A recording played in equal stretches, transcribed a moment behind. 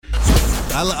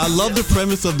I love the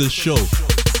premise of the show.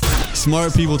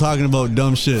 Smart people talking about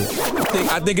dumb shit.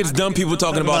 I think it's dumb people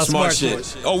talking about smart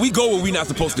shit. Oh, we go where we not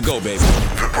supposed to go, baby.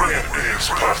 The Brilliant Idiots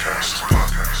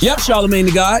Podcast. Yep, Charlamagne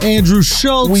the God. Andrew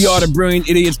Schultz. We are the Brilliant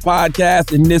Idiots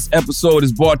Podcast, and this episode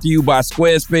is brought to you by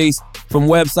Squarespace. From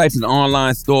websites and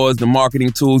online stores, the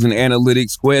marketing tools and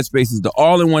analytics, Squarespace is the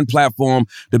all-in-one platform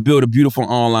to build a beautiful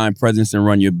online presence and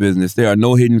run your business. There are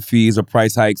no hidden fees or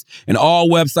price hikes, and all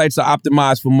websites are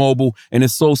optimized for mobile, and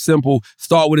it's so simple.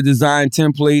 Start with a design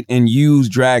template and use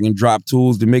drag and drop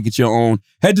tools to make it your own.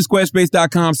 Head to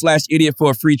squarespace.com/idiot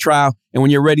for a free trial, and when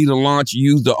you're ready to launch,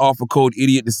 use the offer code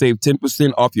IDIOT to save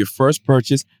 10% off your first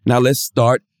purchase. Now let's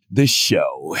start the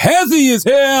show. Hezzy is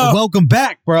here! Welcome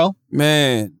back, bro.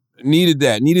 Man. Needed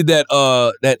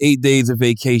that 8 days of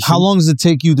vacation. How long does it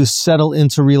take you to settle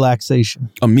into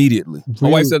relaxation? Immediately. Really? My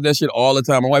wife said that shit all the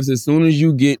time. My wife said as soon as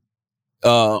you get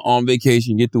on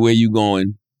vacation, get to where you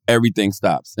going, everything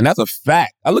stops. And that's a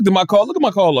fact. I looked at my call. Look at my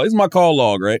call log. This is my call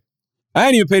log, right? I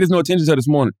ain't even paid this no attention to this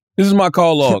morning. This is my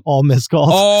call log. All missed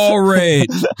calls. All red,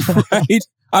 right?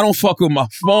 I don't fuck with my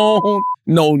phone.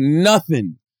 No,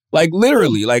 nothing. Like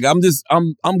literally, like I'm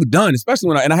done. Especially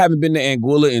when I haven't been to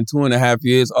Anguilla in 2.5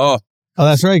 years. Oh,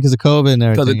 that's right, because of COVID and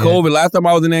everything. Because of COVID. Last time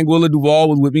I was in Anguilla, Duval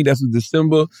was with me. That was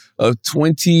December of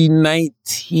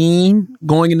 2019,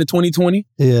 going into 2020.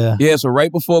 Yeah. Yeah, so right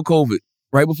before COVID.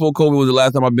 Right before COVID was the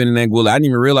last time I've been in Anguilla. I didn't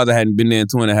even realize I hadn't been there in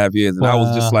 2.5 years. And I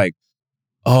was just like,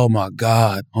 oh my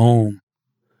God, home.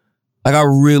 Like I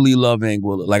really love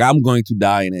Anguilla. Like I'm going to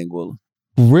die in Anguilla.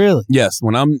 Really? Yes.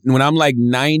 When I'm like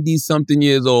 90-something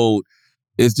years old,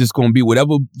 it's just going to be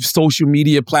whatever social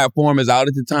media platform is out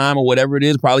at the time or whatever it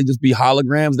is, probably just be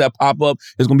holograms that pop up.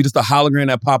 It's going to be just a hologram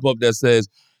that pop up that says,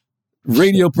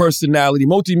 radio personality,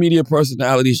 multimedia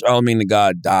personality, Charlamagne the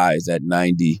God dies at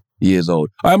 90 years old.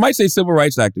 I might say civil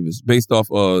rights activist based off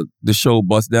the show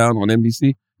Bust Down on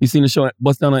NBC. You seen the show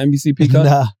Bust Down on NBC, Peacock?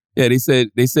 Nah. Yeah, they said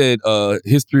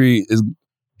history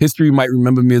might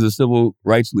remember me as a civil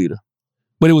rights leader.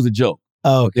 But it was a joke. Oh,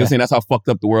 okay. You know what I'm saying? That's how fucked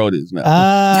up the world is now.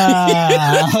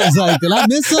 I was like, did I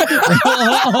miss something?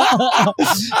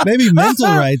 Maybe mental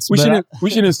rights. We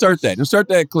should insert that. Insert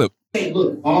that clip. Hey,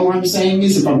 look, all I'm saying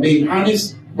is, if I'm being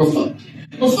honest, we're fucked.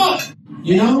 We're fucked.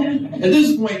 You know? At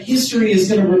this point, history is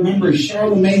going to remember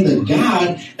Charlamagne the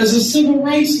God as a civil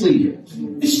rights leader.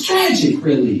 It's tragic,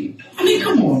 really. I mean,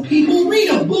 come on, people, read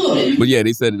a book. But yeah,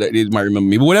 they said that they might remember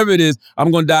me. But whatever it is,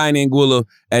 I'm going to die in Anguilla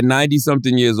at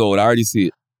 90-something years old. I already see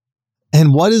it.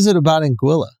 And what is it about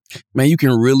Anguilla? Man, you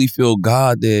can really feel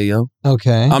God there, yo.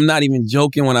 Okay. I'm not even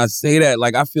joking when I say that.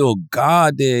 Like, I feel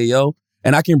God there, yo.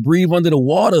 And I can breathe under the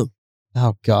water.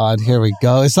 Oh, God, here we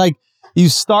go. It's like you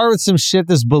start with some shit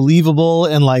that's believable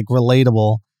and, like,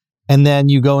 relatable. And then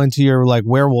you go into your, like,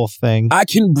 werewolf thing. I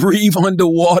can breathe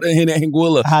underwater in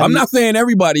Anguilla. I'm not saying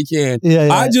everybody can. Yeah.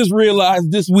 I just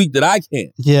realized this week that I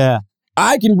can. Yeah.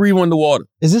 I can breathe underwater.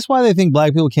 Is this why they think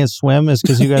black people can't swim? Is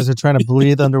because you guys are trying to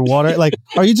breathe underwater? Like,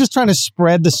 are you just trying to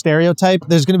spread the stereotype?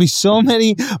 There's going to be so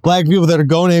many black people that are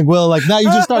going to Anguilla. Like, now you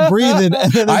just start breathing.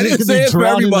 And then I didn't say it for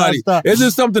everybody. It's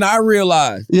just something I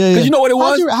realized. Yeah. Because you know what it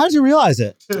was? How'd you realize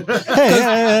it?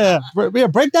 Hey,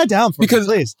 break that down for me,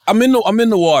 please. I'm in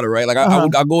the water, right? Like,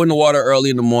 I go in the water early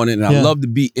in the morning, and I love to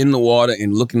be in the water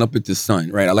and looking up at the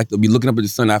sun, right? I like to be looking up at the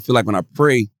sun. I feel like when I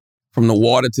pray, from the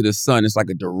water to the sun, it's like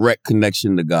a direct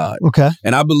connection to God. Okay.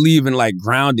 And I believe in like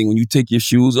grounding. When you take your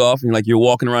shoes off and like you're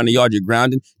walking around the yard, you're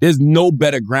grounding. There's no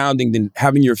better grounding than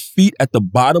having your feet at the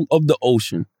bottom of the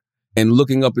ocean and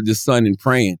looking up at the sun and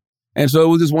praying. And so it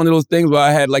was just one of those things where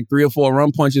I had like 3 or 4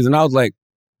 rum punches and I was like,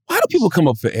 why do people come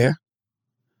up for air?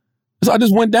 So I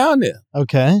just went down there.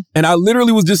 Okay. And I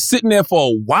literally was just sitting there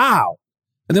for a while.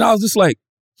 And then I was just like,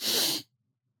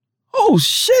 oh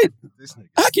shit,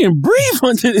 I can breathe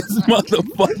under this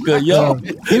motherfucker, yo.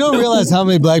 You don't realize how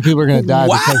many black people are going to die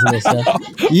because of this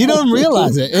stuff. You don't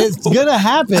realize it. It's going to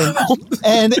happen,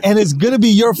 and it's going to be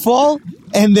your fault.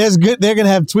 And they're going to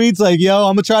have tweets like, yo,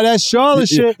 I'm going to try that Charlotte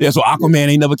shit. Yeah, so Aquaman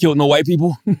ain't never killed no white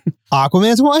people?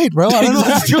 Aquaman's white, bro. I don't know.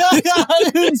 I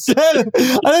didn't say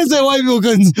white people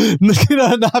couldn't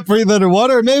not breathe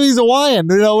underwater. Maybe he's Hawaiian,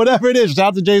 whatever it is. Shout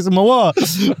out to Jason Momoa.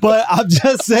 But I'm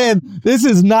just saying, this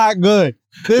is not good.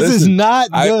 This is not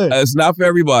good. It's not for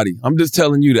everybody. I'm just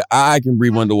telling you that I can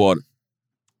breathe underwater.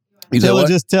 Taylor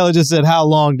just said, how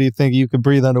long do you think you could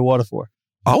breathe underwater for?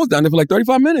 I was down there for like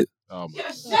 35 minutes.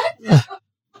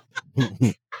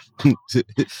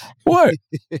 What?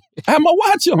 I had my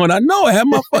watch on. I know. I had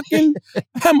my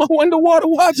underwater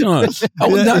watch on. I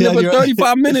was down there for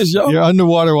 35 minutes, yo. Your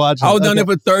underwater watch. I was down there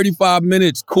for 35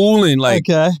 minutes, cooling. Like,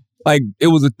 like it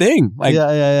was a thing. Like,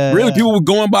 really, people were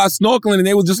going by snorkeling, and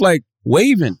they was just like,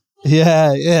 waving.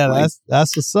 Yeah,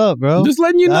 that's what's up, bro. I'm just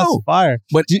letting you That's know. fire.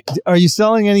 But Are you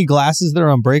selling any glasses that are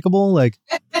unbreakable? Like,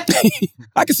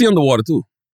 I can see underwater too.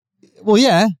 well,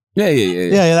 yeah. Yeah.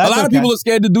 That's A lot of okay. people are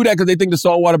scared to do that because they think the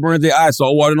salt water burns their eyes.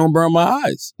 Salt water don't burn my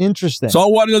eyes. Interesting.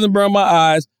 Salt water doesn't burn my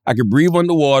eyes. I can breathe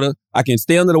underwater. I can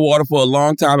stay under the water for a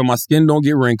long time and my skin don't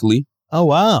get wrinkly. Oh,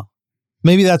 wow.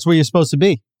 Maybe that's where you're supposed to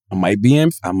be. I might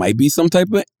be some type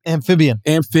of amphibian,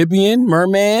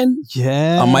 merman.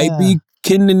 Yeah. I might be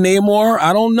kin to Namor.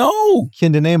 I don't know.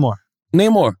 Kin to Namor.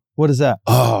 Namor. What is that?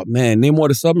 Oh, man. Namor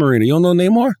the Submariner. You don't know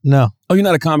Namor? No. Oh, you're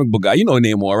not a comic book guy. You know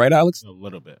Namor, right, Alex? A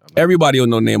little bit. Everybody will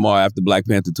know Namor after Black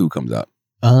Panther 2 comes out.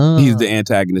 Oh. He's the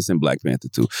antagonist in Black Panther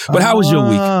 2. But how was your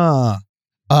week?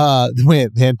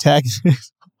 Wait, the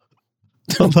antagonist.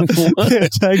 The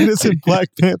antagonist in Black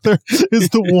Panther is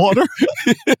the water.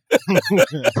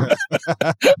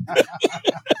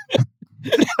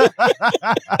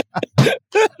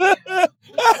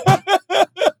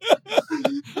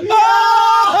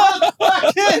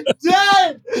 Fucking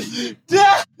dead. The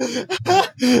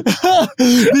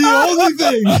only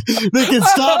thing that can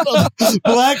stop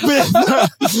Black Panther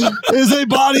is a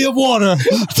body of water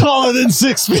taller than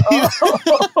 6 feet.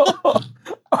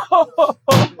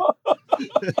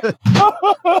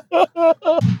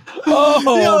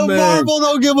 Yo, man. Marvel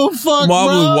don't give a fuck,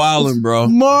 Marvel's bro. wildin', bro.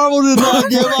 Marvel did not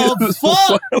give a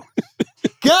fuck.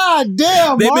 God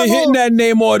damn, They've Marvel. been hitting that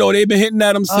Namor, though. They've been hitting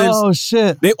at him since. Oh,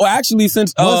 shit.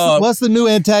 Since. What's the new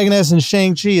antagonist in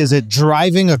Shang-Chi? Is it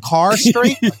driving a car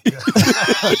straight? Is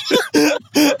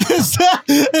that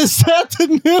the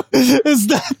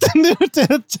new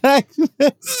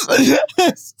antagonist?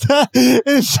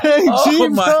 Is Shang-Chi, Oh,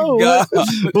 my bro? God.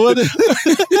 What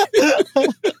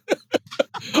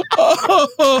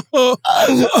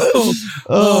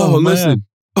man. Listen.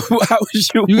 How was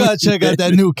your You gotta week, check man? out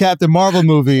that new Captain Marvel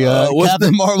movie. What's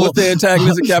Captain Marvel. What's the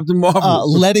antagonist of Captain Marvel?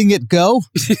 Letting It Go.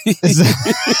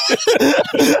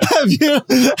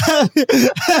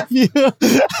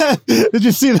 Did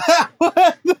you see that one?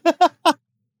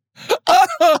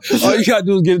 All you gotta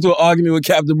do is get into an argument with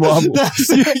Captain Marvel. Why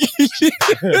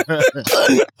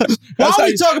don't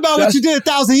we talk about what you did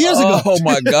 1,000 years ago? Oh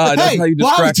my God, that's how you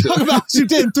why don't distract we talk about what you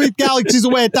did 3 galaxies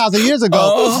away 1,000 years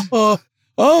ago?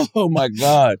 Oh my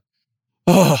God.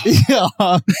 Oh. Yeah,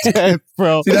 I'm dead,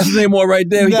 bro. See, that's Namor right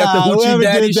there. He got the Nah, Hoochie whoever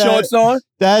Daddy did that- shorts on.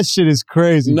 That shit is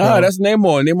crazy. Nah, bro. that's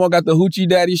Namor. Namor got the Hoochie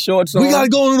Daddy shorts on. We gotta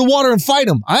go into the water and fight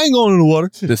him. I ain't going into the water.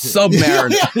 The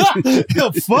Submariner.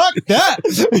 Yo, fuck that.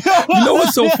 You know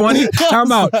what's so funny?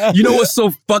 Time out. You know what's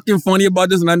so fucking funny about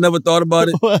this, and I never thought about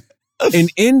it? In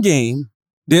Endgame,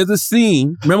 there's a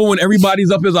scene. Remember when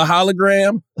everybody's up as a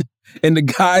hologram? And the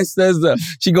guy says,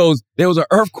 she goes, there was an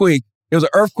earthquake. There was an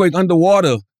earthquake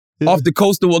underwater off the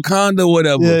coast of Wakanda or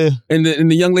whatever. Yeah. And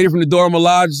the young lady from the Dora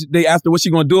Milaje, they asked her what she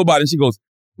gonna do about it. And she goes,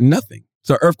 nothing. It's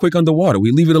an earthquake underwater.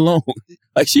 We leave it alone.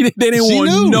 Like they didn't She want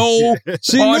knew. no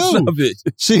She parts knew. of it.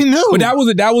 She knew. But that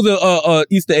was a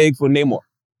Easter egg for Namor.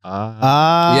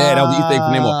 Yeah, that was the Easter egg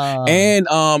for Namor. And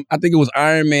I think it was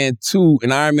Iron Man 2.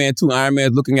 In Iron Man 2, Iron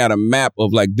Man's looking at a map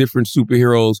of like different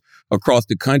superheroes across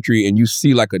the country, and you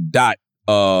see like a dot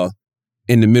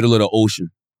in the middle of the ocean.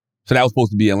 So that was supposed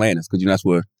to be Atlantis, because that's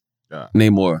where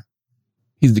Namor,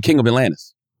 he's the king of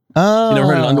Atlantis. You never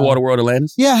heard of the underwater world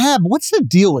Atlantis? Yeah, I have. What's the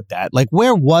deal with that? Like,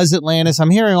 where was Atlantis?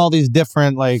 I'm hearing all these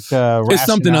different It's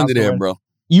something rationales under there, for it. bro.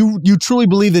 You truly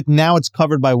believe that now it's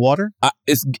covered by water?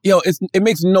 It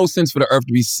makes no sense for the Earth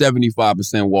to be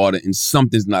 75% water and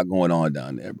something's not going on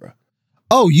down there, bro.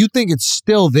 Oh, you think it's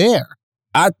still there?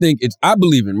 I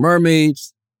believe in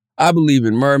mermaids. I believe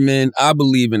in mermen. I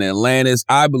believe in Atlantis.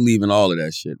 I believe in all of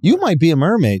that shit. You might be a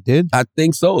mermaid, dude. I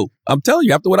think so. I'm telling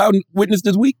you, after what I witnessed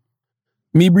this week,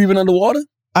 me breathing underwater.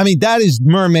 I mean, that is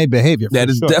mermaid behavior.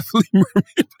 That is definitely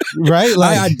mermaid. Right?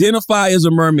 Like, I identify as a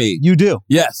mermaid. You do.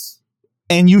 Yes.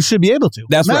 And you should be able to.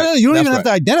 That's right. No, you don't That's even right. have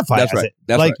to identify That's as right. it.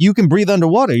 That's like, right. you can breathe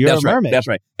underwater. You're That's a mermaid. right. That's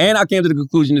right. And I came to the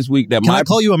conclusion this week that Can I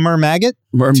call you a mermaggot?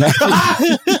 mermaid.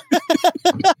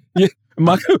 Yeah,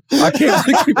 I came to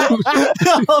the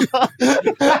conclusion.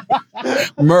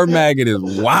 Mermaggot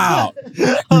is wild.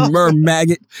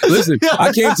 Mermaggot. Listen,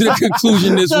 I came to the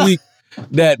conclusion this week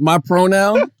that my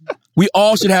pronoun, we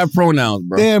all should have pronouns,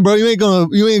 bro. Damn, bro, you ain't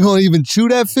gonna even chew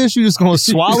that fish. You just gonna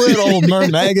swallow it, old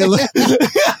mermaggot.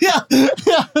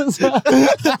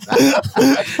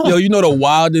 Yo, you know the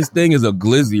wildest thing is a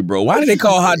glizzy, bro. Why do they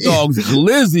call hot dogs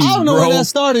glizzy, I don't know bro? where that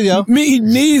started, yo. Me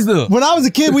neither. When I was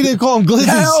a kid, we didn't call them glizzies.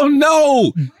 Hell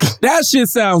no. That shit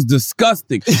sounds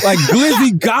disgusting. Like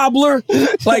Glizzy Gobbler,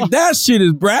 like that shit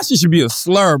should be a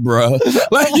slur, bro.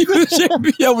 Like you should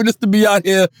be able just to be out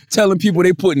here telling people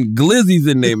they putting glizzies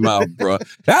in their mouth, bro.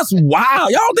 That's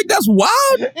wild. Y'all don't think that's wild?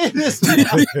 It is. A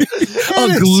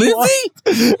glizzy?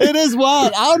 It is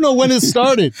wild. I don't know when it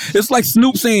started. It's like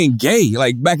Snoop saying gay,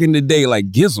 like back in the day,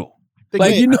 like Gizzle.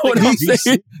 Like, you know what I'm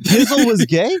saying? Gizzle was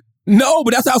gay? No,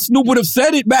 but that's how Snoop would have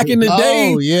said it back in the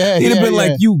day. Oh, yeah. He'd have been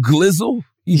like, you glizzle.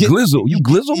 You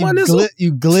glizzle, my nizzle?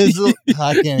 You glizzle.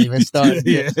 I can't even start.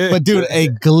 But dude, a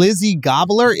glizzy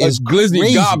gobbler is glizzy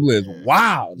crazy. gobbler is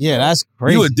wow. Yeah, that's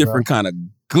crazy. You a different kind of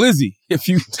glizzy. If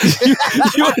you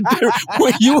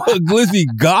when you a glizzy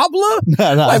gobbler?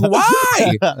 No. Like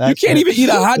why? You can't even eat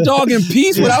a hot dog in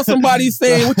peace without somebody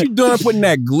saying, what you doing putting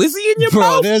that glizzy in your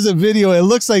mouth? There's a video. It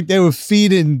looks like they were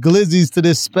feeding glizzies to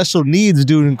this special needs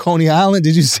dude in Coney Island.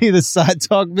 Did you see the Side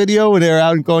Talk video when they were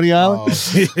out in Coney Island?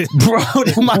 Bro,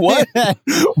 they might have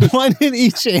one in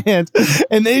each hand,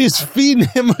 and they just feeding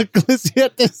him a glizzy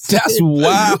at the same. That's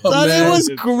wild, man. It was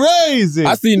crazy.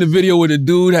 I seen the video where the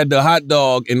dude had the hot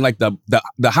dog and like the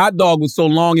hot dog was so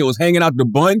long it was hanging out the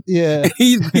bun. Yeah. And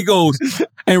he goes,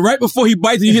 and right before he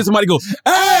bites it, you hear somebody go,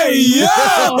 "Hey,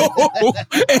 yo!"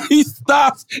 And he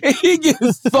stops and he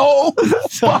gets so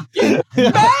fucking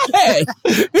mad.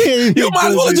 You might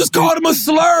as well have just called him a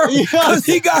slur because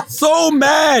he got so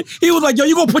mad. He was like, "Yo,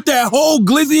 you gonna put that whole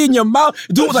glizzy in your mouth?"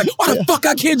 Dude was like, "Why the fuck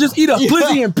I can't just eat a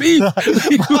glizzy in peace?"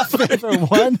 My favorite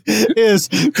one is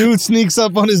dude sneaks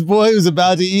up on his boy who's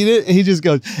about to eat it, and he just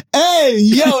goes, "Hey,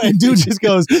 yo!" And dude just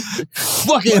goes,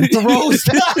 fucking throws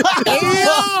Yo!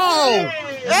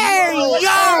 Hey,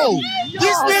 yo!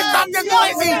 This nigga got the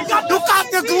glizzy! You got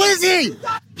the glizzy!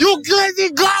 You glizzy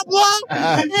gobbler!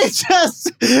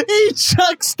 he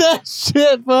chucks that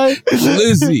shit, bud.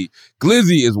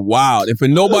 Glizzy is wild. And for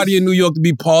nobody in New York to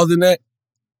be pausing that,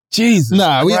 Jesus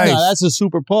Nah, Christ. that's a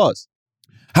super pause.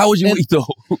 How was your week, though?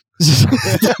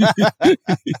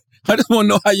 I just want to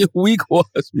know how your week was,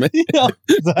 man.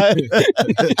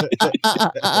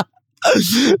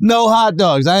 No hot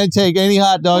dogs. I didn't take any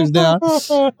hot dogs down.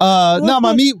 No,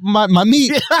 my meat. No.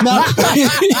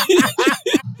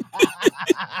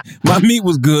 My meat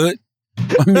was good.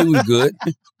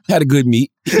 Had a good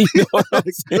meat. You know what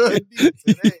I'm saying?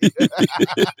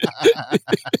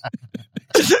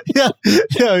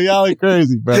 Yo, y'all are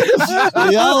crazy, bro.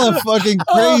 Y'all are fucking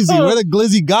crazy. Where the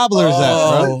glizzy gobblers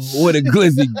at, bro? Where the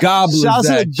glizzy gobblers Shout out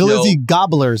to at, the glizzy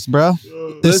gobblers, bro.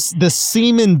 The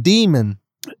semen demon.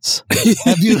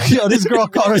 This girl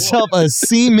called herself a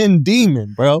semen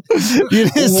demon, bro. You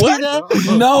didn't see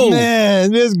that? No.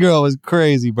 Man, this girl was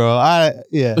crazy, bro.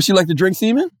 Does she like to drink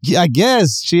semen? Yeah, I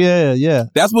guess. Yeah.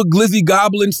 That's what glizzy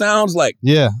goblin sounds like.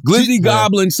 Yeah. Glizzy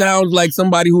goblin sounds like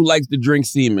somebody who likes to drink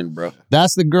semen, bro.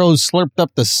 That's the girl who slurped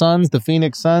up the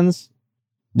Phoenix Suns.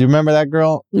 Do you remember that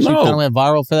girl? No. She kind of went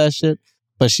viral for that shit.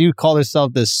 But she called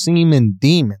herself the semen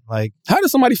demon. Like, how did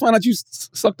somebody find out you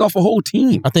sucked off a whole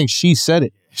team? I think she said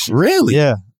it. Really?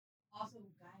 Yeah.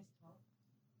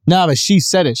 No, but she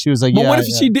said it. She was like, but what if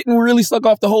she didn't really suck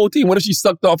off the whole team? What if she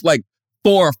sucked off like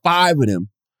 4 or 5 of them?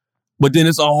 But then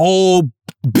it's a whole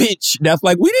bitch that's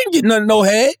like, we didn't get no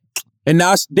head. And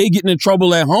now they getting in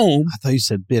trouble at home. I thought you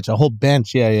said bitch. A whole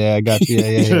bench. Yeah, I got you.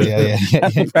 Yeah.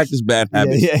 I practice bad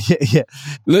habits. Yeah.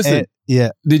 Listen,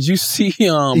 yeah. Did you see,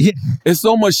 there's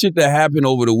so much shit that happened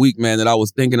over the week, man, that I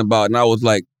was thinking about. And I was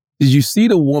like, did you see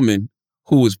the woman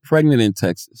who was pregnant in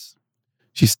Texas?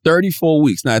 She's 34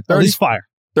 weeks. Now, this fire.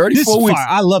 34 weeks. Fire.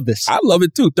 I love this. I love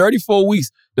it too. 34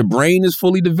 weeks. The brain is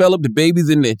fully developed. The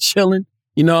baby's in there chilling.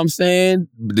 You know what I'm saying?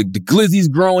 The glizzy's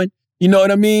growing. You know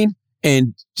what I mean?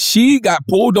 And she got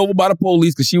pulled over by the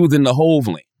police because she was in the Hove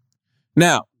lane.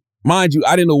 Now, mind you,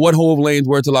 I didn't know what Hove lanes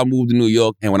were till I moved to New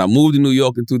York. And when I moved to New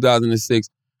York in 2006,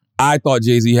 I thought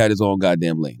Jay-Z had his own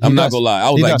goddamn lane. I'm not gonna lie.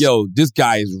 I was like, yo, this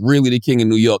guy is really the king of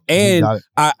New York. And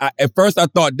I at first I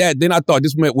thought that. Then I thought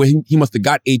this meant where he must have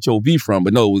got HOV from.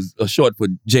 But no, it was a short for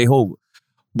Jehovah.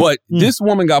 But this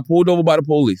woman got pulled over by the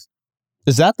police.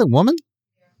 Is that the woman?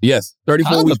 Yes.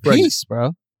 34 weeks pregnant. Piece,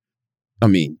 bro. I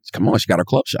mean, come on. She got her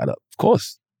club shot up. Of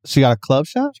course. She got a club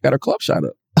shot? She got her club shot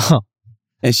up.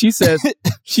 And she says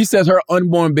her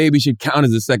unborn baby should count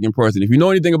as a second person. If you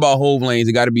know anything about Hove lanes,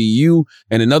 it got to be you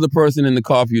and another person in the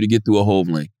car for you to get through a Hove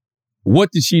lane. What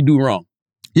did she do wrong?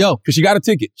 Yo. Because she got a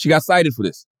ticket. She got cited for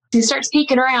this. He starts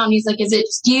peeking around. He's like, is it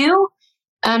just you?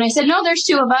 And I said, no, there's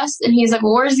 2 of us. And he's like,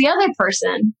 well, where's the other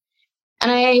person?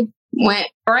 And I went,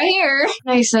 right here.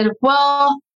 And I said,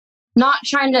 well, not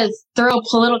trying to throw a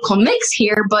political mix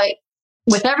here, but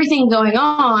with everything going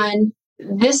on,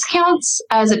 this counts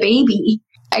as a baby.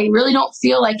 I really don't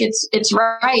feel like it's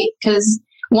right because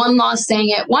one law is saying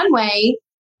it one way,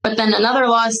 but then another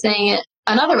law is saying it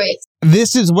another way.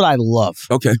 This is what I love.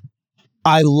 Okay.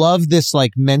 I love this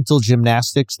like mental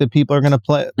gymnastics that people are going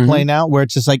to play now, where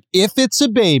it's just like, if it's a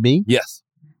baby, yes,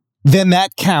 then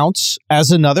that counts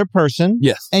as another person.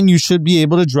 Yes. And you should be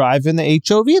able to drive in the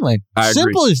HOV lane. I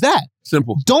Simple agree. as that.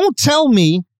 Simple. Don't tell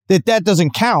me that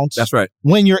doesn't count. That's right.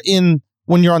 When you're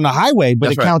on the highway, but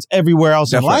That's it right. counts everywhere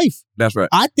else That's in right. life. That's right.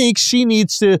 I think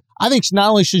not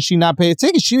only should she not pay a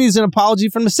ticket, she needs an apology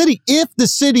from the city. If the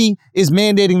city is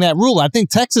mandating that rule, I think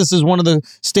Texas is one of the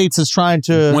states that's trying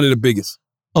to. One of the biggest.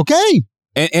 Okay.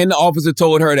 And the officer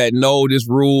told her that, no, this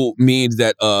rule means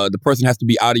that the person has to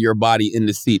be out of your body in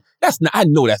the seat. I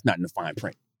know that's not in the fine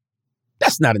print.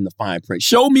 That's not in the fine print.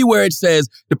 Show me where it says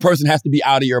the person has to be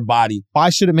out of your body. Why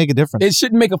should it make a difference? It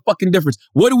shouldn't make a fucking difference.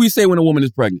 What do we say when a woman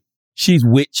is pregnant? She's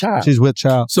with child. She's with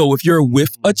child. So if you're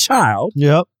with a child,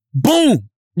 yep, boom,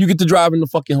 you get to drive in the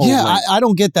fucking whole Yeah, lane. I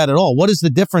don't get that at all. What is the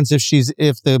difference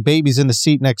if the baby's in the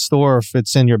seat next door or if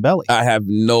it's in your belly? I have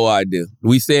no idea.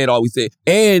 We say it all. We say it.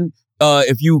 And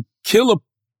if you kill a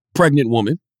pregnant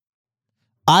woman,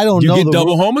 I don't know. You get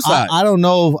double homicide. I don't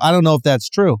know. I don't know if that's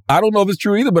true. I don't know if it's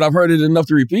true either, but I've heard it enough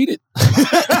to repeat it.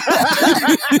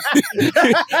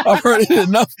 I've heard it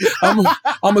enough.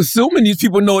 I'm assuming these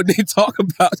people know what they talking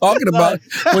about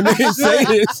when they say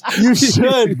this. You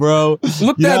should, bro.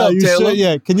 Look that up, Taylor. Should,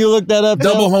 yeah, can you look that up?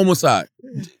 Double Taylor? homicide.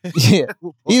 Yeah,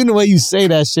 even the way you say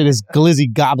that shit is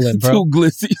glizzy goblin, bro. Too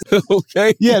glizzy.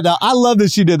 Okay. Yeah, no, I love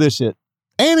that she did this shit,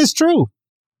 and it's true.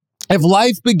 If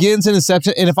life begins in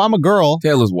inception, and if I'm a girl,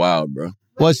 Taylor's wild, bro.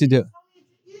 What'd she do?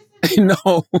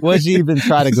 No. What'd she even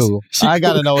try to Google? I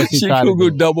gotta know what she tried to Googled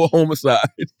Google. double homicide.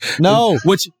 No.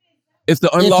 Which it's the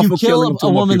unlawful if you killing kill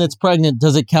of a woman people. that's pregnant,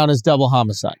 does it count as double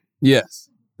homicide? Yes.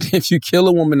 If you kill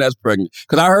a woman that's pregnant.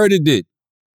 Because I heard it did.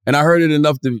 And I heard it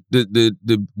enough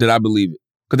that I believe it.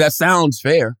 Because that sounds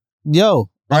fair. Yo.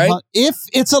 Right? If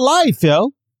it's a life,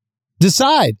 yo.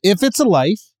 Decide. If it's a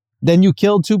life, then you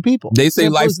killed two people. They say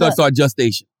Simple life as that. starts on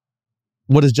gestation.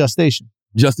 What is gestation?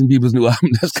 Justin Bieber's new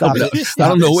album that's coming out. I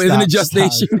don't know. Isn't it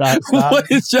gestation? Stop.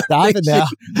 What is gestation? Stop it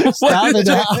now. Stop it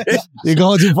now. You're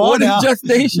going too far What now. is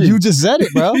gestation? You just said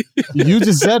it, bro. You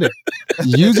just said it.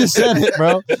 You just said it,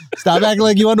 bro. Stop acting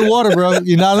like you're underwater, bro.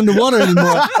 You're not underwater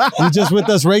anymore. You're just with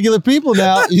us regular people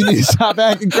now. You need to stop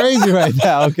acting crazy right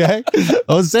now, okay?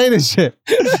 Don't say this shit.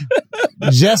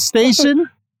 Gestation?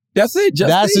 That's it. Gestation.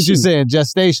 That's what you're saying.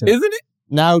 Gestation. Isn't it?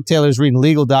 Now Taylor's reading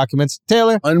legal documents.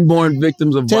 Taylor, unborn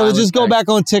victims of Taylor, violence. just go back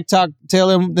on TikTok,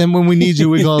 Taylor. Then when we need you,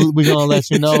 we're gonna let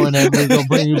you know, and then we're gonna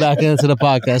bring you back into the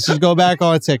podcast. Just go back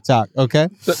on TikTok, okay?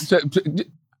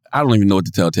 I don't even know what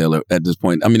to tell Taylor at this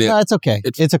point. I mean, No, it's okay.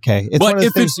 It's okay. It's but one of the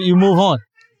if things that you move on.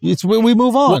 It's when we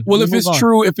move on. Well, We if move it's on.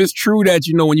 true,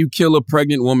 that when you kill a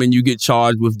pregnant woman, you get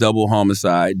charged with double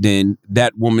homicide, then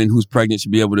that woman who's pregnant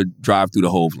should be able to drive through the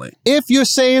whole lane. If you're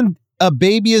saying a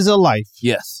baby is a life,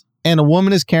 yes, and a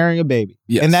woman is carrying a baby,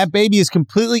 yes, and that baby is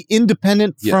completely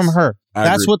independent yes, from her, I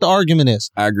that's agree. what the argument is.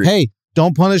 I agree. Hey,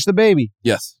 don't punish the baby.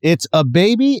 Yes, It's a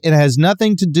baby. It has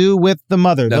nothing to do with the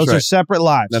mother. That's Those are right. separate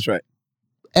lives. That's right.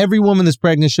 Every woman that's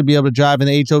pregnant should be able to drive in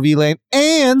the HOV lane.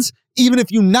 And even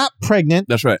if you're not pregnant,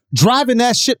 That's right. driving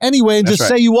that shit anyway and That's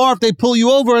just right. say you are if they pull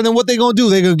you over. And then what they going to do?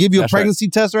 They're going to give you That's a pregnancy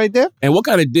test right there? And what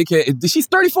kind of dickhead? She's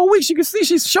 34 weeks. You can see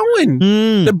she's showing.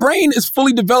 The brain is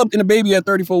fully developed in a baby at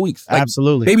 34 weeks. Like,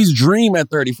 Absolutely. Babies dream at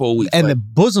 34 weeks. And like, the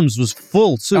bosoms was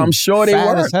full, too. I'm sure they Fat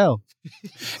were. as hell.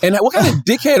 And what kind of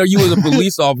dickhead are you as a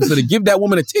police officer to give that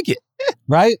woman a ticket?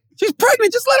 Right? She's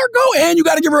pregnant. Just let her go. And you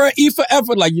got to give her an E for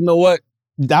effort. Like, you know what?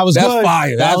 That's good.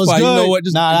 Fire. That's was fire. good. You know what?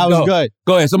 Just that was good.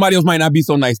 Go ahead. Somebody else might not be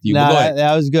so nice to you. But go ahead.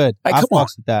 That was good. Like, I come on.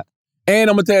 fucks with that. And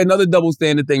I'm going to tell you another double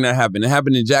standard thing that happened. It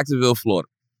happened in Jacksonville, Florida.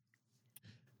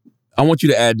 I want you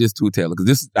to add this too, Taylor, because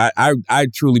this I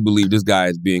truly believe this guy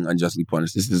is being unjustly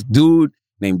punished. This is this dude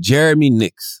named Jeremy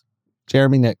Nix.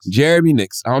 Jeremy Nix. Jeremy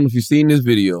Nix. I don't know if you've seen this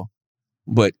video,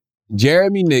 but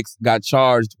Jeremy Nix got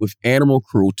charged with animal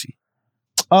cruelty.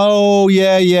 Oh,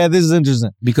 yeah. This is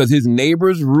interesting. Because his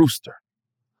neighbor's rooster,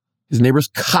 his neighbor's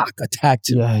cock attacked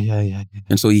him. Yeah.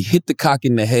 And so he hit the cock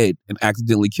in the head and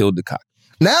accidentally killed the cock.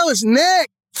 Now his neck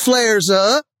flares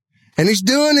up and he's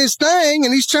doing his thing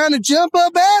and he's trying to jump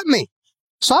up at me.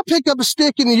 So I pick up a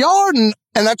stick in the yard and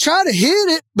I try to hit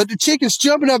it, but the chicken's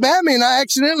jumping up at me and I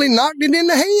accidentally knocked it in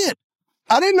the head.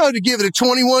 I didn't know to give it a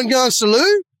 21 gun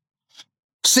salute,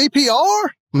 CPR,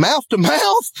 mouth to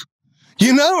mouth,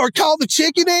 or call the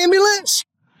chicken ambulance.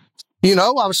 I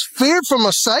was feared for my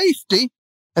safety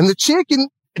and the chicken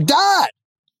died.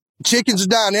 Chickens are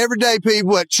dying every day,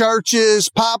 people, at churches,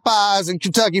 Popeyes, and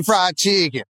Kentucky Fried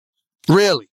Chicken.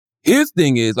 Really. His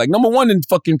thing is, like, number one, the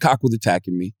fucking cock was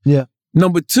attacking me. Yeah.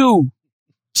 Number two,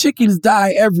 chickens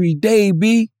die every day,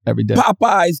 B. Every day.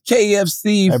 Popeyes,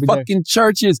 KFC, Every day. fucking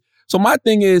churches. So my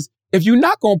thing is, if you're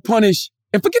not going to punish,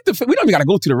 and forget we don't even got to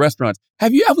go to the restaurants.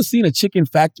 Have you ever seen a chicken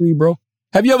factory, bro?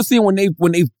 Have you ever seen when they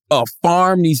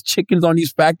farm these chickens on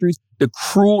these factories, the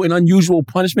cruel and unusual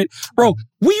punishment? Bro,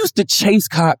 we used to chase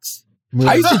cocks.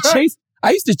 I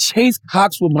used to chase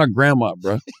cocks with my grandma,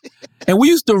 bro. And we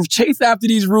used to chase after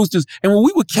these roosters. And when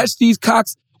we would catch these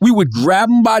cocks, we would grab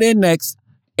them by their necks.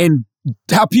 And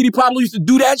how Petey Pablo used to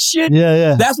do that shit?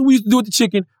 Yeah. That's what we used to do with the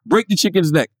chicken, break the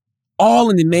chicken's neck. All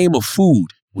in the name of food.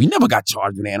 We never got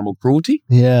charged with animal cruelty.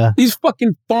 Yeah. These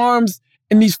fucking farms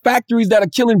and these factories that are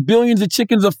killing billions of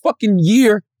chickens a fucking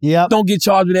year don't get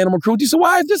charged with animal cruelty. So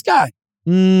why is this guy?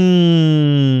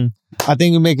 I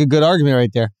think you make a good argument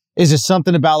right there. Is there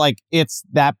something about like it's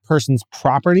that person's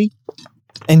property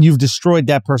and you've destroyed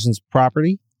that person's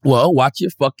property? Well, watch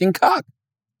your fucking cock.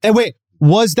 And wait,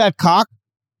 was that cock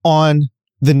on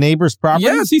the neighbor's property?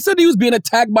 Yes, he said he was being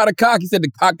attacked by the cock. He said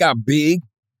the cock got big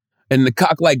and the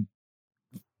cock like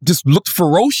just looked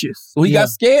ferocious. So he got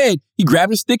scared. He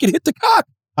grabbed a stick and hit the cock.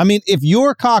 I mean, if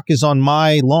your cock is on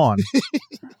my lawn,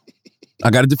 I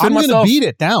got to defend myself. I'm going to beat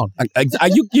it down.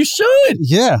 You should.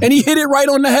 Yeah. And he hit it right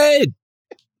on the head.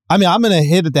 I mean, I'm going to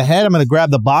hit at the head. I'm going to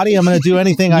grab the body. I'm going to do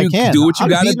anything I can. Do what you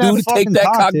got to do to take that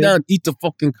cock down. Eat the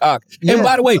fucking cock. Yeah. And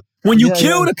by the way, when you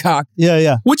kill the cock,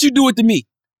 what you do with the meat?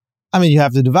 I mean, you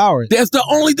have to devour it. That's the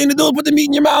only thing to do is put the meat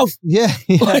in your mouth. Yeah.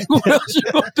 Like, what else you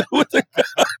going to do with the cock?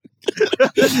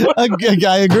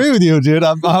 I agree with you, dude.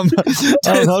 I'm 100%.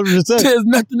 There's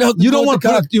nothing else to you don't want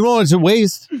it to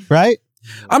waste, right?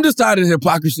 I'm just tired of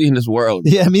hypocrisy in this world.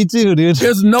 Yeah, me too, dude.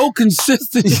 There's no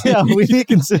consistency. Yeah, we need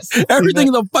consistency.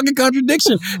 Everything's a fucking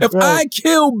contradiction. If I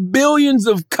kill billions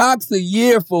of cocks a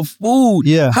year for food,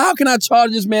 how can I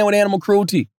charge this man with animal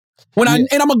cruelty? And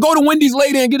I'm gonna go to Wendy's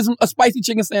later and get a spicy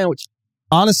chicken sandwich.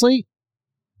 Honestly,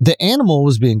 the animal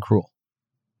was being cruel.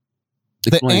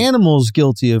 Explain. The animal's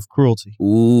guilty of cruelty.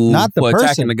 Ooh, not the person.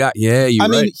 Attacking the guy. Yeah, you're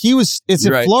right. I mean, it's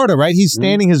in Florida, right? He's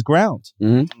standing his ground.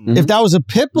 Mm-hmm. If that was a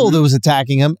pit bull that was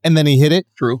attacking him and then he hit it,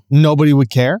 nobody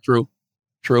would care. True.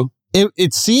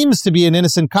 It seems to be an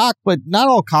innocent cock, but not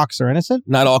all cocks are innocent.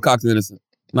 Not all cocks are innocent.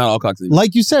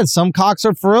 Like you said, some cocks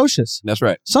are ferocious. That's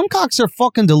right. Some cocks are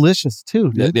fucking delicious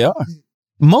too, dude. They are.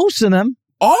 Most of them.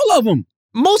 All of them.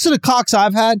 Most of the cocks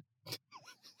I've had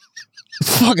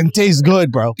fucking taste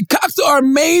good, bro. Cocks are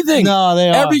amazing. No, they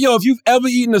are. If you've ever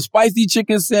eaten a spicy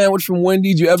chicken sandwich from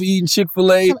Wendy's, you ever eaten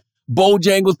Chick-fil-A,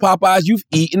 Bojangles, Popeyes, you've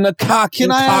eaten a cock. Can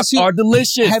I ask you, are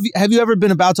delicious. Have you ever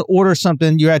been about to order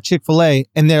something, you're at Chick-fil-A,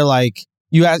 and they're like,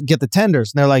 get the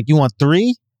tenders, and they're like, you want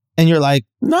 3? And you're like,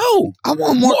 no, I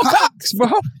want more cocks, bro.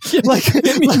 Like,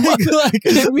 give me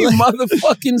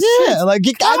motherfucking 6. Yeah, like,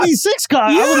 I need 6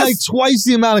 cocks. Yes. I would like twice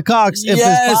the amount of cocks if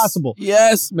it's possible.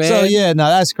 Yes, man. So, yeah, no,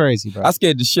 that's crazy, bro. I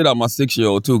scared the shit out of my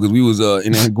 6-year-old, too, because we was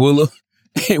in Anguilla,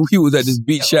 and we was at this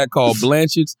beach shack called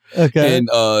Blanchard's. Okay. And,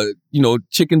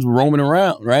 chickens were roaming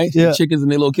around, right? Yeah. Chickens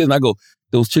and their little kids. And I go,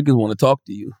 those chickens want to talk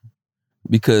to you.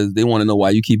 Because they want to know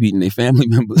why you keep eating their family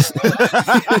members.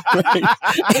 Right?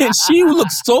 And she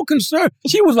looked so concerned.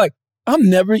 She was like, I'm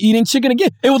never eating chicken again.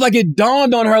 It was like it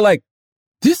dawned on her like,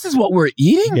 this is what we're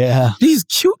eating? Yeah. These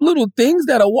cute little things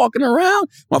that are walking around.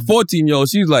 My 14-year-old,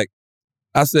 she's like,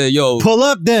 I said, yo. Pull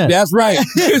up then. That's right.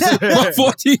 My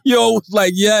 14-year-old was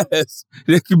like, yes.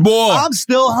 Boy. I'm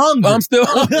still hungry.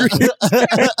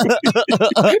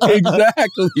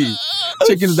 Exactly.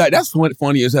 Chickens die. That's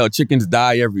funny as hell. Chickens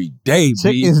die every day,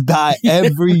 Chickens die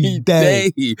every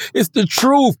day. It's the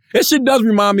truth. This shit does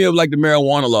remind me of like the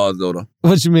marijuana laws, though.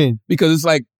 What you mean? Because it's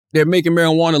like they're making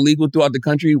marijuana legal throughout the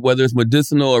country, whether it's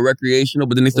medicinal or recreational,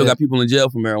 but then they still got people in jail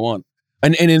for marijuana.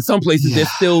 And in some places, they're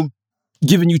still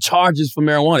giving you charges for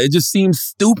marijuana. It just seems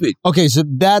stupid. Okay, so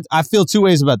that I feel 2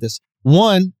 ways about this.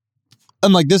 One,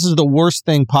 I'm like, this is the worst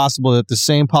thing possible that the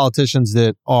same politicians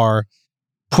that are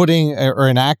putting or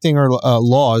enacting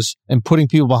laws and putting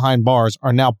people behind bars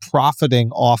are now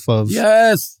profiting off of.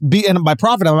 Yes. And by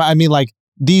profit, I mean like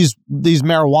these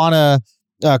marijuana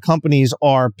companies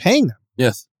are paying them.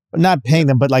 Yes. Not paying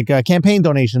them, but like campaign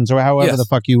donations or however the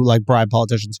fuck you like bribe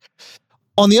politicians.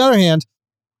 On the other hand,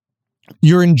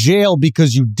 you're in jail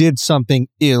because you did something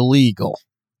illegal.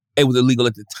 It was illegal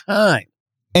at the time.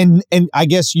 And I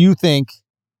guess you think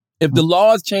if the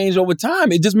laws change over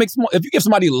time, it just makes more. If you give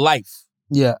somebody life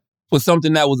for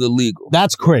something that was illegal.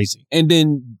 That's crazy. And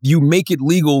then you make it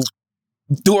legal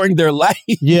during their life.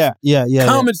 Yeah.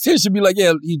 Common sense should be like,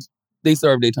 they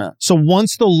served their time. So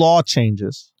once the law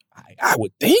changes. I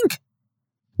would think.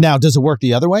 Now, does it work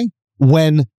the other way?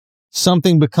 When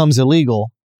something becomes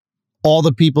illegal, all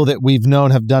the people that we've known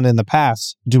have done in the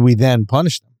past, do we then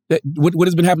punish them? What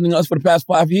has been happening to us for the past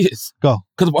 5 years? Go.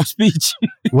 Because of our speech.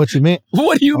 What you mean?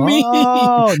 What do you mean?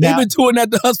 They've been doing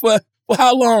that to us for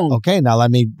how long? Okay, now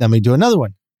let me do another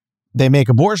one. They make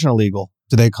abortion illegal.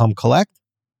 Do they come collect?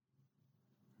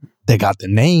 They got the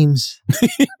names.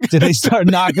 Did they start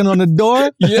knocking on the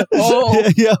door?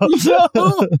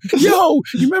 Yo,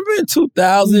 you remember in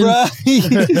 2000? Right.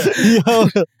 Yo.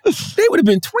 They would have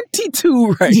been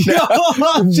 22 right now.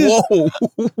 Whoa.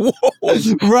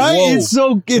 Right?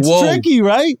 Whoa. It's tricky,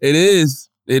 right? It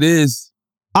is.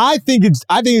 I think it's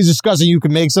disgusting. You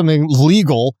can make something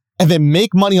legal and then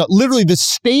make money on. Literally, the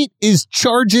state is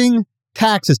charging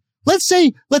taxes. Let's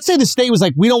say the state was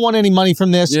like, we don't want any money from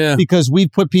this because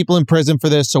we've put people in prison for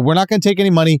this, so we're not going to take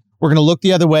any money. We're going to look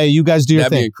the other way. You guys do your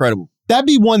thing. That'd be incredible. That'd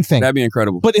be one thing. That'd be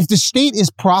incredible. But if the state is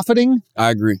profiting,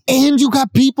 I agree. And you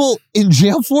got people in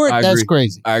jail for it, that's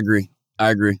crazy. I agree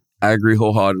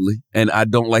wholeheartedly, and I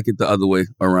don't like it the other way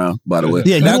around. By the way,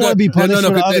 you don't want to be punished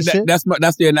for other shit.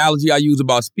 That's the analogy I use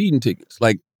about speeding tickets.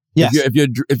 Like,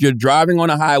 if you're driving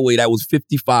on a highway that was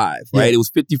 55, right? It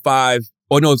was 55.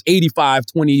 Or no, it's 85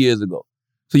 20 years ago.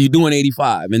 So you're doing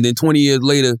 85. And then 20 years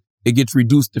later, it gets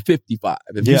reduced to 55.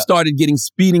 If you started getting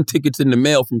speeding tickets in the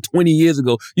mail from 20 years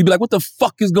ago, you'd be like, what the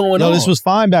fuck is going on? No, this was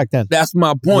fine back then. That's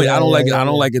my point. I don't like it. I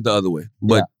don't like it the other way.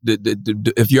 But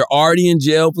if you're already in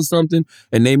jail for something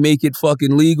and they make it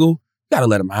fucking legal, you got to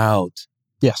let them out.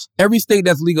 Yes. Every state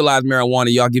that's legalized marijuana,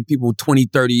 y'all give people 20,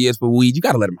 30 years for weed. You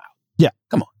got to let them out. Yeah.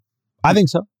 Come on. I think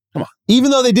so. Come on.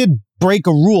 Even though they did break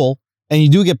a rule, and you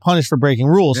do get punished for breaking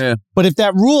rules. Yeah. But if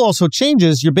that rule also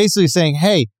changes, you're basically saying,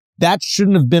 hey, that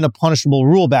shouldn't have been a punishable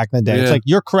rule back in the day. Yeah. It's like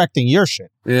you're correcting your shit.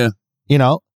 Yeah. You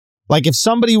know? Like if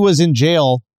somebody was in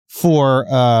jail for,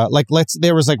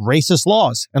 there was like racist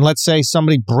laws. And let's say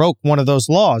somebody broke one of those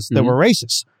laws that were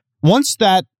racist. Once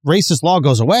that racist law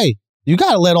goes away, you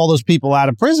got to let all those people out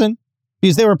of prison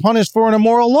because they were punished for an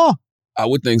immoral law. I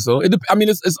would think so.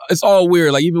 It's all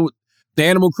weird. Like even with the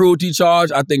animal cruelty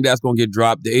charge, I think that's going to get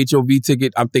dropped. The HOV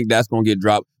ticket, I think that's going to get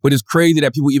dropped. But it's crazy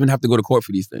that people even have to go to court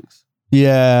for these things.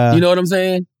 Yeah. You know what I'm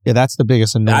saying? Yeah, that's the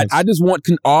biggest annoyance. I just want,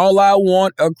 all I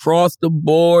want across the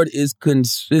board is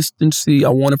consistency. I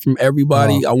want it from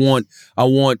everybody. Oh. I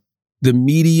want the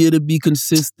media to be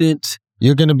consistent.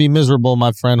 You're going to be miserable,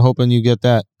 my friend, hoping you get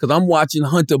that. Because I'm watching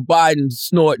Hunter Biden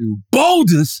snorting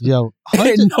boulders. Yo,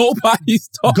 and nobody's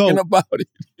talking about it.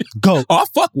 Go. Oh, I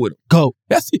fuck with him. Go.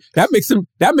 That makes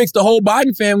the whole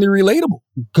Biden family relatable.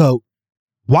 Go.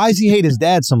 Why does he hate his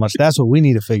dad so much? That's what we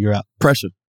need to figure out. Pressure.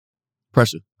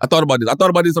 I thought about this. I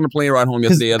thought about this on the plane ride home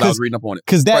yesterday as I was reading up on it.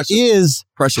 Because that is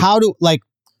pressure.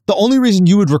 The only reason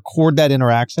you would record that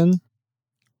interaction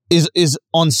is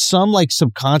on some like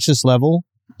subconscious level,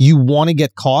 you want to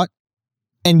get caught.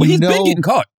 And he's been getting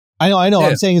caught. I know. Yeah.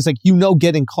 I'm saying it's like,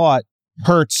 getting caught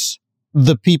hurts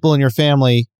the people in your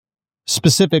family,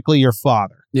 specifically your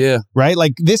father. Yeah. Right?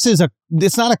 Like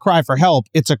it's not a cry for help.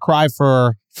 It's a cry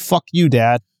for fuck you,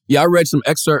 dad. Yeah, I read some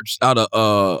excerpts out of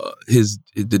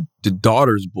the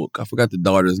daughter's book. I forgot the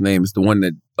daughter's name. It's the one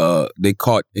that they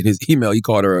caught in his email. He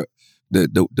called her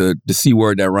the C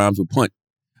word that rhymes with punt.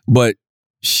 But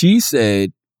she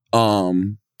said,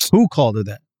 who called her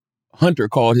that? Hunter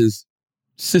called his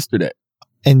sister that.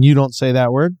 And you don't say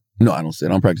that word? No, I don't say it.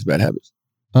 I don't practice bad habits.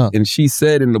 Oh. And she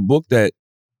said in the book that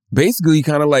basically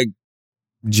kind of like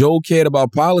Joe cared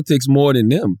about politics more than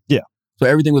them. Yeah. So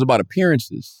everything was about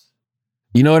appearances.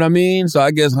 You know what I mean? So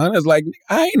I guess Hunter's like,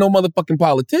 I ain't no motherfucking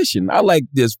politician. I like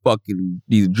these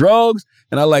drugs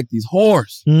and I like these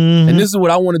whores. Mm-hmm. And this is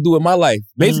what I want to do in my life.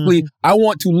 Basically, I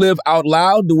want to live out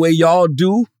loud the way y'all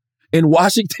do in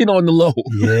Washington on the low.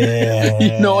 Yeah.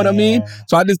 You know what I mean?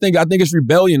 So I think it's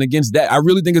rebellion against that. I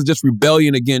really think it's just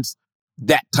rebellion against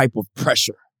that type of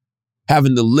pressure.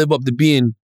 Having to live up to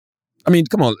being, I mean,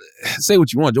 come on, say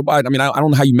what you want. Joe Biden, I mean, I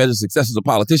don't know how you measure success as a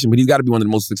politician, but he's got to be one of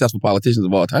the most successful politicians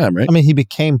of all time, right? I mean, he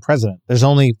became president. There's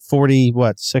only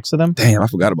 6 of them? Damn, I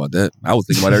forgot about that. I was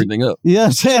thinking about everything else. Yeah,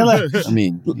 I'm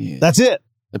saying that's it.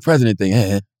 The president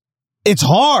thing, It's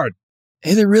hard.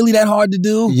 Is it really that hard to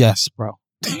do? Yes, bro.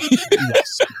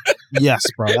 Yes,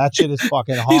 bro. That shit is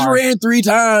fucking hard. He's ran 3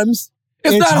 times.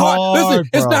 It's not hard. Listen,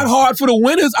 it's not hard for the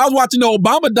winners. I was watching the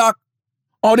Obama doc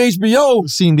on HBO.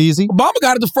 Seemed easy. Obama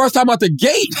got it the first time out the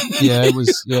gate. Yeah, it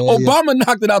was. Yeah, Obama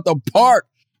knocked it out the park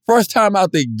first time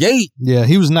out the gate. Yeah,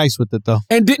 he was nice with it, though.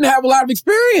 And didn't have a lot of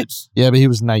experience. Yeah, but he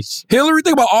was nice. Hillary,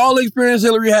 think about all the experience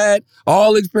Hillary had,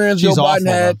 all the experience Joe Biden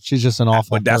had. Though. She's just an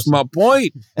awful But that's person. my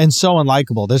point. And so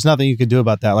unlikable. There's nothing you could do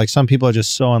about that. Like, some people are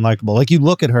just so unlikable. Like, you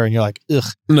look at her and you're like, ugh.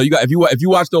 No, if you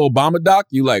watch the Obama doc,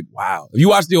 you like, wow. If you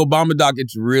watch the Obama doc,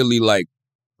 it's really like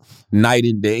night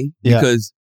and day. Yeah.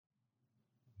 Because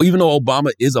even though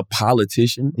Obama is a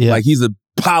politician, like he's a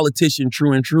politician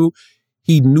true and true,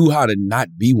 he knew how to not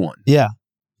be one. Yeah.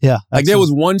 Yeah. Like there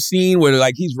was one scene where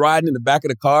like he's riding in the back of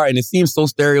the car and it seems so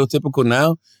stereotypical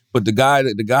now, but the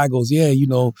guy goes, yeah, you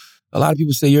know, a lot of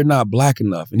people say you're not black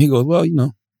enough. And he goes, well, you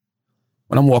know,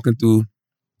 when I'm walking through,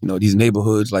 you know, these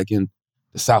neighborhoods like in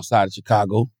the south side of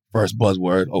Chicago, first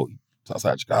buzzword, oh, south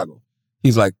side of Chicago.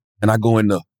 He's like, and I go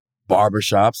into barber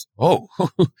shops,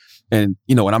 and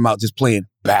you know, when I'm out just playing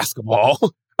basketball,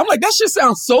 I'm like, that shit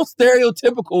sounds so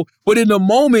stereotypical, but in the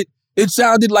moment, it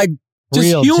sounded like just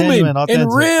real, human genuine,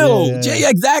 and real. Yeah.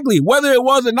 Exactly. Whether it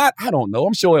was or not, I don't know.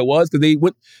 I'm sure it was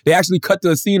because they actually cut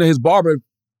to a scene of his barber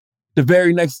the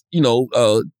very next, you know,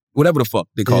 whatever the fuck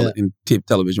they call it in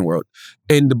television world.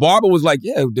 And the barber was like,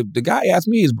 yeah, the guy asked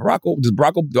me,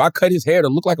 do I cut his hair to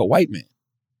look like a white man?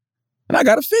 And I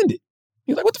got offended.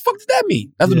 He's like, what the fuck does that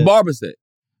mean? That's what the barber said.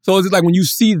 So it's like when you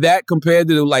see that compared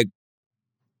to like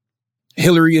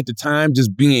Hillary at the time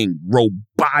just being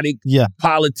robotic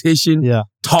politician,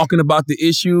 talking about the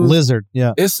issue. Lizard,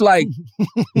 It's like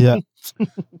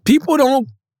people don't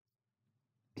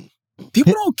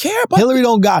care about Hillary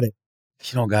don't got it.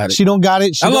 She don't got it. She don't got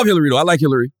it. I love Hillary though. I like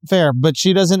Hillary. Fair, but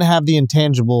she doesn't have the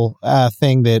intangible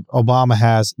thing that Obama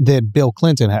has, that Bill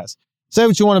Clinton has. Say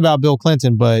what you want about Bill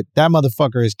Clinton, but that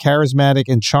motherfucker is charismatic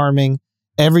and charming.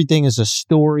 Everything is a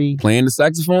story. Playing the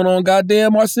saxophone on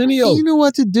goddamn Arsenio. You know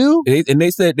what to do. And they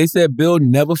said Bill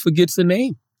never forgets a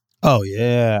name. Oh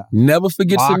yeah, never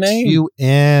forgets Locks a name. You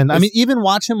in? I mean, even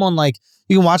watch him on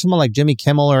you can watch him on like Jimmy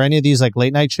Kimmel or any of these like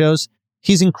late night shows.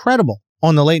 He's incredible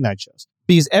on the late night shows.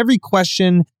 Because every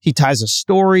question, he ties a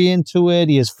story into it.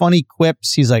 He has funny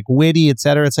quips. He's like witty,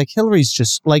 etc. It's like Hillary's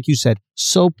just, like you said,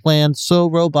 so bland, so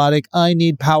robotic. I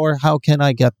need power. How can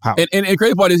I get power? And the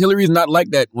crazy part is Hillary's not like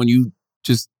that when you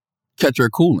just catch her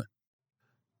cooling.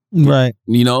 Right.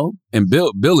 You know? And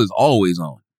Bill is always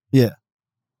on. Yeah.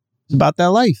 It's about that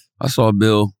life. I saw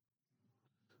Bill.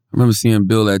 I remember seeing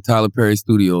Bill at Tyler Perry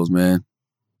Studios, man.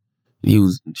 He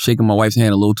was shaking my wife's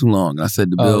hand a little too long. I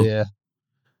said to Bill, Oh, yeah.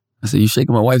 I said, you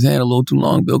shaking my wife's hand a little too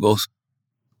long. Bill goes,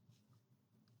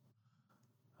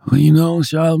 well, you know,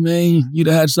 Charlamagne, you'd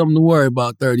have had something to worry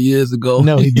about 30 years ago.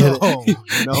 No, he didn't.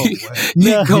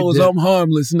 He goes, I'm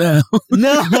harmless now.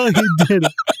 No, he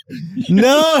didn't.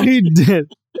 No, he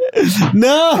didn't.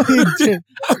 No, he didn't.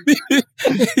 I mean,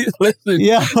 listen,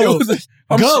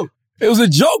 Go. It was a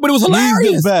joke, but it was hilarious.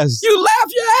 He's the best. You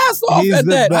laugh your ass off He's at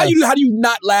the that. best. How do you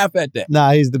not laugh at that?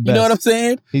 Nah, he's the best. You know what I'm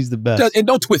saying? He's the best. And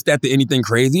don't twist that to anything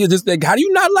crazy. It's just like, how do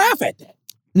you not laugh at that?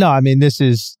 No, I mean, this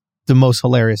is the most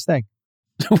hilarious thing.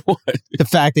 What? The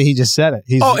fact that he just said it.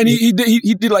 And he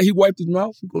did like he wiped his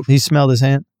mouth. He smelled his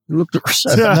hand. He looked. No,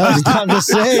 he's not just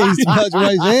saying. He smelled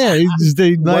his hand. He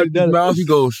just wiped his mouth. He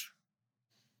goes,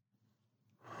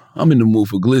 I'm in the mood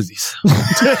for glizzies.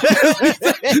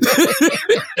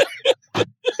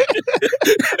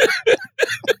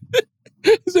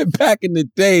 He said, back in the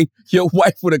day, your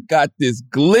wife would have got this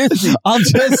glizzy. I'm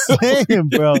just saying,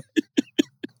 bro.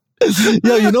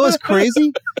 Yo, you know what's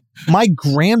crazy? My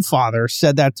grandfather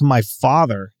said that to my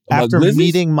father after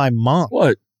meeting my mom.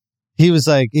 What? He was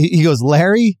like, he goes,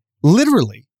 Larry,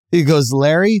 literally. He goes,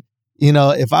 Larry, you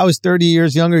know, if I was 30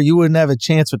 years younger, you wouldn't have a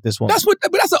chance with this woman. That's what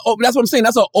I'm saying.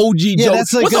 That's an OG joke.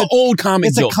 That's like what's an old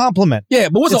comic joke? It's a compliment. Yeah,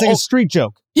 but what's it's like a street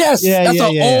joke. Yes, that's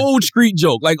an old street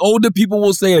joke. Like older people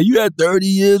will say, you had 30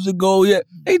 years ago. Yeah,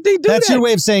 they do that. That's your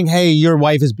way of saying, hey, your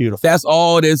wife is beautiful. That's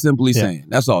all they're simply saying.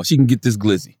 That's all. She can get this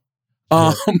glizzy.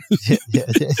 Yeah.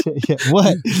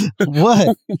 What?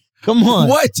 Come on.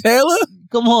 What, Taylor?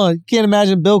 Come on. You can't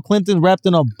imagine Bill Clinton wrapped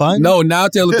in a bun? No, now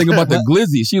Taylor think about the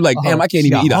glizzy. She like, damn, I can't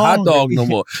even eat a hot dog no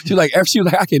more. She was like,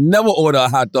 I can never order a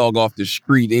hot dog off the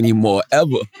street anymore,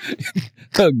 ever.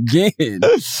 Again.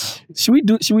 Should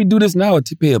we do this now or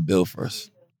to pay a bill first?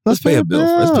 Let's pay a bill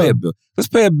first. Let's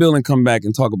pay a bill and come back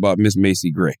and talk about Miss Macy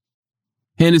Gray.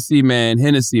 Hennessy, man.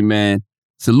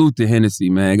 Salute to Hennessy,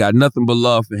 man. Got nothing but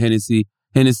love for Hennessy.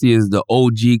 Hennessy is the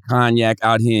OG cognac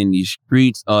out here in these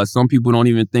streets. Some people don't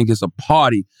even think it's a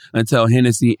party until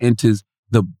Hennessy enters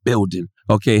the building.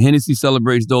 Okay, Hennessy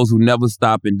celebrates those who never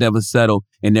stop and never settle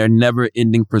in their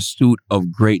never-ending pursuit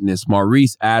of greatness.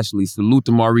 Maurice Ashley, salute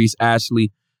to Maurice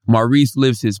Ashley. Maurice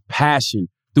lives his passion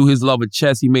Through his love of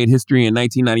chess, he made history in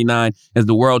 1999 as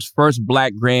the world's first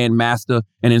black grandmaster,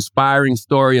 an inspiring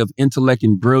story of intellect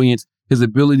and brilliance. His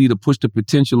ability to push the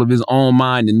potential of his own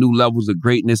mind to new levels of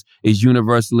greatness is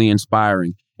universally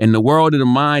inspiring. In the world of the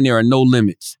mind, there are no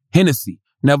limits. Hennessy,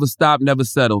 never stop, never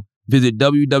settle. Visit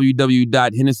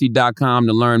www.hennessy.com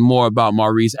to learn more about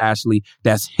Maurice Ashley.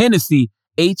 That's Hennessy,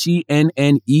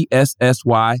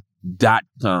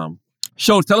 HENNESSY.com.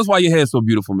 Schultz, tell us why your hair is so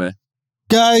beautiful, man.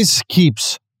 Guys,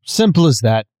 keeps. Simple as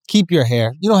that. Keep your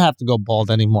hair. You don't have to go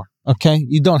bald anymore, okay?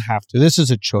 You don't have to. This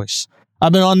is a choice.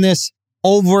 I've been on this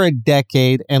over a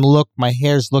decade, and look, my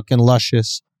hair's looking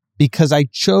luscious because I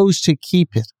chose to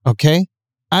keep it, okay?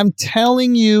 I'm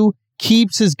telling you,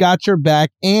 Keeps has got your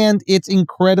back, and it's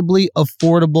incredibly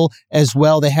affordable as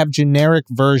well. They have generic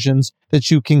versions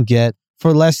that you can get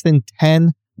for less than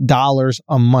 $10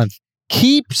 a month.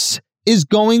 Keeps is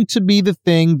going to be the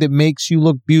thing that makes you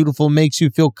look beautiful, makes you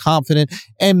feel confident,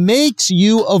 and makes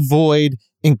you avoid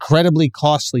incredibly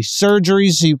costly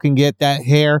surgeries so you can get that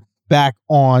hair back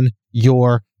on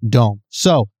your dome.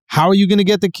 So how are you going to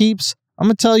get the Keeps? I'm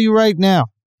going to tell you right now.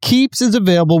 Keeps is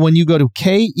available when you go to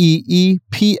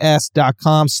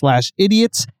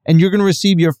KEEPS.com/idiots, and you're going to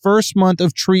receive your first month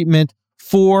of treatment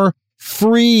for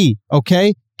free.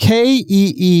 Okay?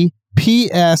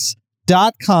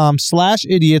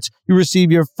 KEEPS.com/idiots. You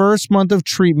receive your first month of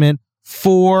treatment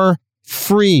for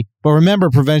free. But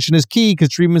remember, prevention is key because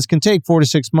treatments can take 4 to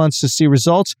 6 months to see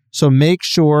results. So make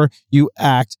sure you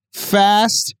act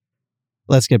fast.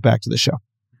 Let's get back to the show.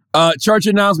 Church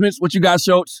announcements. What you got,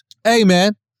 Schultz? Hey,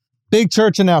 man. Big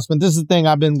church announcement. This is the thing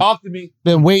I've been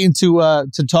waiting to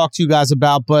talk to you guys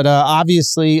about. But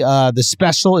obviously, the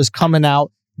special is coming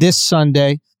out this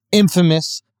Sunday.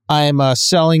 Infamous. I am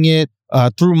selling it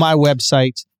through my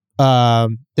website.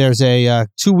 There's a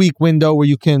 2-week window where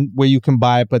you can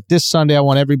buy it. But this Sunday, I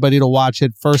want everybody to watch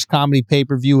it. First comedy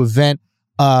pay-per-view event.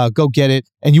 Go get it,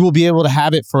 and you will be able to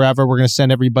have it forever. We're going to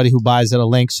send everybody who buys it a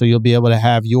link, so you'll be able to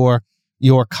have your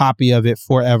copy of it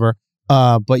forever.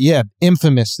 But yeah,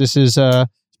 Infamous. This is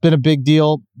it's been a big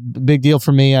deal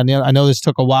for me. I know this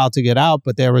took a while to get out,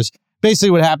 but there was basically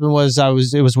what happened was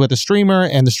it was with a streamer,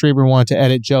 and the streamer wanted to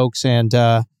edit jokes, and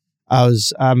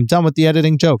I'm done with the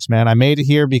editing jokes, man. I made it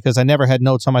here because I never had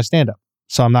notes on my stand-up,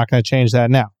 so I'm not going to change that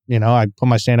now. You know, I put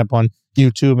my stand-up on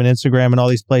YouTube and Instagram and all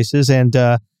these places, and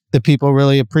the people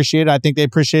really appreciate it. I think they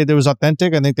appreciated it was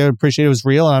authentic. I think they appreciated it was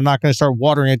real, and I'm not going to start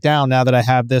watering it down now that I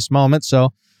have this moment.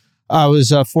 So I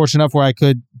was fortunate enough where I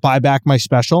could buy back my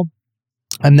special,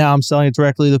 and now I'm selling it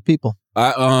directly to people.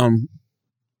 First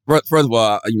of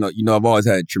all, I've always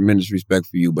had tremendous respect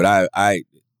for you, but I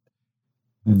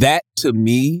that to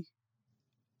me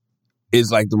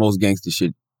is like the most gangster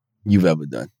shit you've ever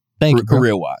done. Thank you,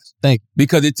 career wise. Thank you.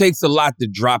 Because it takes a lot to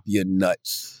drop your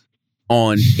nuts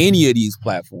on any of these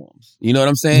platforms. You know what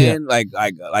I'm saying? Yeah.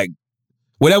 Like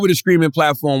whatever the streaming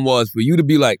platform was, for you to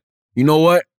be like, you know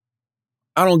what?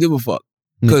 I don't give a fuck.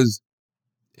 Because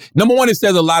number one, it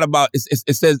says a lot about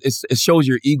it shows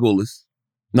you're egoless.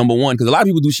 Number one, because a lot of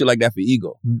people do shit like that for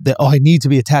ego. I need to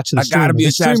be attached to the streamer. Gotta be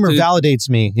the attached streamer to validates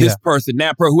me. This person,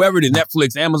 that person, whoever it is,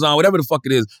 Netflix, Amazon, whatever the fuck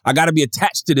it is. I gotta be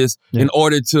attached to this in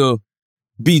order to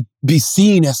be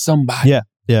seen as somebody. Yeah.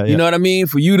 You know what I mean?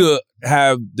 For you to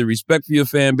have the respect for your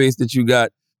fan base that you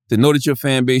got, to know that your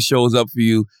fan base shows up for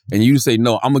you, and you say,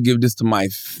 no, I'm gonna give this to my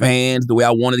fans the way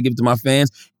I wanted to give it to my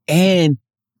fans. And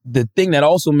the thing that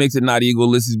also makes it not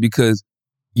egoless is because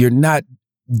you're not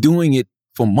doing it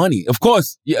for money. Of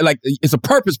course, like it's a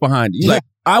purpose behind it. You're like,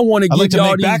 I want to give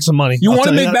y'all back some money. You want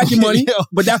to make back your money,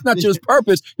 but that's not your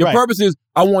purpose. Your purpose is,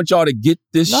 I want y'all to get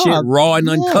this shit raw and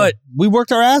uncut. We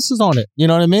worked our asses on it. You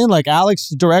know what I mean? Like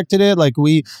Alex directed it. Like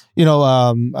we,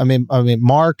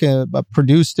 Mark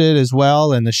produced it as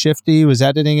well, and the Shifty was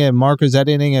editing it. Mark was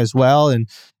editing as well, and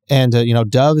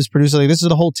Dove is producing. Like this is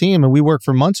the whole team, and we worked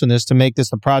for months on this to make this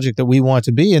the project that we want it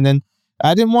to be. And then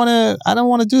I don't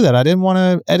want to do that. I didn't want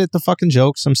to edit the fucking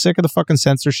jokes. I'm sick of the fucking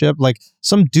censorship. Like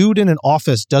some dude in an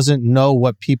office doesn't know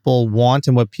what people want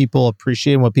and what people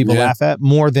appreciate and what people laugh at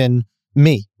more than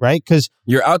me, right? Because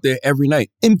you're out there every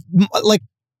night. And like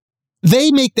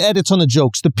they make the edits on the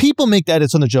jokes. The people make the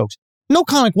edits on the jokes. No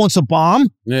comic wants a bomb.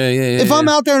 Yeah. If I'm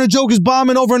out there and a joke is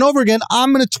bombing over and over again,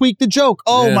 I'm going to tweak the joke.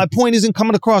 My point isn't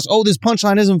coming across. This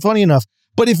punchline isn't funny enough.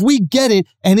 But if we get it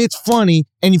and it's funny,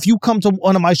 and if you come to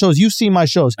one of my shows, you've seen my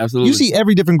shows. Absolutely. You see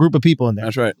every different group of people in there.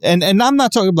 That's right. And I'm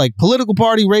not talking like political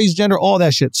party, race, gender, all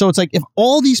that shit. So it's like if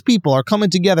all these people are coming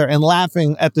together and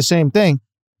laughing at the same thing,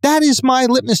 that is my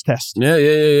litmus test.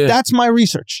 Yeah. That's my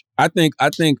research. I think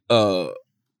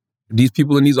these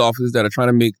people in these offices that are trying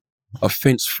to make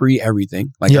offense-free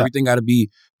everything. Like everything got to be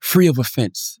free of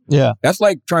offense. Yeah. That's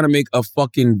like trying to make a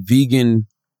fucking vegan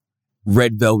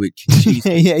red velvet cheese.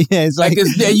 yeah. It's like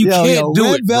you can't do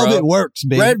red it, velvet bro. works,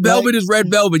 baby. Red velvet is red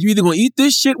velvet. You either gonna eat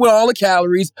this shit with all the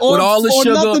calories, Or- with all the or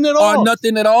sugar, nothing at or all.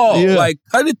 nothing at all. Yeah. Like,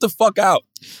 cut it the fuck out.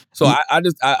 So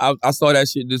I saw that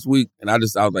shit this week, and I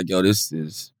was like, yo, this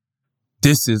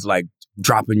is like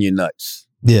dropping your nuts.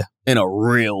 Yeah. In a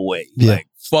real way. Yeah. Like,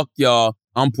 fuck y'all.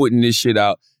 I'm putting this shit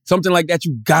out. Something like that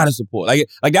you gotta support. Like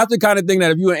that's the kind of thing that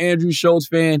if you're an Andrew Schultz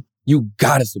fan, you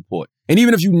gotta support. And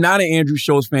even if you're not an Andrew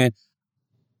Schultz fan,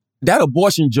 that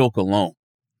abortion joke alone.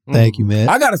 Thank you, man.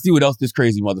 I gotta see what else this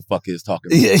crazy motherfucker is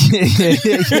talking about. Yeah.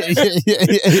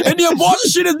 And the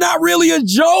abortion shit is not really a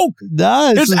joke.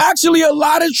 Nah, It's actually a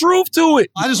lot of truth to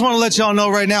it. I just want to let y'all know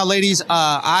right now, ladies,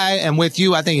 I am with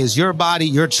you. I think it's your body,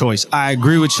 your choice. I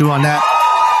agree with you on that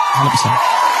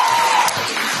 100%.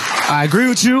 I agree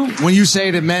with you when you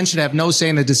say that men should have no say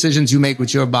in the decisions you make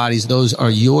with your bodies. Those are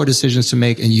your decisions to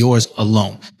make and yours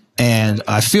alone. And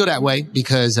I feel that way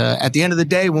because at the end of the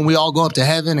day, when we all go up to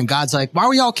heaven and God's like, why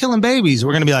were y'all killing babies?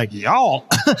 We're going to be like, y'all.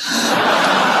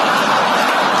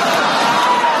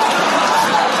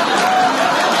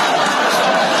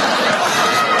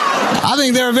 I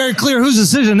think they were very clear whose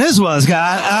decision this was,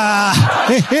 God.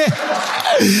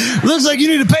 Looks like you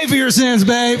need to pay for your sins,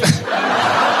 babe.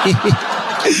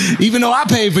 Even though I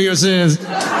paid for your sins.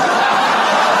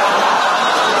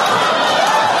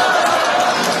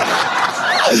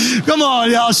 Come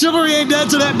on, y'all. Chivalry ain't dead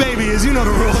till that baby is. You know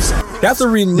the rules. That's a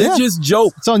religious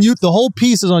joke. It's on YouTube. The whole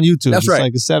piece is on YouTube. That's it's right.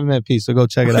 like a 7-minute piece, so go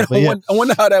check it out. But I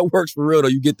wonder how that works for real, though.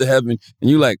 You get to heaven and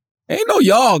you like, ain't no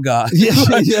y'all, God. Yeah.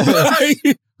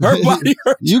 Her body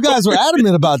hurt. You guys were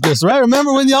adamant about this, right?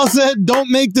 Remember when y'all said don't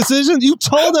make decisions? You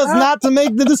told us not to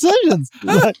make the decisions.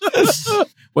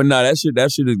 But no, that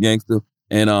shit is gangster.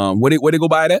 And where they go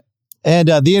buy that? And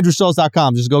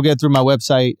theandrewschultz.com. Just go get through my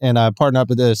website and partner up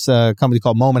with this company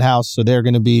called Moment House. So they're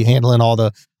going to be handling all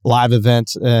the live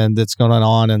events and that's going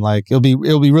on. And like it'll be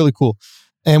really cool.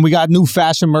 And we got new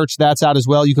fashion merch that's out as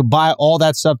well. You can buy all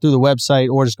that stuff through the website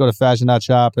or just go to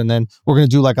fashion.shop. And then we're going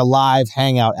to do like a live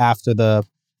hangout after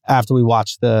we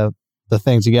watch the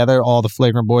thing together. All the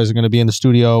Flagrant Boys are going to be in the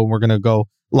studio. And we're going to go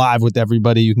live with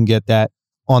everybody. You can get that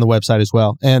on the website as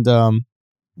well. And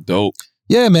dope.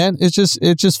 Yeah, man, it's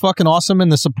just fucking awesome,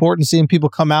 and the support and seeing people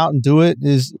come out and do it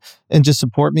and just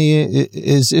support me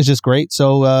is just great.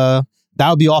 So that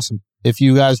would be awesome if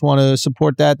you guys want to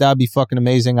support that. That would be fucking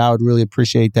amazing. I would really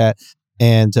appreciate that.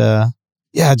 And I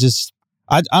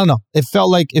don't know. It felt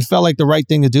like the right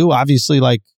thing to do. Obviously,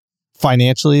 like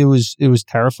financially, it was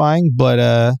terrifying, but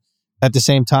at the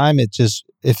same time, it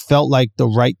felt like the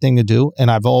right thing to do. And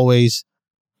I've always,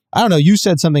 I don't know. You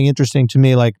said something interesting to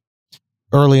me, like.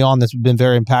 Early on, that's been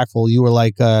very impactful. You were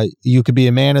like, you could be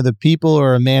a man of the people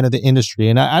or a man of the industry.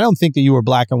 And I don't think that you were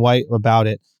black and white about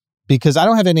it because I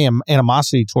don't have any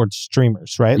animosity towards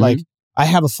streamers, right? Mm-hmm. Like, I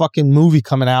have a fucking movie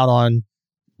coming out on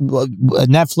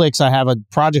Netflix. I have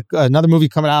another movie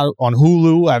coming out on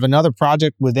Hulu. I have another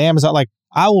project with Amazon. Like,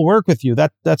 I will work with you.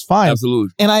 That's fine.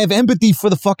 Absolutely. And I have empathy for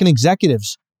the fucking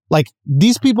executives. Like,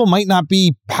 these people might not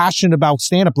be passionate about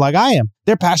stand-up like I am.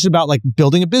 They're passionate about, like,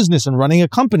 building a business and running a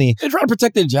company. They're trying to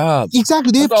protect their jobs.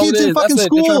 Exactly. They have kids in fucking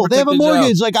school. They have a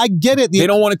mortgage. Like, I get it. They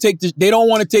don't want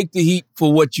to take the heat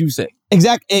for what you say.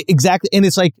 Exactly. And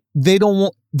it's like, they don't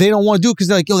want to do it because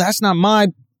they're like, yo, that's not my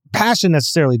passion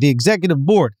necessarily, the executive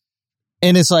board.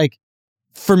 And it's like,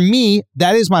 for me,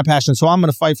 that is my passion. So I'm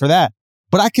going to fight for that.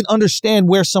 But I can understand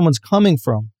where someone's coming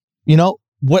from. You know,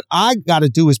 what I got to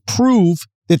do is prove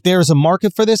that there's a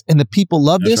market for this and the people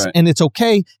love this and it's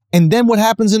okay. And then what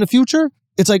happens in the future?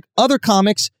 It's like other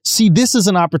comics see this as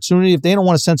an opportunity if they don't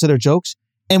want to censor their jokes.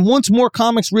 And once more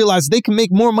comics realize they can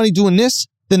make more money doing this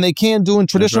than they can doing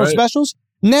traditional specials,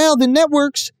 now the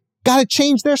networks got to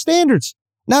change their standards.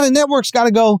 Now the networks got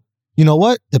to go, you know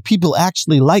what? The people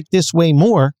actually like this way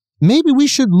more. Maybe we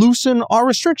should loosen our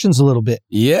restrictions a little bit.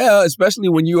 Yeah, especially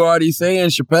when you're already saying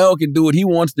Chappelle can do what he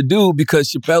wants to do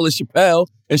because Chappelle is Chappelle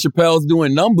and Chappelle's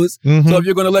doing numbers. Mm-hmm. So if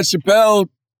you're going to let Chappelle,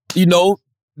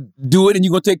 do it and you're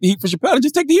going to take the heat for Chappelle,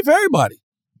 just take the heat for everybody.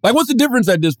 Like, what's the difference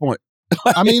at this point?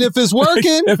 I mean, if it's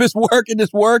working. If it's working,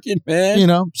 it's working, man.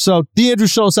 So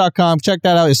theandrewschultz.com. Check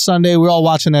that out. It's Sunday. We're all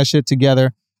watching that shit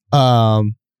together.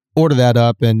 Order that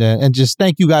up and just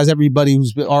thank you guys, everybody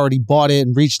who's already bought it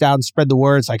and reached out and spread the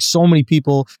word. It's like so many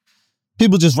people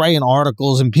just writing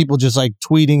articles and people just like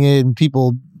tweeting it and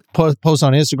people post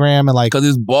on Instagram and like, because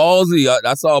it's ballsy.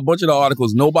 I saw a bunch of the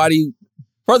articles. Nobody,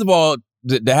 first of all,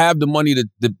 to have the money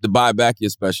to buy back your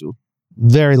special.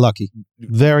 Very lucky,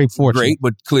 very fortunate. Great,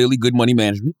 but clearly good money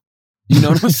management. You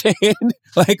know what I'm saying?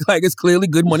 like it's clearly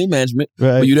good money management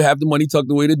for you to have the money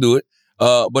tucked away to do it.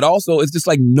 But also, it's just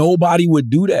like nobody would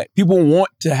do that. People want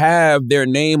to have their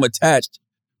name attached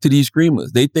to these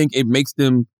streamers. They think it makes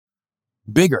them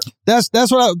bigger. That's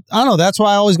what I don't know. That's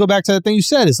why I always go back to the thing you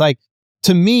said. It's like,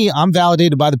 to me, I'm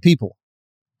validated by the people.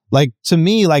 Like, to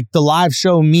me, like, the live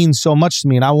show means so much to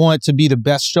me, and I want it to be the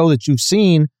best show that you've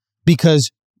seen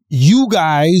because you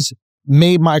guys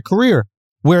made my career.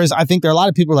 Whereas I think there are a lot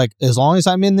of people like, as long as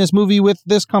I'm in this movie with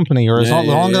this company, or as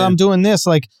long as I'm doing this,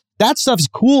 like, that stuff's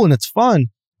cool and it's fun,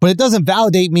 but it doesn't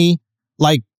validate me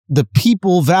like the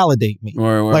people validate me.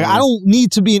 I don't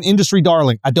need to be an industry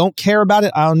darling. I don't care about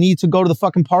it. I don't need to go to the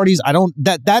fucking parties.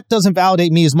 That doesn't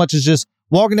validate me as much as just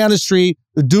walking down the street.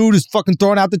 The dude is fucking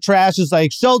throwing out the trash. It's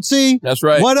like, Schultzy. That's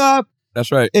right. What up?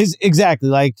 That's right. Is exactly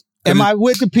like, am I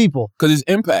with the people? Because it's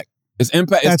impact. It's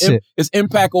impact. That's it. It's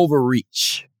impact over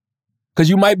reach. Because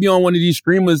you might be on one of these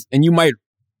streamers and you might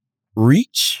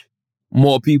reach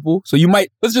more people. So you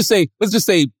might, let's just say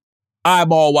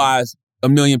eyeball wise,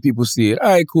 1 million people see it. All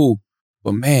right, cool.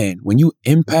 But man, when you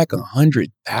impact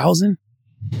 100,000,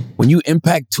 when you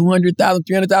impact 200,000,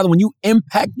 300,000, when you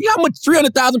impact, you know how much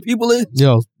 300,000 people is?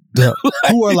 Yo,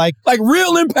 who are like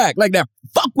real impact, like that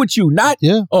fuck with you, not,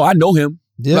 oh, I know him.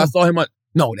 I saw him.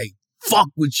 No, they fuck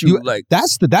with you. Like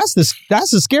that's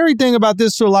the scary thing about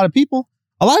this to a lot of people.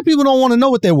 A lot of people don't want to know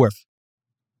what they're worth.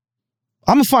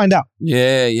 I'm going to find out.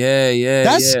 Yeah.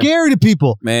 That's scary to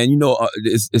people. Man, you know,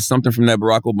 it's something from that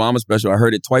Barack Obama special. I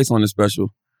heard it twice on the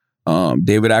special.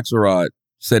 David Axelrod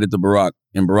said it to Barack,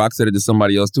 and Barack said it to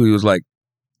somebody else too. He was like,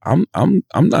 I'm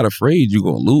not afraid you're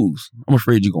going to lose. I'm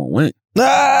afraid you're going to win. You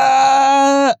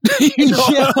know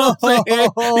what I'm saying?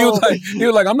 He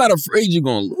was like, I'm not afraid you're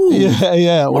going to lose.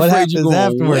 Yeah. I'm what afraid you're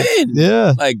happens gonna afterwards? win.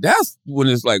 Yeah. Like, that's when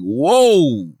it's like,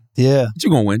 whoa. Yeah. But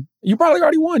you're going to win. You probably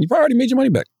already won. You probably already made your money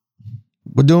back.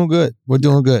 We're doing good. But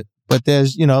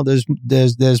there's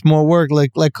more work.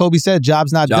 Like Kobe said,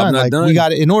 job's not done. We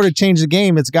got in order to change the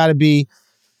game, it's got to be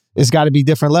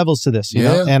different levels to this, you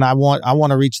know? And I want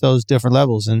to reach those different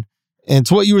levels. And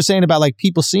to what you were saying about like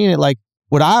people seeing it, like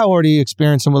what I already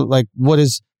experienced and what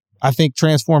is, I think,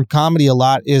 transformed comedy a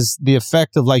lot is the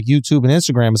effect of like YouTube and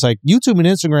Instagram. It's like YouTube and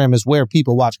Instagram is where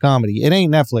people watch comedy. It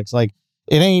ain't Netflix. Like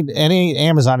it ain't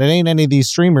Amazon. It ain't any of these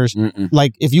streamers.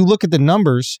 Like if you look at the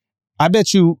numbers, I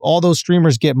bet you all those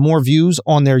streamers get more views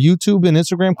on their YouTube and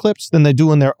Instagram clips than they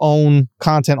do in their own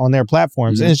content on their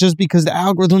platforms. And it's just because the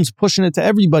algorithm's pushing it to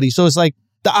everybody. So it's like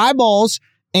the eyeballs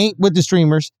ain't with the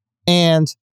streamers. And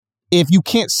if you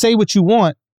can't say what you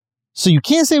want, and you're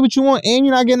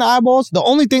not getting the eyeballs, the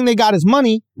only thing they got is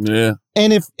money. Yeah.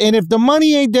 And if the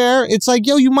money ain't there, it's like,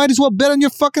 yo, you might as well bet on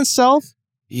your fucking self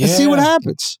and see what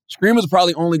happens. Streamers are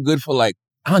probably only good for like,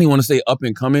 I don't even want to say up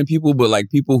and coming people, but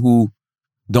like people who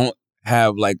don't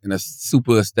have like a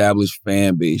super established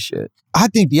fan base yet. I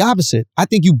think the opposite. I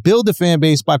think you build a fan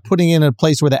base by putting it in a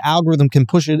place where the algorithm can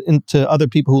push it into other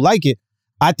people who like it.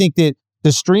 I think that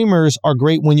the streamers are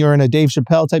great when you're in a Dave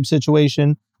Chappelle type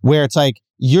situation where it's like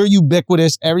you're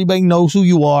ubiquitous, everybody knows who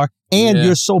you are, and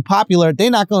you're so popular,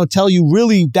 they're not going to tell you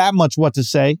really that much what to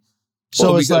say.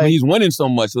 So it's like he's winning so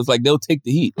much, so it's like they'll take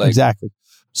the heat. Like, exactly.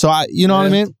 So you know what I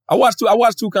mean? I watched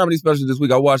two comedy specials this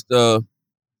week. I watched the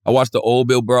old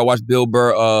Bill Burr. I watched Bill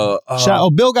Burr.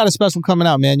 Bill got a special coming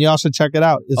out, man. Y'all should check it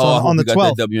out. It's on the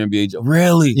 12th. That WNBA.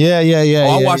 Really? Yeah.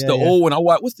 I watched the old one.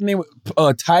 What's the name?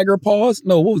 Tiger Paws?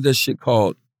 No, what was that shit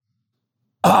called?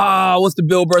 What's the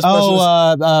Bill Burr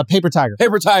special? Paper Tiger.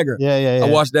 Paper Tiger. Yeah. I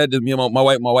watched that. Me and my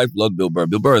wife loved Bill Burr.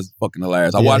 Bill Burr is fucking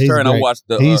hilarious. I watched her and I watched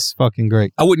the. He's fucking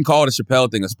great. I wouldn't call it a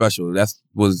Chappelle thing a special. That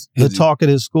was the talk at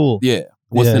his school. Yeah.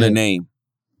 What's in the name?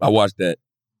 I watched that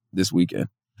this weekend.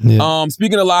 Yeah.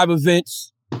 Speaking of live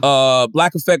events,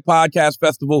 Black Effect Podcast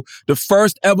Festival, the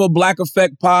first ever Black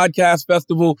Effect Podcast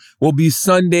Festival will be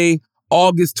Sunday,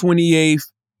 August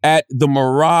 28th at the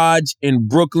Mirage in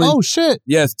Brooklyn. Oh, shit.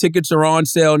 Yes, tickets are on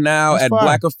sale now at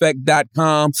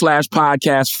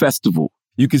blackeffect.com/podcast festival.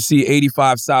 You can see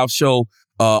 85 South Show,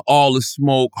 All the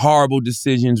Smoke, Horrible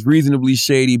Decisions, Reasonably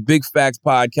Shady, Big Facts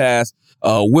Podcast.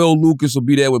 Will Lucas will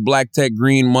be there with Black Tech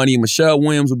Green Money. Michelle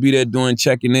Williams will be there doing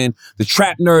checking in. The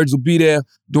Trap Nerds will be there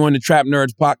doing the Trap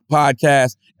Nerds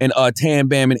podcast. And Tan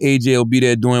Bam and AJ will be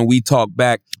there doing We Talk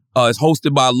Back. It's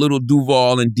hosted by Little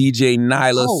Duval and DJ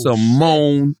Nyla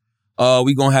Simone.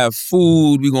 We're going to have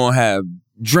food. We're going to have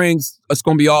drinks. It's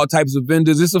going to be all types of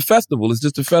vendors. It's a festival. It's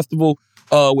just a festival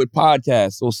with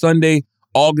podcasts. So Sunday,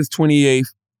 August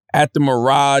 28th at the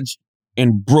Mirage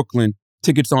in Brooklyn.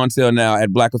 Tickets on sale now at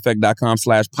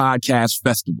blackeffect.com/podcast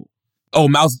festival. Oh,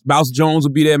 Mouse Jones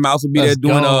will be there. Mouse will be there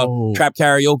doing trap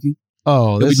karaoke.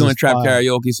 Oh, He'll be doing trap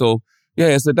karaoke. So Yeah,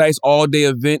 it's a nice all-day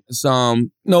event. It's,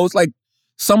 it's like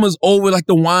summer's over, like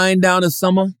the wind down of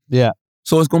summer. Yeah.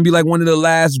 So it's going to be like one of the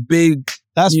last big,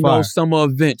 fire. summer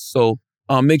events. So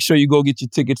make sure you go get your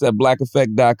tickets at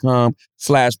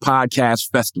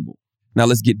blackeffect.com/podcast festival. Now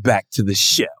let's get back to the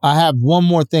show. I have one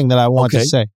more thing that I want to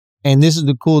say. And this is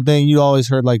the cool thing. You always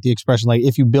heard like the expression, like,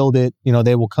 if you build it,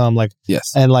 they will come. Like,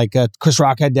 yes. And like Chris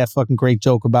Rock had that fucking great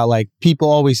joke about like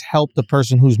people always help the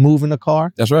person who's moving the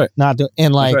car. That's right.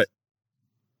 And like,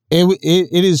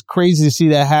 it is crazy to see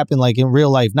that happen like in real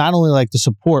life. Not only like the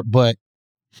support, but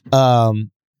Jamil,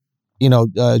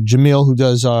 who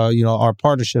does our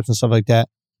partnerships and stuff like that.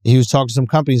 He was talking to some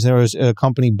companies. There was a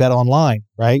company, Bet Online,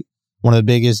 right? One of the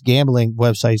biggest gambling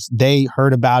websites. They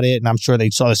heard about it, and I'm sure they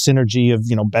saw the synergy of,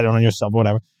 betting on yourself or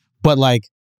whatever. But like,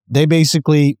 they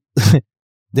basically,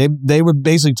 they were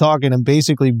basically talking, and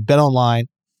basically Bet Online,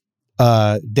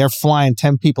 they're flying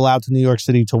 10 people out to New York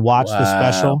City to watch the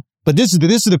special. But this is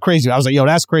the crazy. I was like, yo,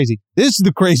 that's crazy. This is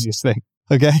the craziest thing.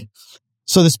 Okay,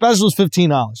 so the special is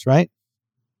 $15, right?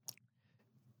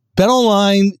 Bet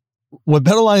Online, what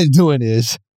Bet Online is doing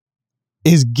is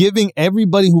giving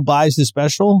everybody who buys the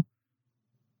special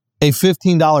a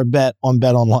 $15 bet on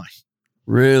Bet Online.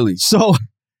 Really? So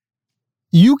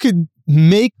you could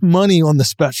make money on the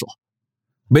special.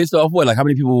 Based off what? Like how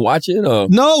many people watch it? Or?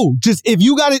 No, just if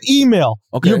you got an email,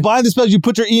 you're buying the special, you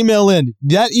put your email in.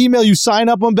 That email, you sign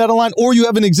up on Bet Online, or you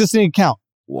have an existing account.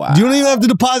 Wow. You don't even have to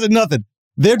deposit nothing.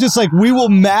 They're just like, we will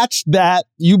match that,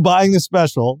 you buying the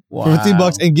special for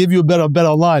 $15 and give you a bet on Bet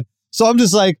Online. So I'm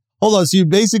just like, hold on. So you're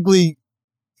basically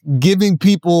giving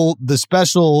people the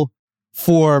special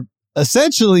for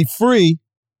essentially free,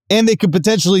 and they could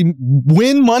potentially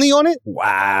win money on it.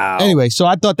 Wow. Anyway, so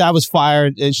I thought that was fire. I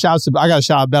got to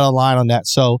shout out Bet Online on that.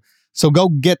 So go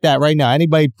get that right now.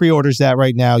 Anybody pre-orders that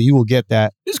right now, you will get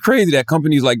that. It's crazy that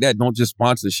companies like that don't just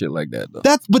sponsor shit like that, though.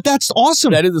 That's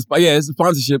awesome. That is it's a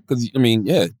sponsorship because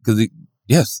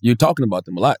yes, you're talking about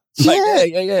them a lot.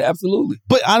 Like, yeah, absolutely.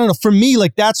 But I don't know. For me,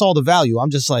 like, that's all the value. I'm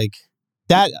just like,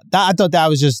 that I thought that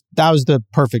was the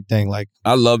perfect thing. Like,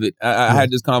 I love it. I had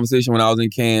this conversation when I was in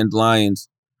Cannes Lions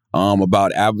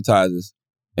about advertisers,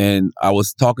 and I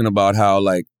was talking about how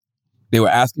like they were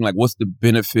asking like, what's the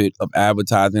benefit of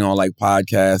advertising on like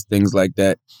podcasts, things like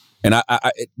that. And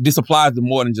this applies to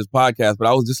more than just podcasts, but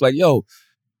I was just like, yo,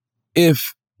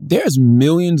 if there's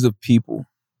millions of people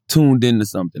tuned into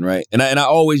something, right? And I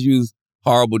always use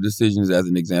Horrible Decisions as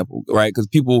an example, right? Because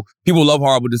people love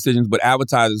Horrible Decisions, but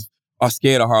advertisers are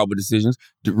scared of Horrible Decisions.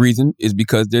 The reason is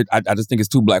because I just think it's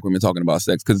two black women talking about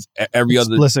sex. Because every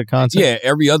other explicit content,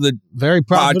 every other very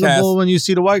profitable podcast, when you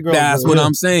see the white girl. That's what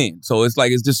I'm saying. So it's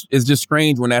like it's just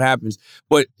strange when that happens.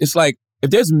 But it's like if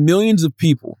there's millions of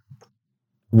people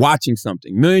watching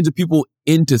something, millions of people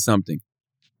into something,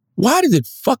 why does it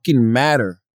fucking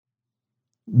matter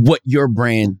what your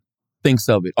brand thinks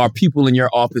of it or people in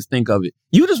your office think of it?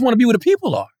 You just want to be where the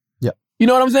people are. Yeah. You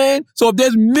know what I'm saying? So if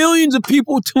there's millions of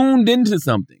people tuned into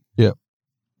something,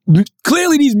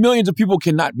 clearly these millions of people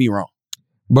cannot be wrong.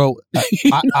 Bro,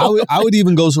 I would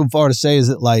even go so far to say is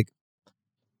that like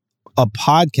a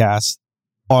podcast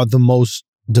are the most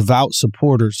devout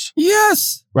supporters.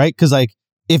 Yes. Right? Because like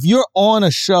if you're on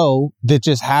a show that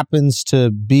just happens to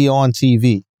be on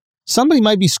TV, somebody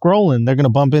might be scrolling, they're going to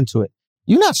bump into it.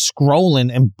 You're not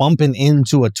scrolling and bumping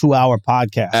into a 2-hour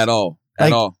podcast. At all. Like,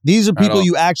 at all. These are people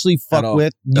you actually fuck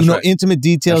with, That's know, right. intimate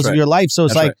details of your life. So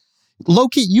it's like,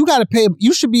 low-key,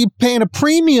 you should be paying a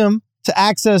premium to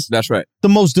access That's right. the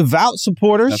most devout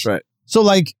supporters. That's right. So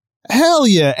like, hell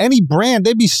yeah, any brand,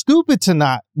 they'd be stupid to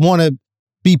not want to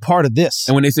be part of this.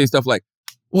 And when they say stuff like,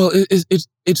 well,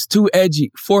 it's too edgy.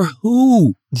 For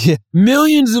who? Yeah.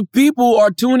 Millions of people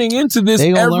are tuning into this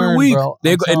every week. Bro.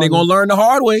 They're going to learn the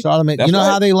hard way. Charlamagne, you know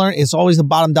how they learn? It's always the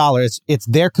bottom dollar. It's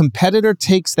their competitor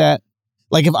takes that.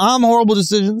 Like if I'm Horrible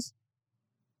Decisions,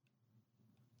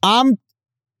 I'm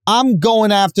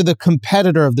going after the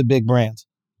competitor of the big brands.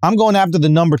 I'm going after the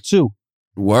number 2.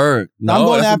 Word. No, I'm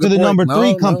going after the number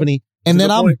 3 company, and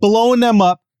then I'm blowing them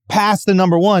up past the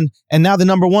number 1. And now the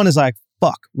number 1 is like,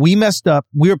 fuck, we messed up.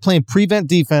 We were playing prevent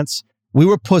defense. We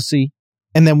were pussy.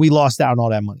 And then we lost out on all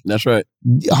that money. That's right.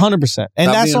 100%.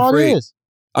 And that's all it is.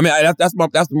 I mean, that's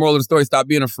the moral of the story. Stop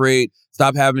being afraid.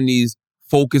 Stop having these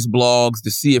focus blogs to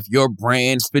see if your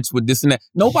brand fits with this and that.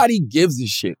 Nobody gives a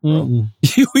shit, bro.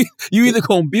 You either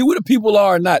gonna be where the people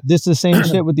are or not. This is the same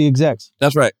shit with the execs.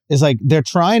 That's right. It's like they're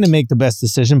trying to make the best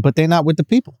decision, but they're not with the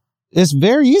people. It's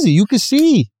very easy. You can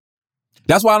see.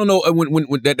 That's why I don't know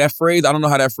when that phrase, I don't know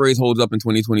how that phrase holds up in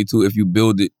 2022. If you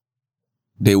build it,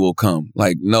 they will come.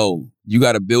 Like, no, you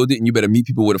got to build it and you better meet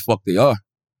people where the fuck they are.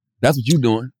 That's what you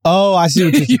doing. Oh, I see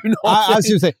what you're saying. You know what I'm I see what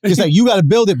you're saying. It's like you got to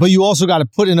build it, but you also got to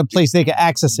put it in a place they can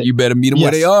access it. You better meet them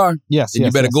where they are. Yes, And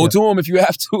you better go to them if you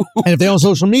have to. And if they're on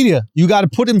social media, you got to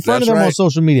put it in front of them on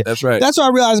social media. That's right. That's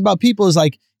what I realize about people is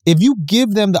like, if you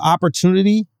give them the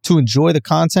opportunity to enjoy the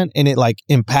content and it like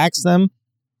impacts them,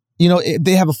 you know,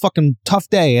 they have a fucking tough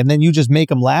day and then you just make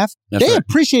them laugh. They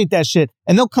appreciate that shit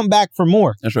and they'll come back for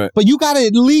more. That's right. But you got to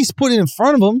at least put it in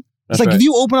front of them. It's like if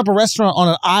you open up a restaurant on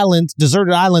an island,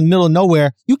 deserted island, middle of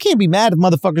nowhere, you can't be mad if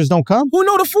motherfuckers don't come. Who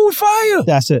know the food fire?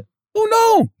 That's it. Who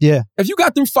know? Yeah. If you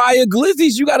got them fire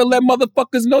glizzies, you got to let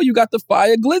motherfuckers know you got the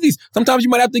fire glizzies. Sometimes you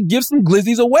might have to give some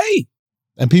glizzies away.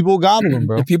 And people will gobble them,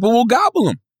 bro. And people will gobble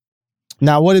them.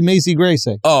 Now, what did Macy Gray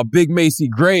say? Oh, Big Macy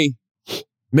Gray.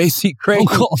 Macy Gray.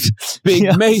 Big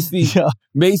Yeah. Macy. Yeah.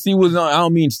 Macy was on, I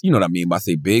don't mean, you know what I mean by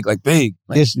say big, like big.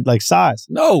 Like size.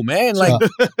 No, man, like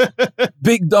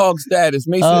big dog status.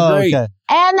 Macy Gray. Okay.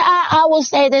 And I will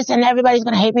say this, and everybody's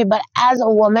going to hate me, but as a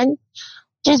woman,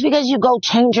 just because you go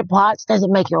change your parts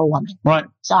doesn't make you a woman. Right.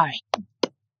 Sorry.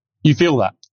 You feel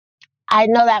that? I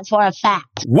know that for a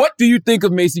fact. What do you think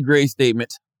of Macy Gray's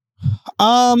statement?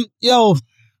 Yo,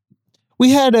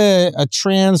 we had a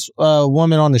trans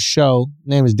woman on the show. Her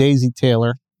name is Daisy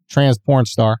Taylor, trans porn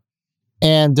star.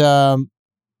 And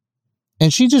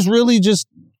she just really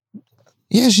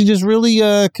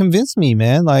convinced me,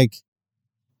 man. Like,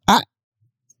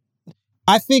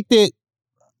 I think that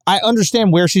I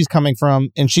understand where she's coming from,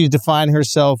 and she's defined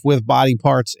herself with body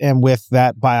parts and with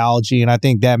that biology, and I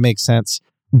think that makes sense.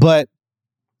 But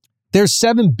there's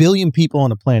 7 billion people on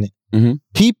the planet.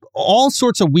 Mm-hmm. All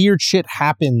sorts of weird shit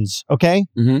happens, okay?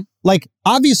 Mm-hmm. Like,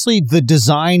 obviously, the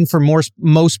design for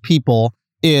most people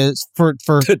is for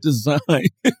the design.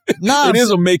 Nah, it is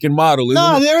a make and model.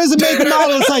 There is a make and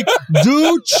model. It's like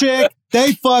dude, chick,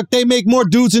 they fuck, they make more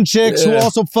dudes and chicks who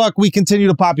also fuck. We continue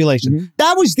the population. Mm-hmm.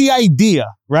 That was the idea,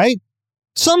 right?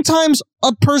 Sometimes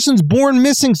a person's born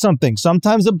missing something.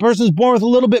 Sometimes a person's born with a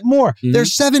little bit more. Mm-hmm.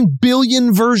 There's 7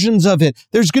 billion versions of it.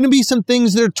 There's going to be some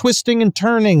things that are twisting and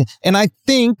turning. And I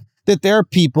think that there are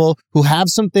people who have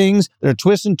some things that are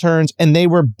twists and turns and they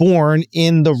were born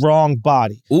in the wrong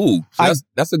body. Ooh, so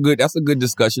that's a good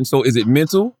discussion. So is it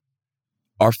mental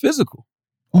or physical?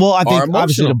 Well, I think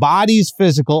obviously the body's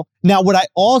physical. Now,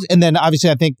 and then obviously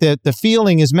I think that the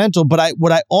feeling is mental, but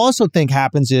what I also think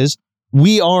happens is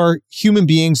we are human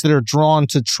beings that are drawn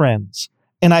to trends.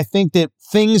 And I think that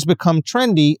things become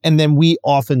trendy and then we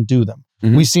often do them.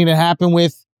 Mm-hmm. We've seen it happen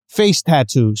with face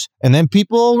tattoos and then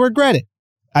people regret it.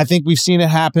 I think we've seen it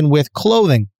happen with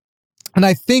clothing. And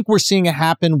I think we're seeing it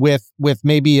happen with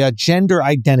maybe a gender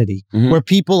identity where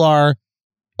people are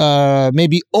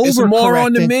maybe overcorrecting. It's more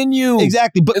on the menu.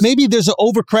 Exactly. But maybe there's an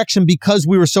overcorrection because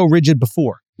we were so rigid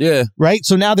before. Yeah. Right?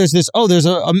 So now there's this, there's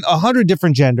 100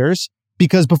 different genders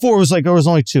because before it was like there was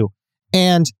only 2.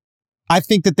 And I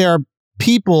think that there are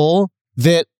people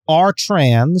that are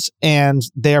trans and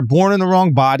they're born in the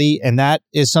wrong body, and that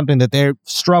is something that they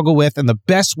struggle with, and the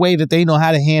best way that they know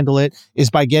how to handle it is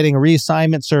by getting a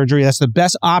reassignment surgery. That's the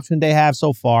best option they have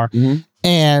so far. Mm-hmm.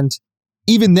 And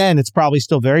even then it's probably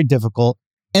still very difficult.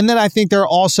 And then I think there are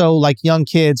also like young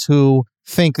kids who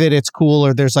think that it's cool,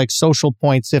 or there's like social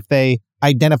points if they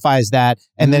identify as that,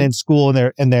 and then in school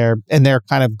and they're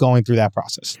kind of going through that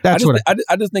process. That's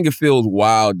I just think it feels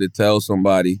wild to tell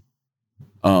somebody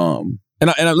and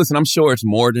I listen, I'm sure it's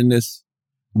more than this,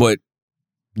 but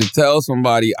to tell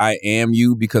somebody I am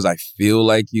you because I feel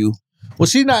like you. Well,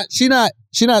 they're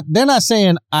not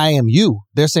saying I am you.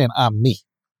 They're saying I'm me.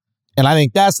 And I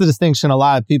think that's the distinction a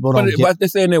lot of people don't get. But they're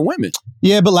saying they're women.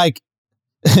 Yeah, but like,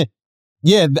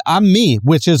 yeah, I'm me,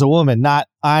 which is a woman, not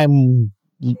I'm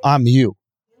you.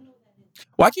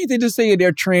 Why can't they just say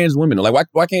they're trans women? Like,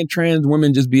 why can't trans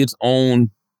women just be its own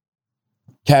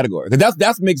category?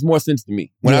 That makes more sense to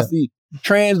me. When I see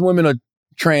trans women are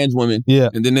trans women,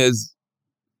 and then there's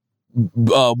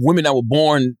women that were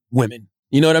born women.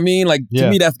 You know what I mean? Like, to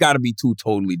me, that's got to be 2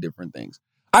 totally different things.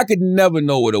 I could never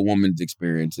know what a woman's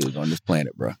experience is on this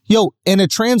planet, bro. Yo, and a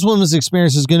trans woman's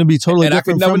experience is going to be totally different.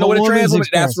 And I could never know what a trans woman.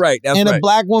 That's right. And a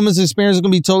black woman's experience is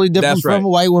going to be totally different from a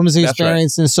white woman's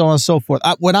experience, and so on and so forth.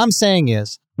 What I'm saying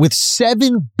is, with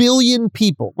 7 billion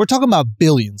people, we're talking about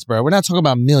billions, bro. We're not talking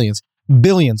about millions,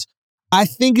 billions. I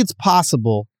think it's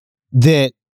possible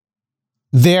that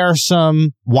there are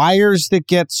some wires that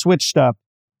get switched up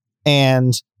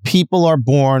and people are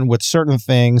born with certain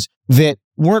things that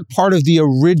weren't part of the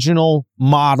original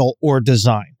model or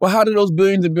design. Well, how did those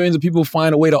billions and billions of people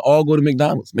find a way to all go to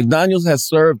McDonald's? McDonald's has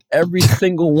served every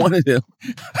single one of them.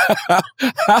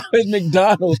 How has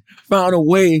McDonald's found a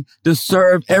way to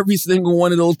serve every single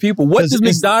one of those people? What does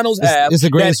McDonald's have? It's the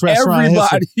greatest restaurant in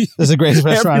history. It's the greatest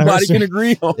restaurant in history. Everybody can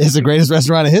agree on. It's the greatest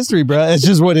restaurant in history, bro. It's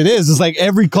just what it is. It's like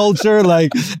every culture,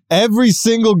 like every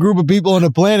single group of people on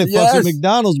the planet fucks with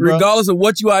McDonald's, bro. Regardless of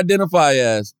what you identify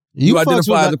as. You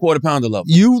identify as a quarter pounder lover.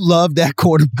 You love that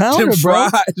quarter pounder, Them bro.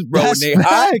 fries, bro. That's They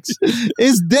hot.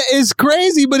 It's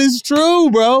crazy, but it's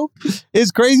true, bro.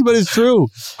 It's crazy, but it's true.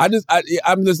 I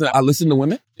listen to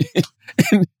women,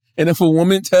 and if a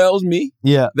woman tells me,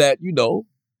 that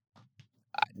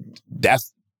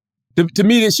that's to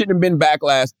me, this shouldn't have been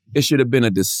backlash. It should have been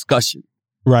a discussion.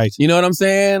 Right. You know what I'm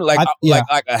saying? Like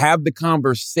have the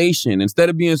conversation instead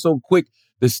of being so quick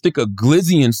to stick a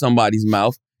glizzy in somebody's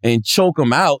mouth and choke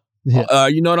them out. Yeah.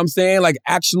 You know what I'm saying? Like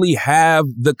actually have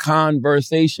the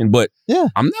conversation. But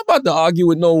I'm not about to argue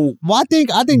with no I think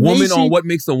woman Macy, on what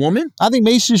makes a woman. I think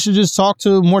Macy should just talk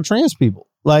to more trans people.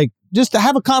 Like just to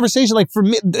have a conversation. Like for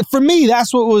me,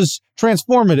 that's what was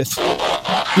transformative.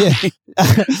 Yeah.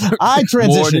 I transitioned.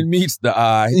 More than meets the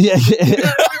eye. Yeah.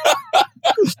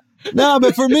 No,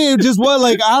 but for me, it just was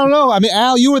like, I don't know. I mean,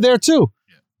 Al, you were there too.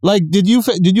 Like, did you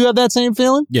have that same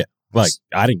feeling? Yeah. Like,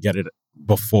 I didn't get it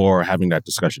before having that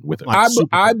discussion with her.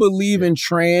 I believe in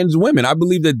trans women. I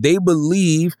believe that they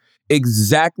believe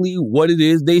exactly what it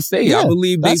is they say. Yeah, I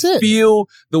believe they feel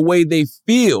the way they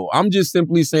feel. I'm just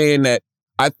simply saying that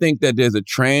I think that there's a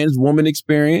trans woman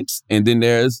experience and then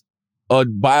there's a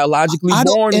biologically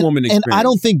born woman experience. And I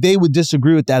don't think they would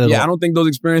disagree with that at all. Yeah, I don't think those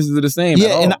experiences are the same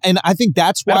at all. and I think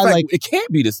that's why, like, it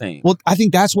can't be the same. Well, I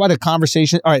think that's why the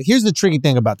conversation... All right, here's the tricky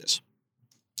thing about this.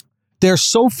 There's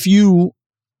so few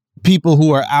people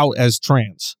who are out as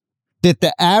trans that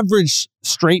the average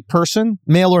straight person,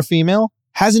 male or female,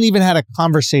 hasn't even had a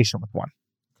conversation with one.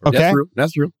 Okay?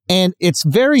 That's true. And it's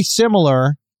very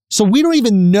similar. So we don't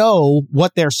even know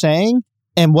what they're saying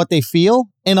and what they feel.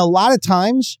 And a lot of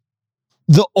times,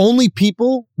 the only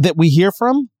people that we hear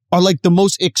from are like the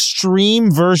most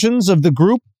extreme versions of the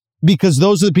group because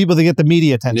those are the people that get the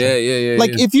media attention. Yeah.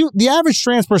 Like the average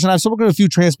trans person, I've spoken to a few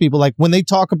trans people, like when they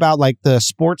talk about like the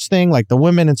sports thing, like the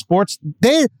women in sports,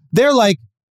 they literally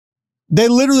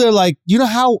are like, you know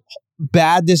how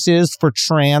bad this is for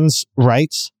trans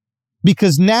rights?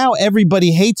 Because now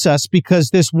everybody hates us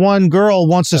because this one girl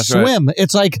wants to swim. Right.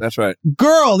 It's like, that's right.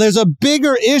 Girl, there's a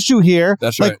bigger issue here.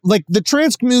 That's like, right. Like the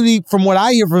trans community, from what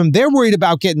I hear from them, they're worried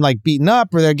about getting like beaten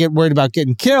up or they're worried about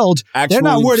getting killed. They're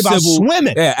not worried about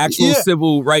swimming. Yeah, actual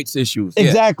civil rights issues.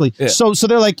 Exactly. Yeah. So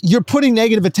they're like, you're putting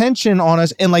negative attention on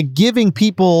us and like giving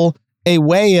people a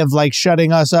way of like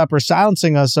shutting us up or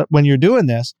silencing us when you're doing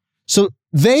this. So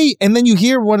and then you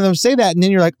hear one of them say that and then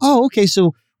you're like, oh, okay,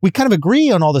 so we kind of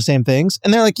agree on all the same things.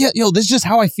 And they're like, yeah, this is just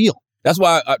how I feel. That's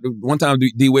why one time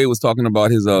D-Wade was talking about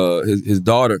his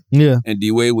daughter. Yeah. And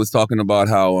D-Wade was talking about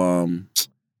how,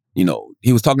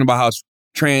 he was talking about how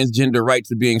transgender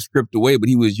rights are being stripped away, but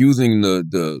he was using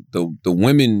the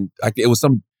women. I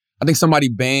think somebody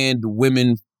banned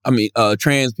women.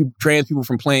 Trans people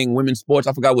from playing women's sports.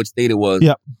 I forgot what state it was.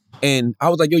 Yeah. And I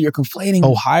was like, yo, you're conflating.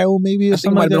 Ohio, maybe, or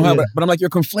something like that. But I'm like,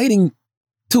 you're conflating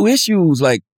two issues.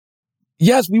 Like,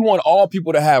 yes, we want all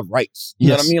people to have rights. You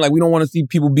know what I mean? Like, we don't want to see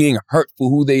people being hurt for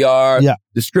who they are,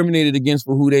 discriminated against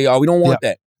for who they are. We don't want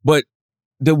that. But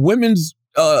the women's,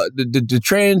 the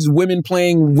trans women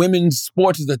playing women's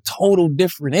sports is a total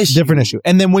different issue.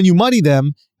 And then when you muddy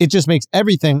them, it just makes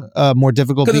everything more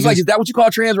difficult. Because it's like, is that what you call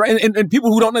trans rights? And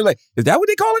people who don't know, like, is that what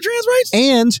they call it, trans rights?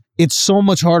 And it's so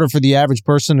much harder for the average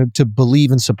person to believe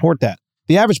and support that.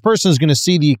 The average person is going to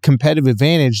see the competitive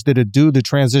advantage that a dude that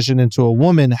transitioned into a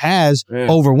woman has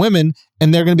over women.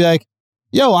 And they're going to be like,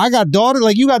 yo, I got daughters.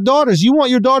 Like, you got daughters. You want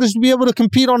your daughters to be able to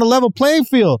compete on a level playing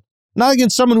field, not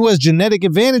against someone who has genetic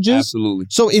advantages. Absolutely.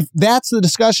 So if that's the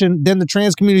discussion, then the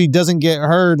trans community doesn't get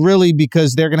heard really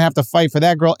because they're going to have to fight for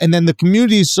that girl. And then the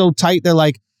community is so tight. They're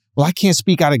like, well, I can't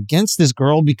speak out against this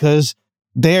girl because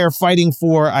they're fighting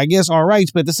for, I guess, our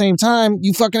rights. But at the same time,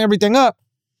 you fucking everything up.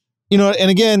 And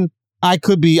again, I'm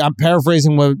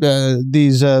paraphrasing what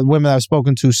these women I've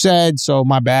spoken to said, so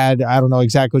my bad. I don't know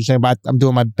exactly what you're saying, but I'm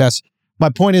doing my best. My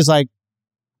point is, like,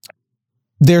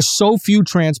 there's so few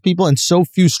trans people and so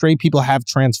few straight people have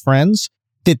trans friends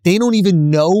that they don't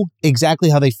even know exactly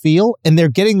how they feel, and they're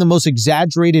getting the most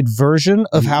exaggerated version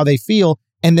of how they feel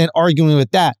and then arguing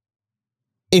with that.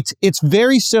 It's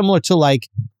very similar to, like,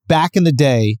 back in the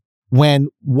day when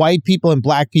white people and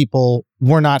black people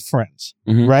were not friends,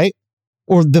 right?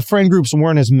 or the friend groups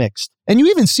weren't as mixed. And you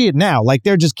even see it now. Like,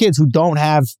 they're just kids who don't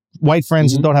have white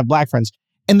friends and don't have black friends.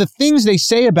 And the things they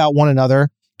say about one another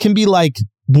can be like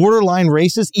borderline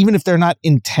racist, even if they're not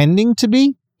intending to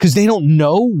be, because they don't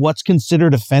know what's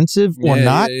considered offensive or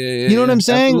not. You know what I'm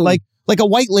saying? Absolutely. Like a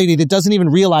white lady that doesn't even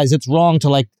realize it's wrong to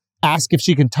like ask if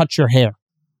she can touch your hair,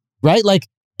 right? Like,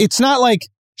 it's not like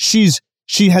she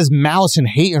has malice and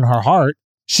hate in her heart.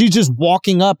 She's just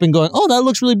walking up and going, oh, that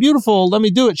looks really beautiful. Let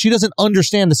me do it. She doesn't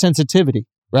understand the sensitivity,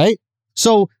 right?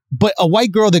 So, but a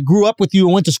white girl that grew up with you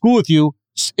and went to school with you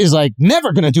is like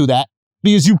never going to do that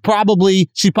because she's probably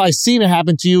seen it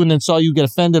happen to you and then saw you get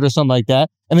offended or something like that.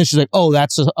 And then she's like, oh,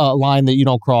 that's a line that you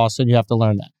don't cross and you have to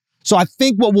learn that. So I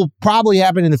think what will probably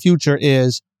happen in the future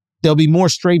is there'll be more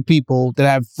straight people that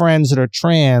have friends that are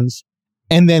trans,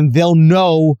 and then they'll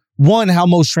know, one, how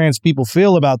most trans people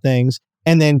feel about things,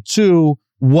 and then two,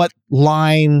 what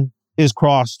line is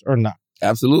crossed or not.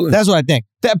 Absolutely. That's what I think.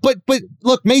 But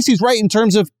look, Macy's right in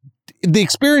terms of the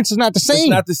experience is not the same. It's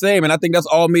not the same, and I think that's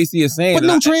all Macy is saying. But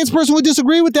no trans person would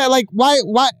disagree with that. Like, why?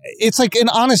 It's like an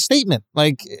honest statement.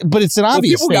 Like, but it's an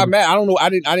obvious people statement. got mad. I don't know.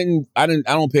 I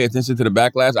don't pay attention to the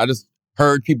backlash. I just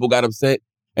heard people got upset,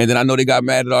 and then I know they got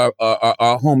mad at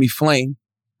our homie Flame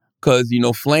because, you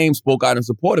know, Flame spoke out in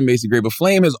support of Macy Gray, but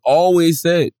Flame has always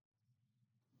said,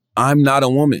 "I'm not a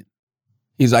woman."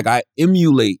 He's like, I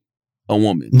emulate a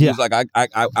woman. Yeah. He was like,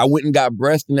 I went and got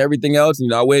breasts and everything else. You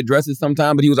know, I wear dresses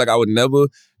sometimes, but he was like, I would never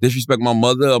disrespect my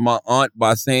mother or my aunt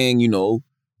by saying,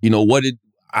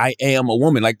 I am a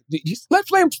woman. Like, let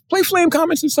Flame play Flame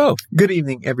comments himself. Good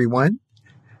evening, everyone.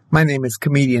 My name is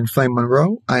comedian Flame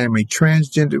Monroe. I am a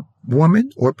transgender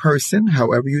woman or person,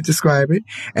 however you describe it.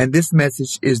 And this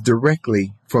message is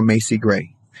directly for Macy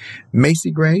Gray.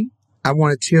 Macy Gray, I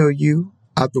want to tell you,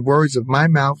 out the words of my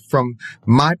mouth from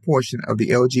my portion of the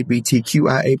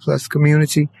LGBTQIA plus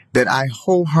community, that I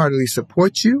wholeheartedly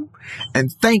support you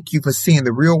and thank you for seeing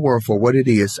the real world for what it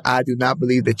is. I do not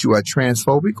believe that you are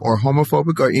transphobic or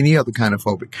homophobic or any other kind of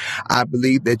phobic. I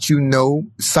believe that you know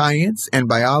science and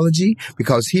biology,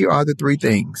 because here are the three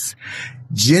things.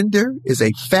 Gender is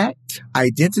a fact,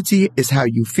 identity is how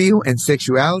you feel, and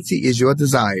sexuality is your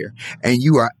desire. And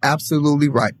you are absolutely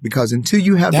right, because until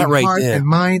you have the heart and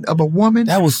mind of a woman,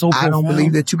 I don't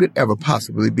believe that you could ever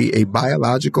possibly be a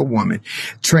biological woman.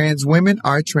 Trans women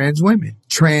are trans women.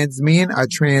 Trans men are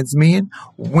trans men.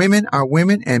 Women are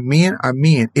women, and men are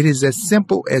men. It is as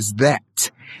simple as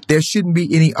that. There shouldn't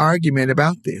be any argument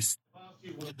about this.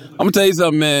 I'm going to tell you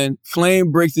something, man.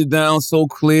 Flame breaks it down so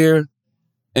clear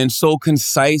and so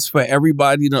concise for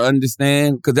everybody to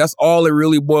understand, because that's all it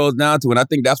really boils down to. And I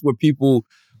think that's where people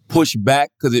push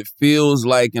back, because it feels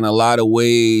like in a lot of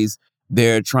ways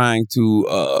they're trying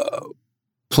to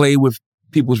play with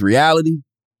people's reality,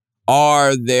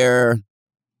 or they're,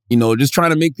 just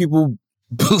trying to make people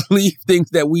believe things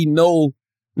that we know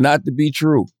not to be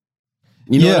true.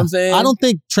 You know what I'm saying? I don't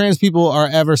think trans people are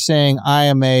ever saying, I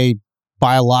am a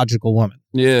biological woman.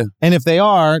 Yeah. And if they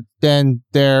are, then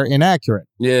they're inaccurate.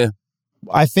 Yeah.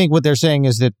 I think what they're saying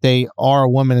is that they are a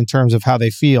woman in terms of how they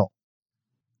feel.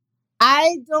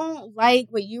 I don't like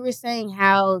what you were saying,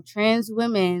 how trans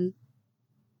women,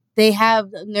 they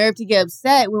have the nerve to get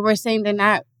upset when we're saying they're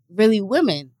not really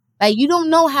women. Like, you don't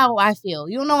know how I feel.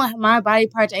 You don't know my body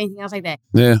parts or anything else like that.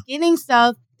 Yeah. Getting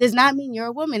stuff does not mean you're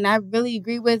a woman. I really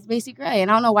agree with Macy Gray, and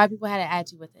I don't know why people had an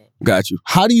attitude with it. Got you.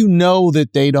 How do you know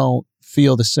that they don't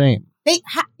feel the same? What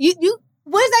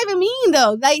does that even mean,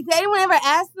 though? Like, did anyone ever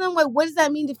ask them, like, what does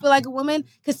that mean to feel like a woman?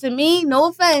 Because to me, no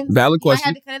offense, valid question. I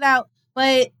had to cut it out,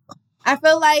 but I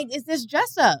feel like it's this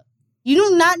dress up. You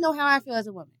do not know how I feel as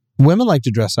a woman. Women like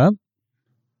to dress up.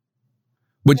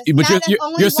 But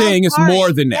you're saying it's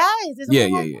more than that. Yes,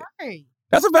 it's one part.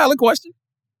 That's a valid question.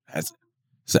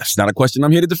 That's not a question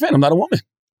I'm here to defend. I'm not a woman.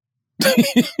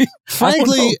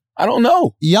 Frankly, I don't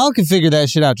know. Y'all can figure that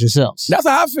shit out yourselves. That's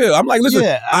how I feel. I'm like, listen,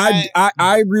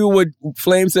 I agree with what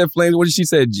Flame said. Flame, what did she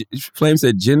say? Flame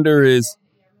said gender is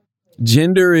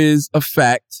a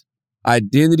fact.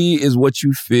 Identity is what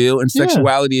you feel, and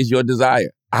sexuality is your desire.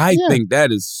 I think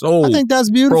that is so. I think that's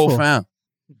beautiful. Profound.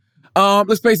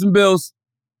 Let's pay some bills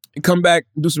and come back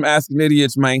and do some Asking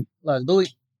Idiots, man. Let's do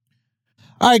it.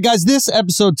 All right, guys, this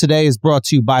episode today is brought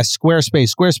to you by Squarespace.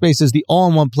 Squarespace is the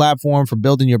all-in-one platform for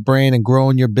building your brand and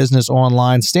growing your business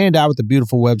online. Stand out with a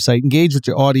beautiful website, engage with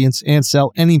your audience, and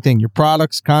sell anything, your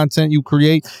products, content you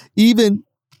create, even,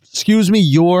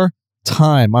 your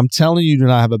time. I'm telling you, do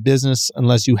not have a business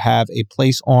unless you have a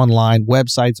place online.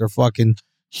 Websites are fucking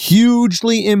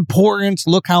hugely important.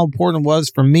 Look how important it was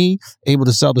for me, able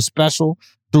to sell the special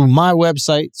through my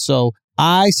website. So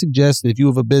I suggest that if you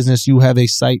have a business, you have a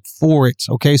site for it.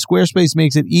 Okay. Squarespace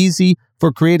makes it easy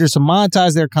for creators to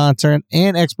monetize their content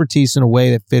and expertise in a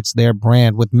way that fits their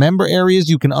brand. With member areas,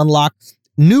 you can unlock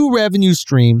new revenue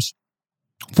streams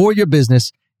for your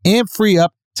business and free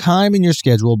up time in your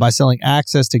schedule by selling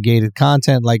access to gated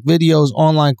content like videos,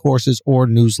 online courses, or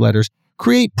newsletters.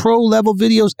 Create pro-level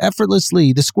videos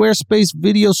effortlessly. The Squarespace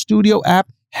Video Studio app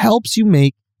helps you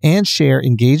make and share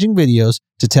engaging videos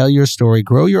to tell your story,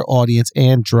 grow your audience,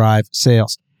 and drive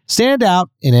sales. Stand out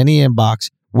in any inbox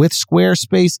with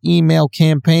Squarespace email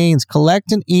campaigns.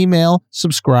 Collect and email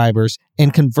subscribers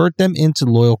and convert them into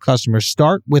loyal customers.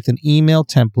 Start with an email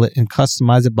template and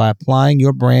customize it by applying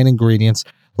your brand ingredients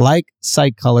like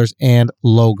site colors and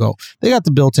logo. They got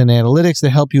the built-in analytics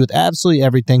that help you with absolutely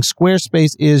everything.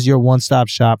 Squarespace is your one-stop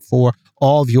shop for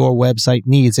all of your website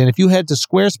needs. And if you head to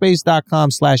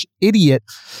squarespace.com/idiot,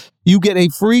 you get a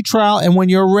free trial. And when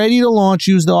you're ready to launch,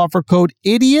 use the offer code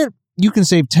IDIOT. You can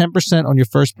save 10% on your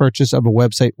first purchase of a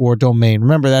website or domain.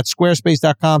 Remember, that's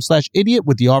squarespace.com/idiot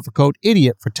with the offer code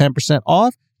IDIOT for 10%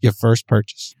 off your first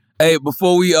purchase. Hey,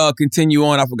 before we continue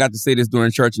on, I forgot to say this during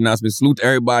church announcement. Salute to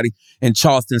everybody in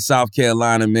Charleston, South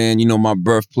Carolina, man. You know, my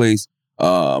birthplace.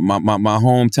 My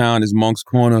hometown is Moncks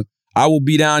Corner. I will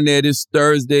be down there this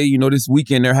Thursday. You know, this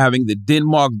weekend they're having the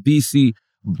Denmark BC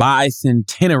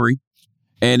Bicentenary,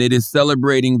 and it is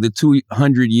celebrating the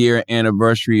 200-year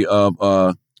anniversary of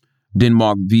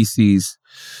Denmark BC's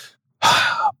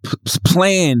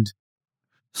planned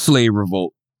slave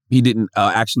revolt. He didn't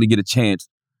actually get a chance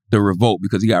to revolt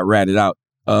because he got ratted out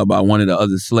by one of the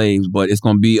other slaves. But it's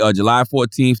going to be July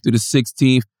 14th through the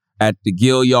 16th at the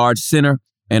Gilliard Center.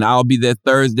 And I'll be there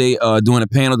Thursday doing a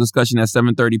panel discussion at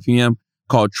 7:30 p.m.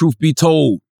 called Truth Be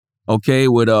Told. Okay,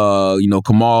 with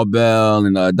Kamal Bell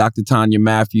and Dr. Tanya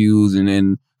Matthews and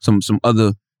then some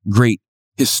other great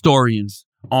historians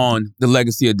on the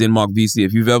legacy of Denmark VC.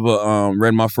 If you've ever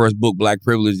read my first book, Black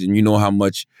Privilege, and you know how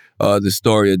much the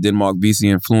story of Denmark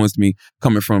VC influenced me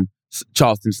coming from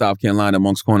Charleston, South Carolina,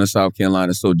 Moncks Corner, South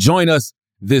Carolina. So join us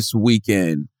this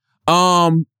weekend.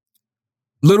 Little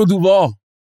Duval.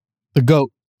 The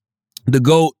GOAT.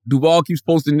 Duval keeps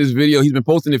posting this video. He's been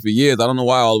posting it for years. I don't know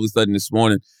why all of a sudden this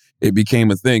morning it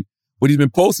became a thing. But he's been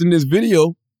posting this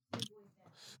video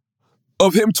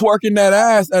of him twerking that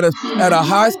ass at a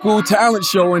high school talent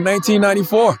show in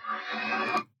 1994.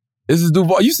 This is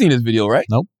Duval. You've seen this video, right?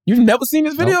 Nope. You've never seen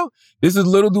this video? Nope. This is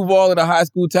little Duval at a high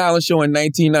school talent show in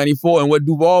 1994. And what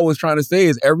Duval was trying to say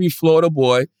is every Florida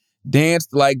boy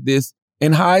danced like this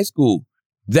in high school.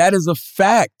 That is a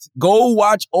fact. Go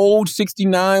watch old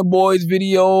 69 Boys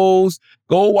videos.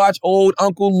 Go watch old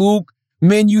Uncle Luke.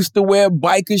 Men used to wear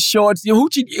biker shorts.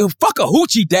 Fuck a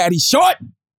hoochie daddy short.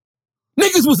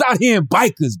 Niggas was out here in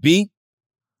bikers, B.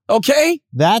 Okay?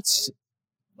 That's...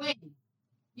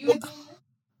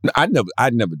 I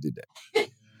never did that.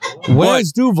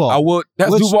 Where's Duval? I would.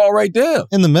 That's Duval right there.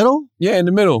 In the middle? Yeah, in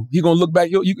the middle. He gonna look back.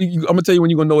 I'm gonna tell you when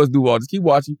you're gonna know it's Duval. Just keep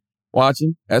watching.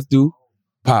 That's Du.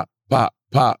 Pop, pop,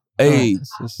 pop. Hey.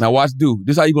 Now watch Du.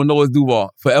 This is how you gonna know it's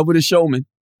Duval. Forever the Showman.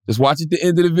 Just watch at the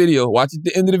end of the video. Watch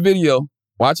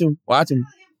him.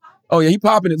 Oh yeah, he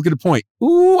popping it. Look at the point.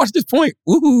 Ooh, watch this point.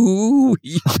 Ooh.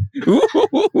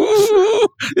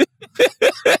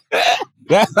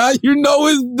 That's how you know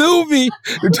it's Doobie.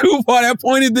 The Duval, that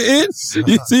point at the end.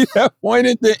 You see that point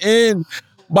at the end.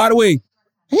 By the way,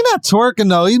 he's not twerking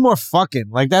though. He's more fucking.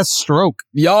 Like that's stroke.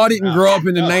 Y'all didn't grow up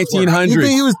in the 1900s. You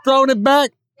think he was throwing it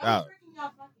back?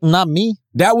 Not me.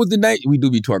 That was the night. We do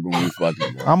be twerking when we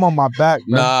fucking, bro. I'm on my back,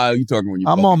 bro. Nah, you twerking when you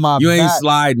I'm fucking. on my You back. ain't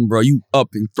sliding, bro. You up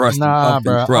and thrusting. Nah, up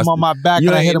bro. and thrusting. I'm on my back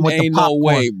and I hit him with the popcorn. Ain't no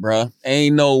way, bro.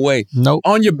 Ain't no way. Nope.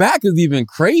 On your back is even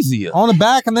crazier. On the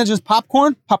back and then just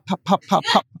popcorn? Pop, pop, pop, pop,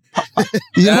 pop.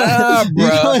 You Nah, know, bro.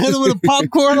 You gonna hit him with a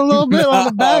popcorn a little bit on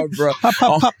the back? Bro. Pop,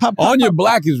 pop, pop, pop, On pop, your pop.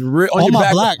 black is real. On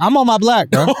my black. I'm on my black,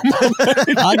 bro.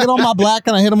 I get on my black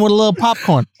and I hit him with a little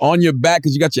popcorn. On your back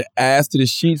because you got your ass to the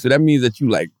sheets. So that means that you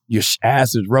like your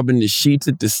ass is rubbing the sheets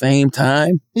at the same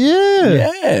time.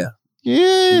 Yeah.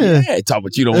 Yeah. Talk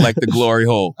about you don't like the glory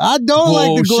hole. I don't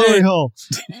like the glory Bullshit. hole.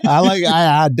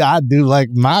 I do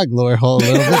like my glory hole a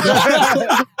little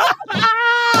bit.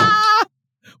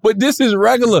 But this is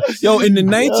regular. Yo, in the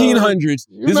 1900s,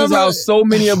 this is how so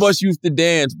many of us used to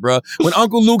dance, bro. When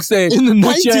Uncle Luke said, In the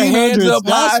put your hands 1900s, up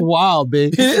high. that's wild,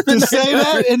 babe. To say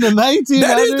that in the 1900s.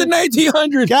 That is the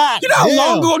 1900s. God you know how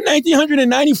long ago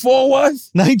 1994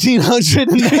 was?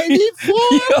 1994?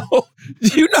 Yo,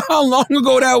 you know how long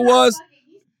ago that was?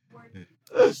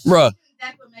 Bruh.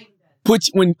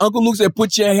 When Uncle Luke said,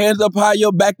 put your hands up high,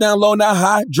 your back down low, not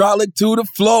high, hydraulic to the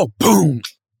floor. Boom.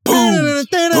 Boom.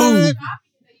 Boom.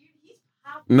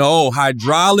 No,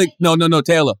 hydraulic. No,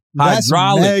 Taylor. That's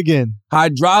Hydraulic. Megan.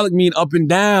 Hydraulic mean up and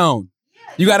down.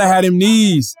 You gotta have them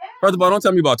knees. First of all, don't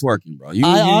tell me about twerking, bro.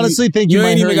 I honestly think you might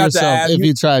ain't hurt even got the yourself ass. if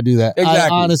you try to do that. Exactly. I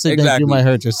honestly think you might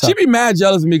hurt yourself. She be mad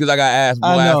jealous of me because I got ass. More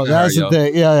I know, ass than that's her, the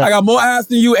thing. Yeah. I got more ass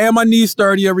than you and my knees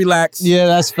sturdier. Relax. Yeah,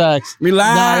 that's facts.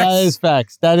 Relax. Nah, that is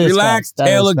facts. That is Relax, facts. That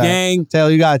Taylor is facts. gang.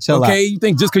 Taylor, you gotta chill out. Okay, you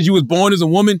think just because you was born as a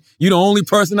woman, you the only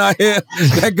person out here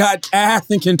that got ass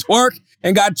and can twerk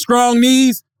and got strong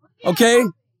knees? Okay?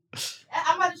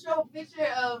 I'm about to show a picture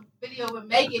of video with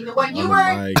Megan. The one you were.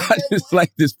 I just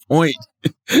like this point.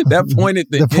 That point at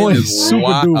the end point is is super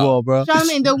wild. doable, bro.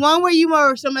 Charlamagne, the one where you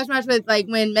were so much with, like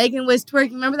when Megan was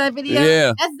twerking. Remember that video?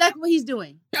 Yeah. That's exactly what he's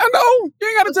doing. I know. You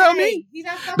ain't got to tell me.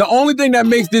 The only thing that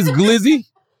makes this glizzy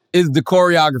is the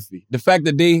choreography. The fact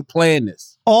that they playing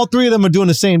this. All three of them are doing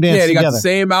the same dance Yeah, they together. got the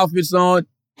same outfits on.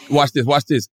 Watch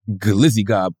this. Glizzy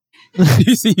gob.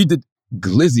 You see, you did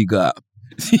glizzy gob.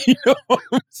 You know what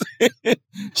I'm saying?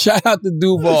 Shout out to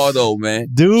Duval though, man.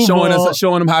 Duval.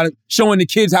 Showing the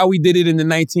kids how we did it in the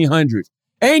 1900s.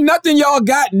 Ain't nothing y'all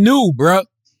got new, bro.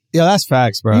 Yeah, that's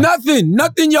facts, bro.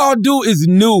 Nothing y'all do is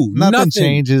new. Nothing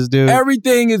changes, dude.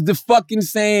 Everything is the fucking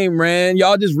same, man.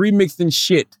 Y'all just remixing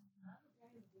shit.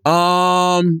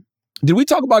 Did we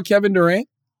talk about Kevin Durant?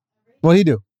 What'd he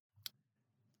do?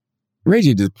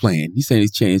 Reggie just playing. He's saying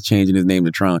he's changing his name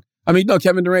to Tron. I mean, no,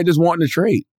 Kevin Durant just wanting to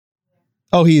trade.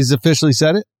 Oh, he's officially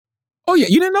said it? Oh, yeah.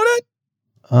 You didn't know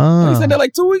that? He said that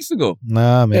like 2 weeks ago.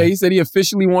 Nah, man. Yeah, he said he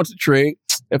officially wants to trade.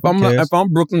 If I'm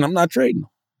Brooklyn, I'm not trading.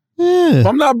 Yeah.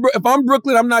 If I'm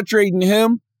Brooklyn, I'm not trading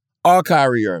him or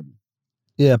Kyrie Irving.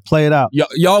 Yeah, play it out.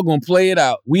 Y'all gonna play it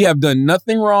out. We have done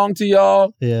nothing wrong to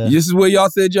y'all. Yeah. This is where y'all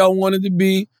said y'all wanted to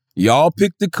be. Y'all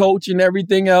picked the coach and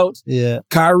everything else. Yeah.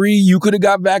 Kyrie, you could have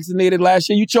got vaccinated last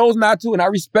year. You chose not to, and I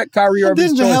respect Kyrie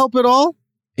Irving's didn't choice. help at all.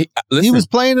 He was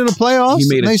playing in the playoffs,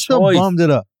 and they still bummed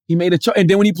it up. He made a choice. And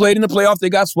then when he played in the playoffs, they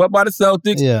got swept by the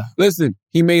Celtics. Yeah. Listen,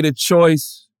 he made a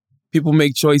choice. People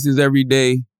make choices every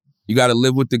day. You got to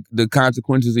live with the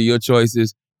consequences of your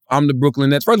choices. I'm the Brooklyn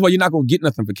Nets. First of all, you're not going to get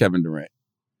nothing for Kevin Durant.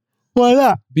 Why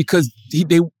not? Because he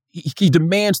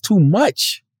demands too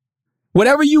much.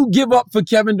 Whatever you give up for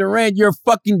Kevin Durant, you're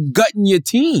fucking gutting your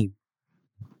team.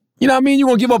 You know what I mean? You're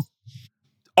going to give up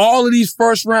all of these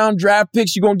first-round draft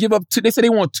picks. You're going to give up they say they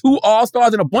want 2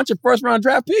 All-Stars and a bunch of first-round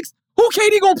draft picks. Who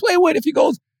KD going to play with if he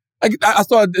goes? Like, I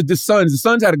saw the Suns. The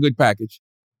Suns had a good package.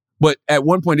 But at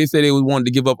one point, they said they wanted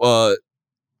to give up,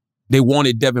 they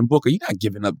wanted Devin Booker. You're not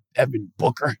giving up Devin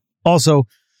Booker. Also,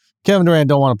 Kevin Durant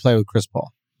don't want to play with Chris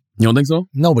Paul. You don't think so?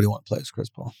 Nobody want to play with Chris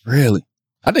Paul. Really?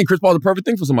 I think Chris Paul's the perfect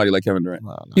thing for somebody like Kevin Durant.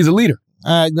 No. He's a leader.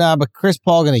 Nah, but Chris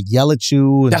Paul going to yell at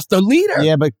you. That's the leader.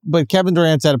 Yeah, but Kevin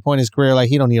Durant's at a point in his career, like,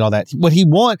 he don't need all that. What he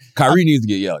Kyrie needs to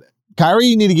get yelled at.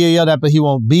 Kyrie need to get yelled at, but he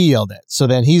won't be yelled at. So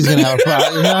then he's going to have a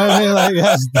problem. You know what I mean? Like,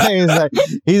 that's the thing. It's like,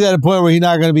 he's at a point where he's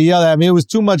not going to be yelled at. I mean, it was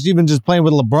too much even just playing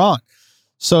with LeBron.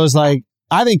 So it's like,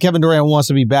 I think Kevin Durant wants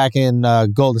to be back in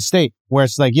Golden State, where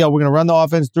it's like, yo, we're going to run the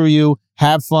offense through you,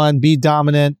 have fun, be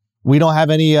dominant. We don't have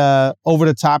any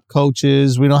over-the-top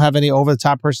coaches. We don't have any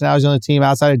over-the-top personalities on the team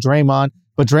outside of Draymond.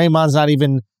 But Draymond's not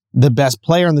even the best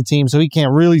player on the team, so he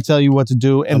can't really tell you what to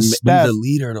do. And Steph, he's a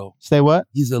leader, though. Say what?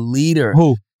 He's a leader.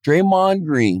 Who? Draymond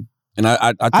Green. And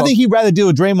I think he'd rather deal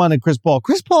with Draymond than Chris Paul.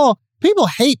 Chris Paul, people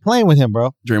hate playing with him,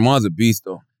 bro. Draymond's a beast,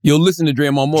 though. You'll listen to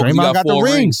Draymond more. Draymond got the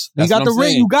rings. He got the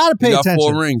ring. You got to pay attention. He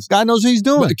got 4 rings. God knows what he's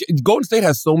doing. But Golden State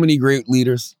has so many great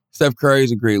leaders. Steph Curry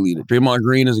is a great leader. Draymond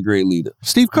Green is a great leader.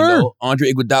 Steve Kerr. You know,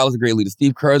 Andre Iguodala is a great leader.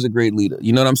 Steve Kerr is a great leader.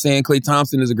 You know what I'm saying? Klay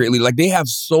Thompson is a great leader. Like, they have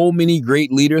so many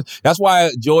great leaders. That's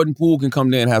why Jordan Poole can come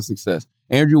there and have success.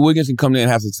 Andrew Wiggins can come there and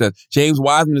have success. James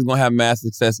Wiseman is going to have mass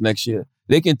success next year.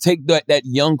 They can take that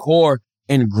young core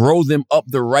and grow them up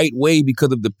the right way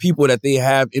because of the people that they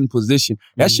have in position.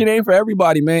 That shit ain't for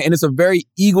everybody, man. And it's a very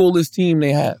egoless team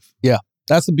they have. Yeah,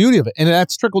 that's the beauty of it. And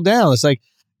that's trickled down. It's like,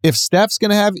 if Steph's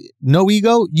going to have no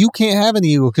ego, you can't have an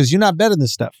ego because you're not better than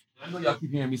Steph. I know y'all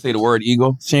keep hearing me say the word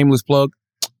ego. Shameless plug.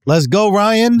 Let's go,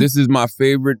 Ryan. This is my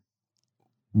favorite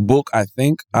book, I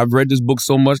think. I've read this book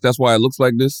so much, that's why it looks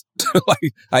like this.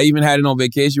 Like, I even had it on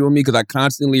vacation with me because I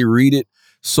constantly read it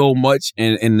so much.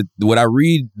 And what I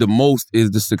read the most is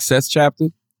the success chapter.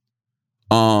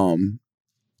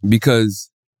 Because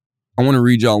I want to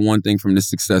read y'all one thing from this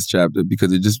success chapter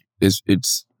because it just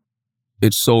it's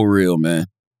so real, man.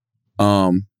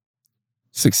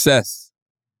 Success.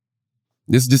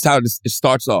 This is how it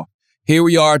starts off. Here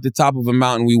we are at the top of a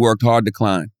mountain we worked hard to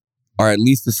climb, or at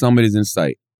least the summit is in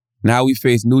sight. Now we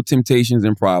face new temptations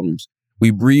and problems.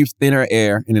 We breathe thinner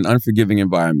air in an unforgiving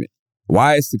environment.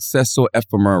 Why is success so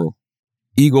ephemeral?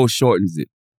 Ego shortens it.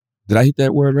 Did I hit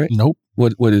that word right? Nope.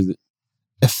 What is it?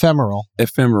 Ephemeral.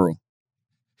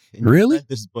 Really?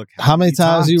 This book. How many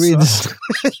times do you read this?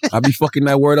 I be fucking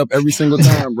that word up every single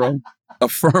time, bro.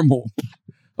 Ephemeral.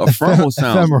 Ephemeral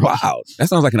sounds wow. That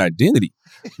sounds like an identity.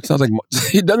 It sounds like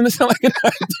doesn't it sound like an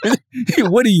identity?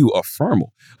 What are you?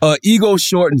 Ephemeral. Ego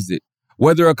shortens it.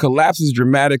 Whether a collapse is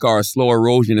dramatic or a slow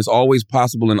erosion, it's always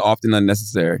possible and often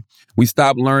unnecessary. We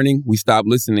stop learning, we stop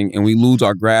listening, and we lose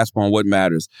our grasp on what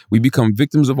matters. We become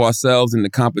victims of ourselves in the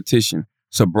competition.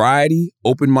 Sobriety,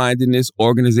 open-mindedness,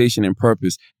 organization, and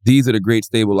purpose. These are the great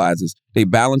stabilizers. They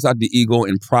balance out the ego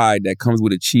and pride that comes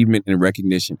with achievement and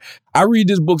recognition. I read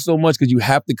this book so much because you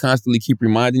have to constantly keep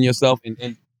reminding yourself.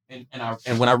 And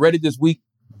when I read it this week,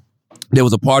 there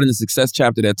was a part in the success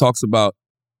chapter that talks about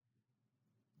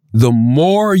the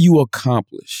more you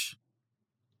accomplish,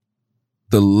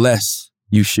 the less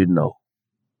you should know.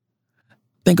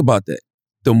 Think about that.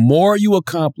 The more you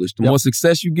accomplish, the more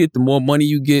success you get, the more money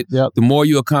you get, the more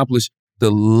you accomplish, the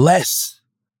less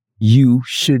you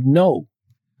should know.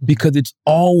 Because it's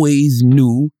always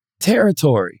new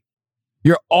territory.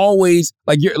 You're always,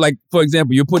 for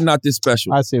example, you're putting out this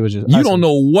special. I see what you don't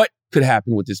know what could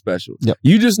happen with this special. Yep.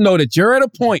 You just know that you're at a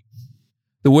point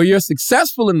where you're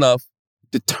successful enough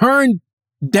to turn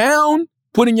down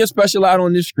putting your special out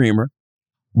on this streamer,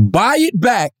 buy it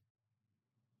back,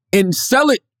 and sell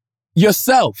it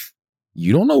yourself.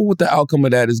 You don't know what the outcome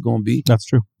of that is going to be. That's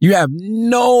true. You have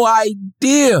no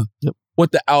idea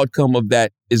what the outcome of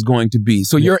that is going to be.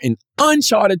 So you're in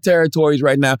uncharted territories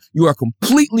right now. You are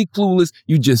completely clueless.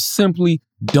 You just simply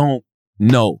don't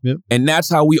know. And that's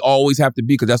how we always have to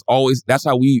be, because that's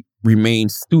how we remain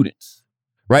students.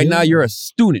 Right now, you're a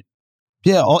student.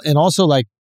 Yeah, and also, like,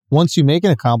 once you make an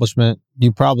accomplishment,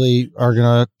 you probably are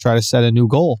going to try to set a new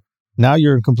goal. Now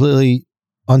you're in completely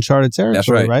uncharted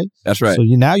territory, right? That's right. So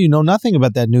now you know nothing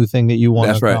about that new thing that you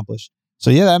want to accomplish. So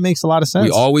yeah, that makes a lot of sense.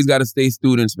 We always got to stay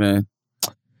students, man.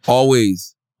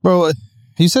 Always. Bro,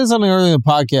 you said something earlier in the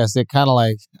podcast that kind of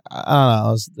like,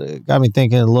 I don't know, got me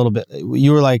thinking a little bit.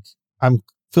 You were like, I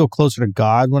feel closer to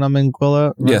God when I'm in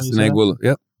Anguilla. Yes, in Anguilla,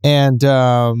 yep. And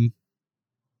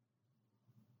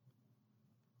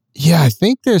yeah, I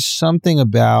think there's something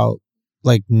about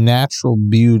like natural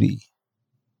beauty.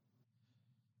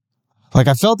 Like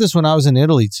I felt this when I was in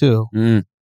Italy too,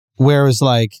 where it was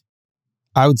like,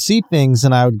 I would see things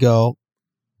and I would go,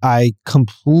 I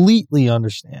completely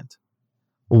understand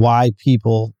why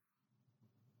people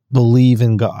believe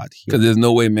in God. Because there's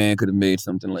no way man could have made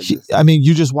something like this. I mean,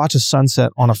 you just watch a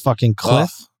sunset on a fucking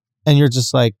cliff and you're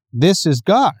just like, this is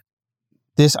God.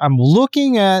 I'm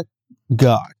looking at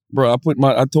God. Bro,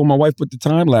 I told my wife put the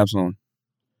time lapse on.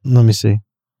 Let me see.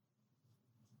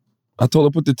 I told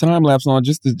her put the time lapse on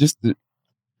just to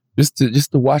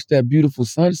watch that beautiful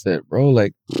sunset, bro.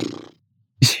 Like,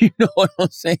 you know what I'm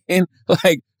saying?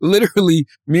 Like, literally,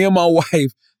 me and my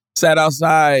wife sat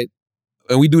outside,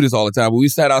 and we do this all the time, but we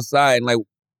sat outside and like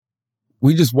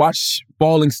we just watched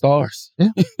falling stars.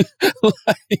 Yeah.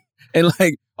 and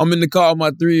I'm in the car with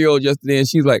my 3-year-old yesterday, and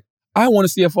she's like, I want to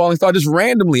see a falling star just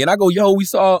randomly. And I go, yo, we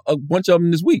saw a bunch of them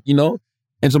this week, you know?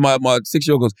 And so my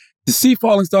 6-year-old goes, to see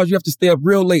falling stars, you have to stay up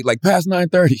real late, like past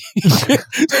 9:30.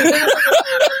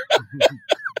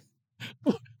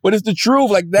 But it's the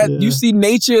truth. Like that, you see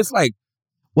nature, it's like,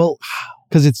 well,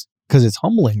 because it's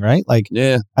humbling, right? Like,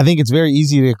 I think it's very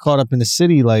easy to get caught up in the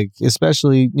city, like,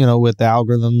 especially, you know, with the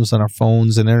algorithms on our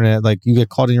phones and internet. Like, you get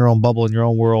caught in your own bubble, in your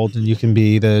own world, and you can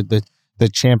be the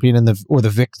champion or the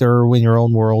victor in your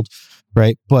own world,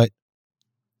 right? But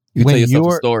you can tell yourself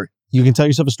a story. You can tell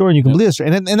yourself a story and you can believe a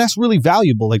story. And that's really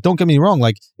valuable. Like, don't get me wrong.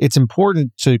 Like, it's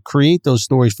important to create those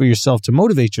stories for yourself to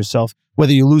motivate yourself.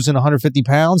 Whether you're losing 150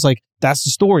 pounds, like, that's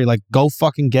the story. Like, go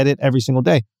fucking get it every single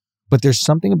day. But there's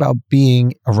something about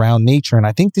being around nature. And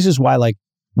I think this is why, like,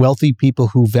 wealthy people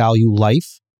who value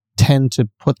life tend to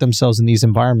put themselves in these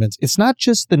environments. It's not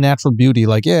just the natural beauty.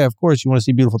 Like, yeah, of course you want to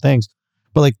see beautiful things.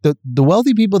 But like the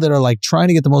wealthy people that are like trying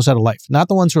to get the most out of life, not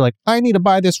the ones who are like, I need to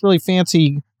buy this really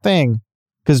fancy thing.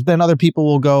 Because then other people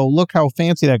will go, look how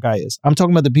fancy that guy is. I'm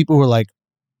talking about the people who are like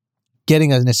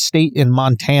getting an estate in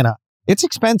Montana. It's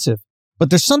expensive,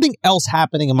 but there's something else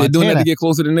happening in Montana. They're doing that to get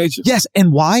closer to nature. Yes,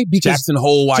 and why? Because Jackson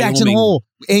Hole, Wyoming.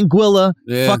 Anguilla,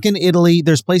 fucking Italy.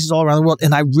 There's places all around the world,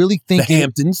 and I really think the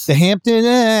Hamptons. The Hamptons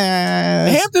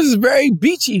is very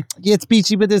beachy. Yeah, it's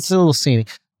beachy, but it's a little scenic.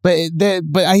 But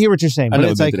I hear what you're saying. I but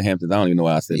never it's been like, to the Hamptons. I don't even know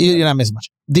why I said that. You're not missing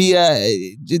much.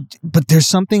 But there's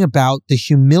something about the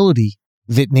humility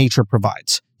that nature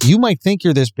provides. You might think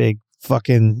you're this big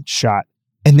fucking shot,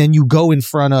 and then you go in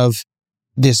front of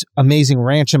this amazing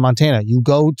ranch in Montana. You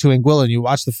go to Anguilla and you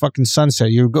watch the fucking sunset.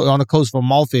 You go on the coast of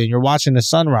Amalfi and you're watching the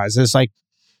sunrise. It's like,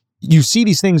 you see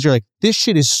these things, you're like, this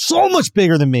shit is so much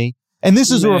bigger than me. And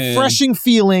this is a refreshing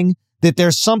feeling that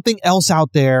there's something else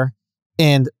out there.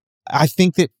 And I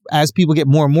think that as people get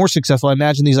more and more successful, I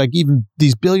imagine even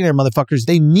these billionaire motherfuckers,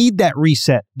 they need that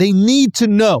reset. They need to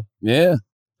know. Yeah.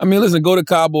 I mean, listen, go to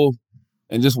Cabo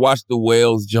and just watch the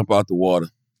whales jump out the water.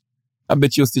 I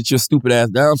bet you'll sit your stupid ass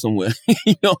down somewhere.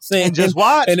 You know what I'm saying? And just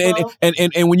watch,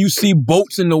 and when you see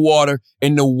boats in the water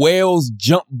and the whales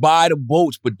jump by the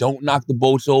boats but don't knock the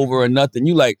boats over or nothing,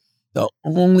 you like, the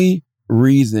only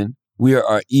reason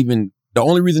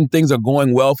things are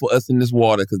going well for us in this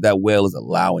water because that whale is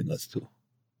allowing us to.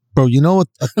 Bro, you know what?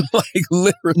 Like,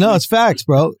 literally. No, it's facts,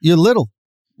 bro. You're little.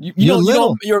 You're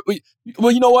little.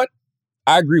 Well, you know what?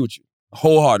 I agree with you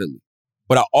wholeheartedly.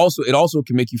 But it also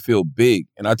can make you feel big.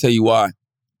 And I'll tell you why.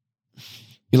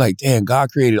 You're like, damn, God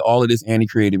created all of this and he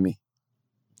created me.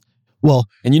 Well.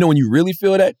 And you know when you really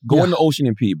feel that? Go in the ocean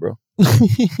and pee, bro.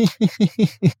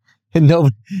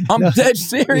 I'm dead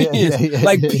serious.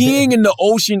 Like peeing in the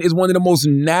ocean is one of the most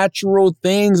natural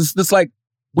things. It's just like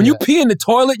when you pee in the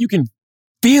toilet, you can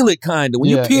feel it kind of. When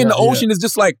you pee in the ocean, it's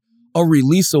just like a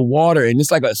release of water. And it's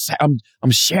like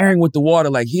I'm sharing with the water.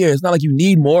 Like here, it's not like you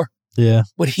need more. Yeah.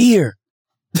 But here.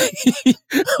 I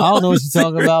don't know what you're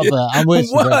talking about, but I'm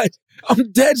with you. Bro.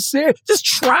 I'm dead serious. Just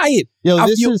try it. Yo,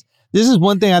 this is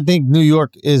one thing I think New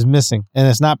York is missing, and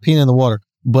it's not peeing in the water,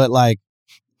 but like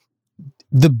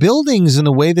the buildings and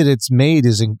the way that it's made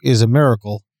is a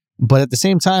miracle. But at the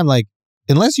same time, like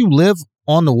unless you live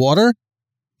on the water,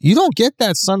 you don't get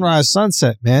that sunrise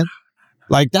sunset, man.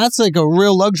 Like that's like a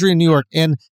real luxury in New York,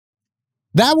 and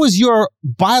that was your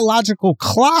biological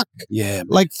clock. Yeah. Man.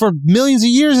 Like for millions of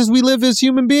years as we live as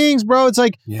human beings, bro. It's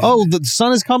like, the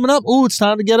sun is coming up. Oh, it's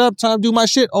time to get up. Time to do my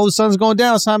shit. Oh, the sun's going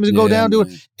down. It's time to go down. Do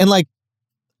it. And like,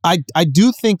 I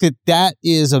do think that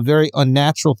is a very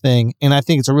unnatural thing. And I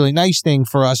think it's a really nice thing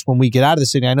for us when we get out of the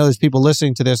city. I know there's people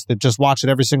listening to this that just watch it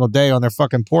every single day on their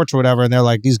fucking porch or whatever. And they're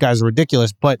like, these guys are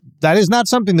ridiculous. But that is not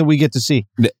something that we get to see.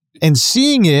 And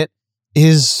seeing it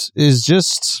is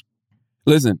just...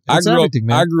 Listen, I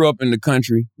grew up in the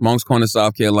country, Moncks Corner,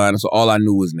 South Carolina, so all I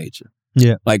knew was nature.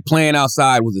 Yeah. Like playing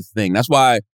outside was a thing. That's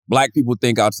why black people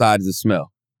think outside is a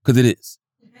smell, because it is.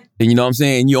 And you know what I'm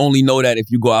saying? You only know that if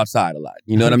you go outside a lot.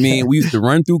 You know what I mean? We used to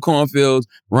run through cornfields,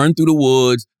 run through the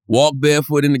woods, walk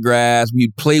barefoot in the grass.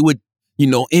 We'd play with,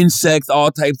 insects, all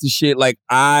types of shit. Like,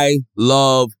 I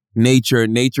love nature.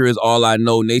 Nature is all I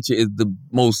know. Nature is the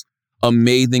most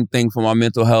amazing thing for my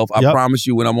mental health. I promise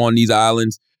you, when I'm on these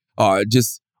islands,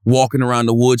 just walking around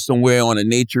the woods somewhere on a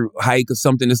nature hike or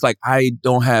something, it's like I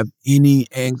don't have any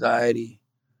anxiety.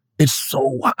 It's so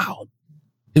wild.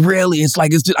 It's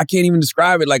like, it's just, I can't even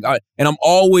describe it. Like, and I'm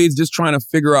always just trying to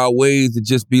figure out ways to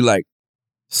just be like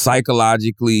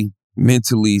psychologically,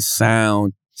 mentally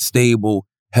sound, stable,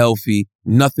 healthy.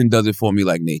 Nothing does it for me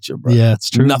like nature, bro. Yeah,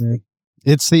 it's true. Nothing. Man.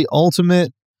 It's the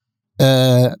ultimate,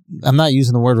 I'm not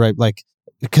using the word right, like,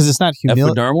 because it's not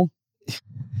humility. Epidermal?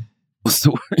 What's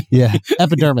the word? Yeah,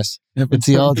 epidermis. It's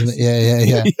the ultimate.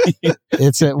 Yeah.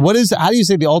 How do you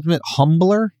say the ultimate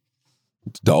humbler?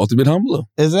 The ultimate humbler.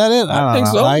 Is that it? I think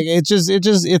so. Like,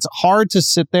 it's hard to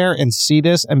sit there and see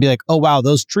this and be like, oh wow,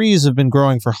 those trees have been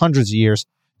growing for hundreds of years.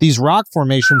 These rock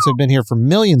formations have been here for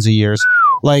millions of years.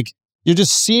 Like, you're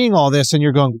just seeing all this and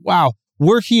you're going, wow,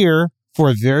 we're here for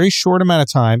a very short amount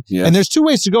of time. Yes. And there's two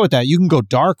ways to go with that. You can go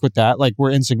dark with that, like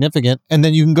we're insignificant. And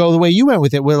then you can go the way you went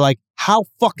with it. We're like, how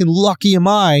fucking lucky am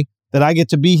I that I get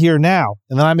to be here now?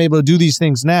 And that I'm able to do these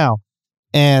things now.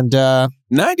 And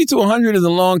 90 to 100 is a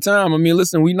long time. I mean,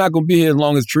 listen, we're not going to be here as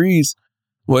long as trees.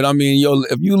 But I mean,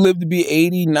 if you live to be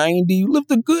 80, 90, you lived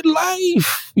a good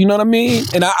life. You know what I mean?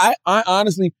 And I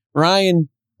honestly, Ryan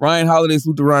Holiday,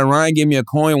 salute to Ryan gave me a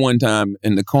coin one time,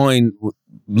 and the coin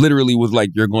literally was like,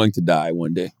 you're going to die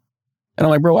one day. And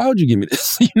I'm like, bro, why would you give me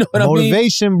this? You know what I mean?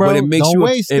 Motivation, bro. But it makes Don't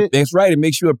waste it. That's right. It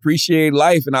makes you appreciate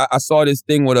life. And I saw this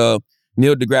thing with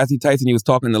Neil deGrasse Tyson. He was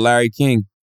talking to Larry King.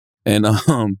 And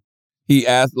he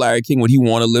asked Larry King, would he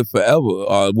want to live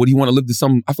forever? Would he want to live to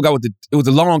some, I forgot it was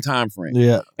a long time frame.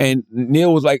 Yeah. And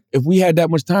Neil was like, if we had that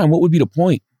much time, what would be the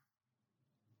point?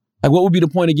 Like, what would be the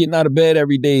point of getting out of bed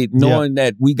every day knowing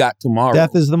that we got tomorrow?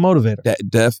 Death is the motivator.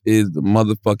 Death is the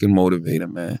motherfucking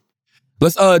motivator, man.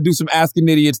 Let's do some Asking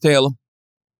Idiots, Taylor.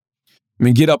 I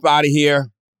mean, get up out of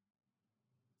here.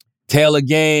 Taylor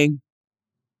Gang.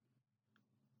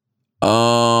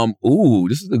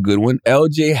 This is a good one.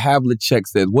 LJ Havlicek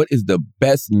says, what is the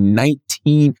best movie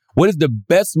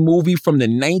from the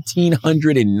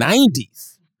 1990s?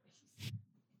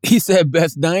 He said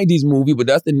best 90s movie, but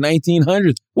that's the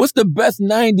 1900s. What's the best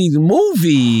 90s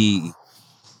movie?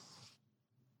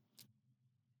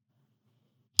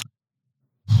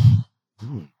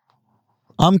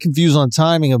 I'm confused on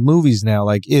timing of movies now.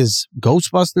 Like, is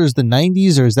Ghostbusters the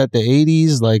 90s or is that the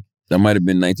 80s? Like, that might have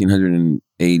been 1980s.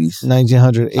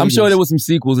 1980s. I'm sure there was some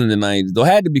sequels in the 90s. Though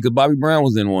had to be because Bobby Brown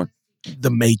was in one.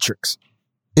 The Matrix.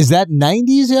 Is that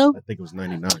 90s, yo? I think it was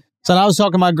 99. So I was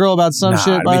talking to my girl about some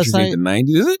shit last night. The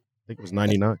 90s, is it? I think it was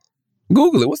 99.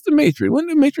 Google it. What's the Matrix? When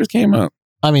did the Matrix came out?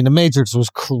 I mean, the Matrix was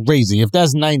crazy. If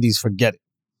that's 90s, forget it.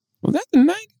 Was that the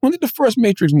 90s? When did the first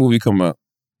Matrix movie come out?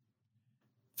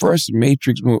 First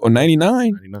Matrix movie,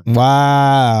 99?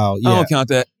 Wow. Yeah. I don't count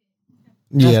that.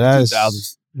 Yeah, that's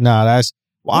that's... Nah, that's...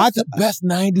 Well, What's the best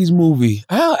 90s movie?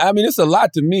 I mean, it's a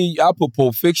lot to me. I'll put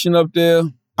Pulp Fiction up there.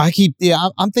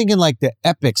 I'm thinking like the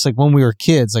epics, like when we were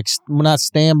kids, like not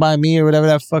Stand By Me or whatever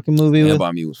that fucking movie was. Stand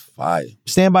By Me was fire.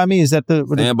 Stand By Me, is that the...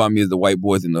 Stand By Me is the White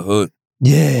Boys in the Hood.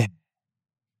 Yeah.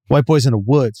 White Boys in the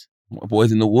Woods. White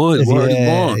Boys in the Woods. Word is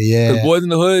born. Yeah. Because Boys in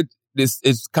the Hood,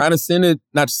 it's kind of centered,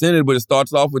 not centered, but it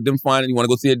starts off with them finding, you want to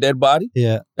go see a dead body?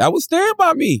 Yeah. That was Stand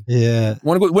By Me. Yeah.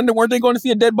 Weren't they going to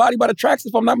see a dead body by the tracks,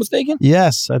 if I'm not mistaken?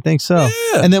 Yes, I think so.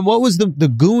 Yeah. And then what was the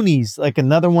Goonies? Like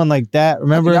another one like that.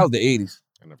 Remember? That was the 80s.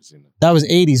 I've never seen that. That was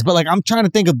 80s. But like, I'm trying to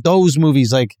think of those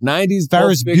movies like 90s.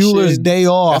 Ferris Bueller's Day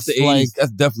Off. That's the 80s. Like,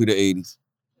 That's definitely the 80s.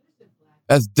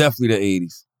 That's definitely the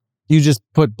 80s. You just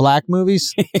put black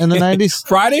movies in the 90s?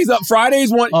 Fridays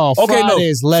one. Oh, okay,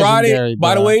 Friday's no. legendary, Friday,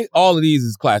 by the bro. way, all of these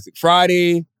is classic.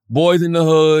 Friday, Boys in the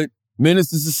Hood,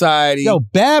 Menace to Society. Yo,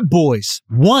 Bad Boys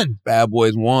 1. Bad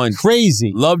Boys 1.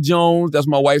 Crazy. Love Jones, that's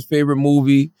my wife's favorite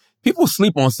movie. People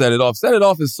sleep on Set It Off. Set It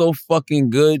Off is so fucking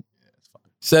good.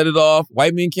 Set It Off.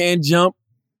 White Men Can't Jump.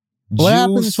 What Juice.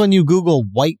 happens when you Google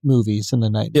white movies in the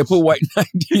 90s? Yeah, put white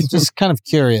 90s. Just kind of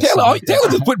curious. Taylor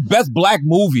just put best black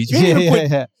movies. You didn't even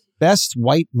put Best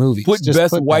white movies. Put Just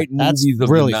best put white that. That's movies of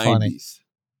really the 90s. funny.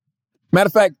 Matter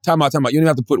of fact, time out. You don't even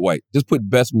have to put white. Just put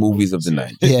best movies of the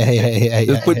 90s. Yeah.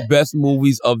 Just put best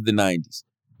movies of the 90s.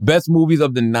 Best movies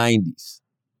of the 90s.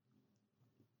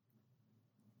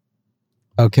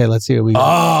 Okay, let's see what we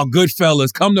got. Oh,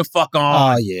 Goodfellas. Come the fuck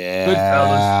on. Oh, yeah.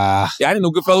 Goodfellas. Yeah, I didn't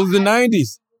know Goodfellas was the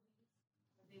 90s.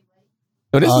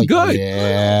 Oh, this is good.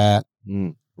 Yeah.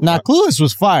 Now, Clueless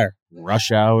was fire.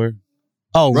 Rush Hour.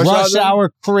 Oh, Rush Hour?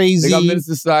 Hour, crazy. They got Menace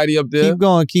to Society up there. Keep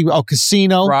going. Oh,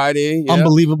 Casino. Friday. Yeah.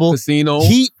 Unbelievable. Casino.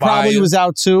 Heat probably Fire. was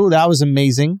out too. That was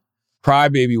amazing.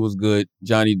 Crybaby was good.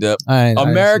 Johnny Depp. I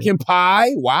American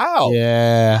Pie. Wow.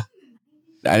 Yeah.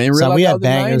 I didn't realize So we that had was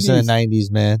bangers the 90s. in the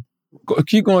 90s, man.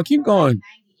 Keep going.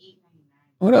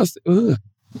 What else? Ugh.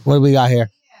 What do we got here?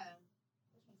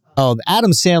 Oh,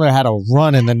 Adam Sandler had a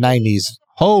run in the 90s.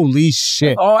 Holy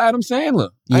shit. Oh, Adam Sandler.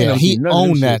 I ain't Yeah, never he seen none of them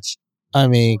owned shit. that. I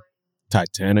mean,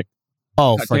 Titanic.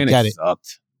 oh, Titanic forget it.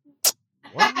 sucked.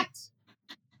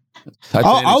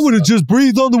 I would have just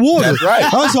breathed on the water. That's right.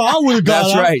 That's how I would have got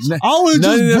That's out. right. I would have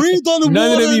None of just them- breathed on the None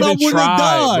of water them and I even wouldn't have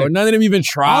tried. Bro. died. None of them even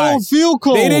tried. I don't feel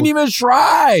cold. They didn't even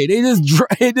try. They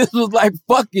just was like,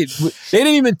 fuck it. They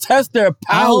didn't even test their powers.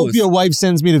 I hope your wife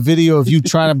sends me the video of you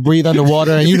trying to breathe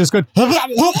underwater and you just go.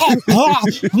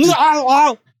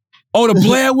 Oh, the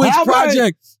Blair Witch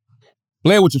Project.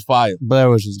 Blair Witch was fire.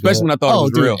 Blair Witch was Especially good. when I thought it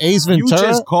was dude, real. Ace You Ventura.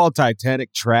 just called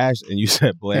Titanic trash and you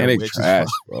said Blair Titanic Witch is trash,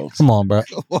 fine. bro. Come on, bro.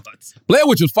 What? Blair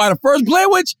Witch was fire. The first Blair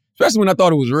Witch, especially when I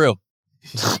thought it was real.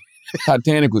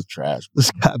 Titanic was trash.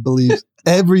 This guy believes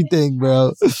everything,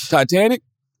 bro. Titanic?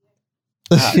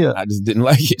 Yeah. I just didn't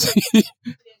like it.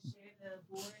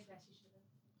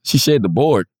 She shared the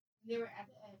board.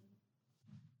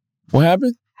 What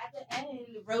happened? At the end,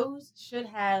 Rose should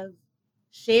have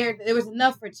shared. There was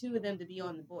enough for two of them to be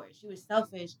on the board. She was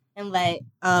selfish and let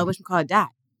whatchamacallit die.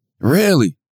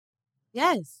 Really?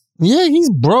 Yes. Yeah, he's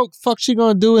broke. Fuck she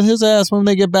gonna do with his ass when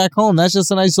they get back home? That's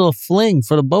just a nice little fling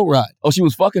for the boat ride. Oh, she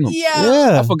was fucking him?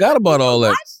 Yeah. I forgot about all that.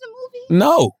 Watch the movie.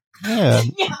 No. Yeah.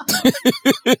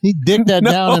 He digged that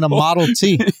down in a Model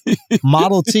T.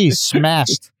 Model T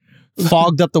smashed.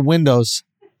 Fogged up the windows.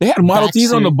 They had Model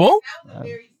T's on the boat?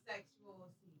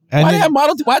 And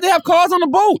Why they have cars on the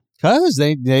boat? Because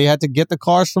they had to get the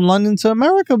cars from London to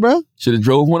America, bro. Should have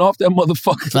drove one off that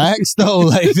motherfucker. Facts, though.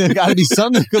 Like, there got to be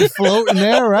something that could float in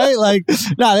there, right? Like,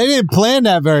 nah, they didn't plan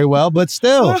that very well, but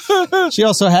still. She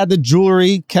also had the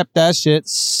jewelry, kept that shit.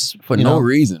 For no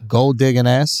reason. Gold digging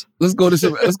ass. Let's go to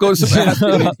some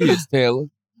kids, Taylor.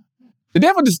 Did they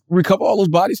ever just recover all those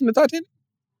bodies from the Titanic?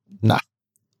 Nah.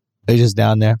 They just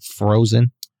down there,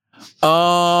 frozen.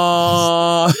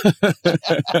 Because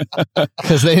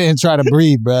they didn't try to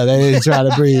breathe, bro. They didn't try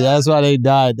to breathe. That's why they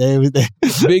died.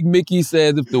 Big Mickey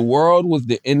says, if the world was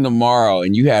to end tomorrow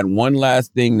and you had one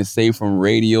last thing to say from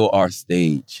radio or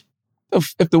stage,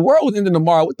 if the world was ending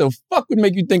tomorrow, what the fuck would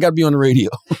make you think I'd be on the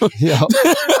radio? Yo.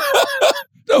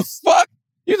 The fuck?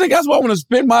 You think that's why I want to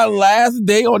spend my last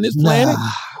day on this planet?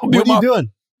 What are you doing?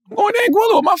 I'm going to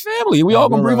Anguilla with my family. We all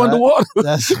gonna breathe underwater.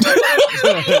 That's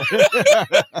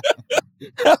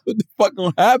That's what the fuck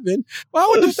gonna happen. Why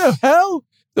would what the hell?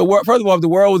 First of all, if the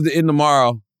world was to end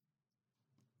tomorrow,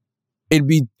 it'd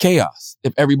be chaos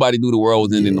if everybody knew the world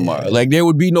was ending tomorrow. Like, there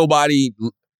would be nobody.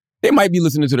 They might be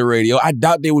listening to the radio. I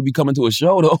doubt they would be coming to a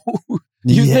show, though.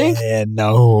 You think? Yeah,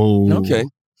 no. Okay.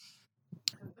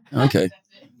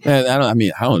 Man,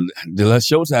 unless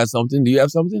Schultz has something. Do you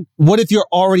have something? What if you're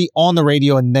already on the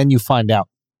radio and then you find out?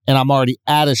 And I'm already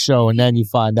at a show and then you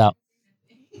find out?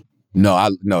 No,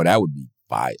 that would be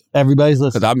fire. Everybody's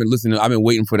listening. Because I've been listening. I've been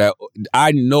waiting for that.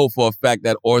 I know for a fact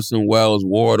that Orson Welles'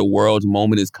 War of the Worlds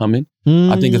moment is coming.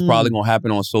 I think it's probably going to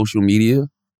happen on social media,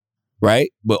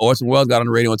 right? But Orson Welles got on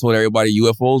the radio and told everybody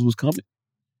UFOs was coming.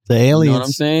 The aliens. You know what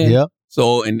I'm saying? Yep.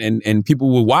 So, and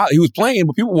people were wild. He was playing,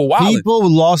 but people were wild.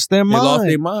 People lost their They mind. lost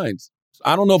their minds.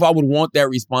 I don't know if I would want that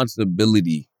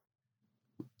responsibility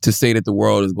to say that the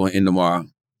world is going to end tomorrow.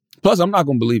 Plus, I'm not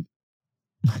going to believe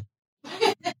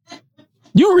it.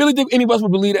 You really think any of us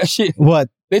would believe that shit? What?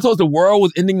 They told us the world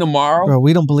was ending tomorrow? Bro,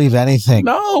 we don't believe anything.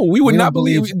 No, we would We not don't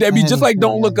believe believe it. They'd be just like,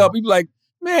 don't anything. look up. We'd be like,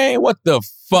 man, what the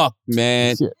fuck,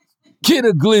 man? Get a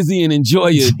glizzy and enjoy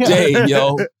your day,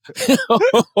 yo.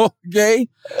 Okay?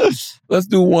 Let's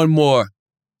do one more.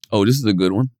 Oh, this is a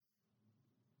good one.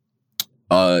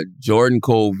 Jordan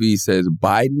Cole V says,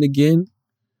 Biden again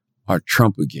or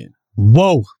Trump again?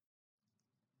 Whoa.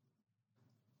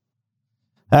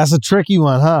 That's a tricky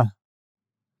one, huh?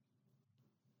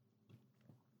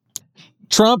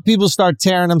 Trump, people start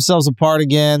tearing themselves apart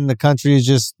again. The country is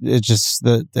just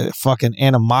the fucking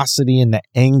animosity and the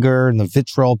anger and the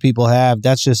vitriol people have.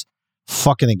 That's just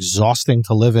fucking exhausting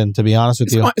to live in, to be honest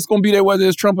with you. It's going to be there whether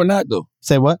it's Trump or not, though.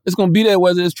 Say what? It's going to be there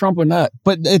whether it's Trump or not.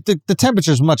 But the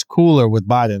temperature's much cooler with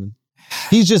Biden.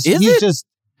 He's just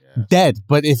dead.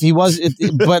 But if he was, it's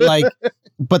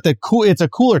a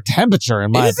cooler temperature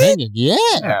in my opinion.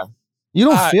 Yeah. You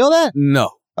don't feel that?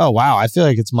 No. Oh wow, I feel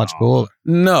like it's much cooler.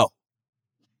 No.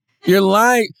 You're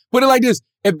lying. Put it like this.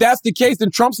 If that's the case, then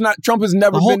Trump has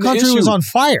never been the whole country issue. was on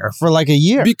fire for like a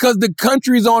year. Because the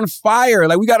country's on fire.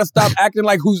 Like, we got to stop acting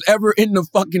like who's ever in the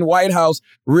fucking White House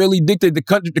really dictated. The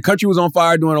country was on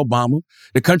fire during Obama.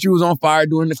 The country was on fire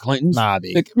during the Clintons. Nah,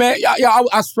 man,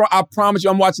 I promise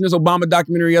you, I'm watching this Obama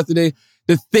documentary yesterday.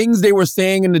 The things they were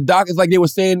saying in the doc, it's like they were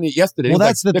saying it yesterday. Well,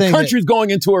 it's that's like, the thing. The country's going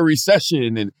into a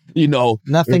recession and,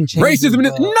 nothing changes. Racism,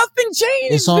 nothing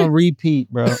changed. It's on repeat,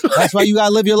 bro. That's why you got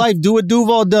to live your life. Do what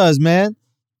Duval does, man.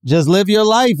 Just live your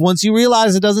life. Once you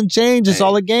realize it doesn't change, it's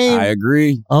all a game. I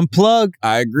agree. Unplug.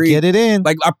 I agree. Get it in.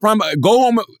 Like, I promise, go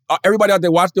home. Everybody out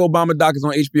there, watch the Obama doc. It's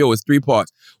on HBO. It's 3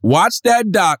 parts. Watch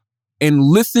that doc and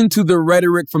listen to the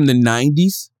rhetoric from the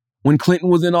 90s when Clinton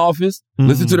was in office.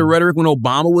 Listen to the rhetoric when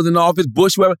Obama was in office,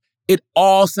 Bush, whoever. It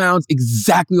all sounds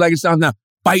exactly like it sounds now.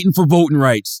 Fighting for voting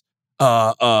rights.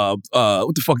 What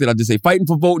the fuck did I just say? Fighting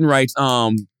for voting rights.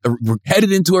 We're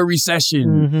headed into a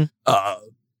recession.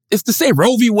 It's the same.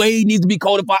 Roe v. Wade needs to be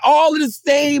codified. All of the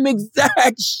same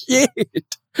exact shit.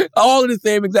 All of the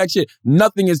same exact shit.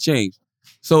 Nothing has changed.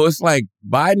 So it's like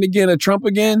Biden again or Trump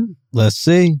again. Let's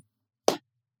see.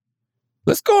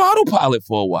 Let's go autopilot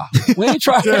for a while. We ain't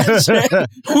tried that yet.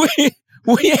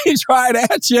 We ain't tried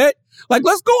that yet. Like,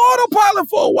 let's go autopilot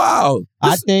for a while.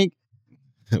 I think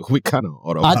we kind of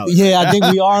autopilot. I think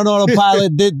we are on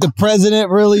autopilot. The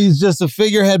president really is just a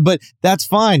figurehead, but that's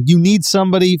fine. You need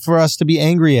somebody for us to be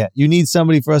angry at. You need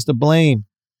somebody for us to blame.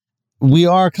 We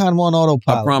are kind of on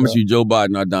autopilot. I promise you, Joe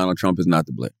Biden or Donald Trump is not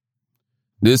to blame.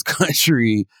 This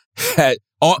country had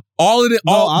both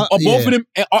of them.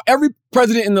 Every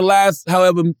president in the last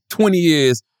however 20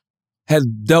 years has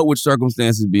dealt with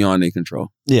circumstances beyond their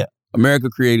control. Yeah. America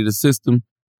created a system.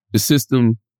 The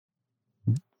system,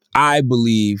 I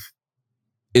believe,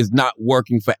 is not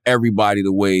working for everybody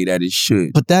the way that it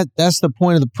should. But that's the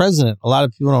point of the president. A lot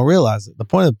of people don't realize it. The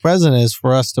point of the president is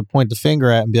for us to point the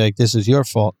finger at and be like, this is your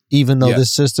fault, even though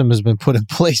this system has been put in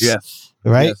place. Yes.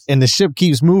 Right? Yes. And the ship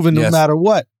keeps moving no matter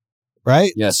what.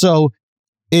 Right? Yes. So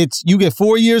it's you get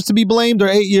 4 years to be blamed or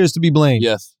 8 years to be blamed.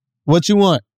 Yes. What you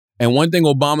want? And one thing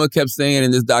Obama kept saying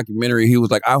in this documentary, he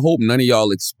was like, I hope none of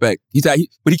y'all expect. He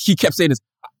kept saying this.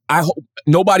 I hope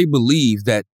nobody believes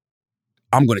that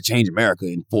I'm going to change America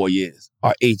in 4 years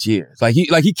or 8 years. Like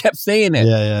he kept saying that.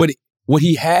 Yeah. But what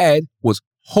he had was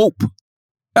hope.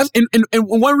 That's and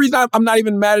one reason I'm not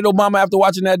even mad at Obama after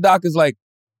watching that doc is like,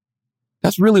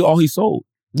 that's really all he sold.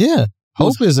 Yeah.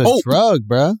 Hope is a drug,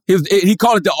 bro. He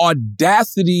called it the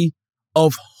audacity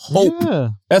of hope. Yeah.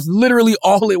 That's literally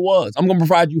all it was. I'm going to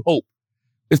provide you hope.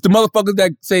 It's the motherfuckers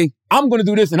that say, I'm going to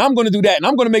do this and I'm going to do that and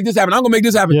I'm going to make this happen. I'm going to make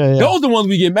this happen. Yeah. Those are the ones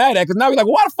we get mad at because now we're like,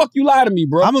 why the fuck you lie to me,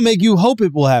 bro? I'm going to make you hope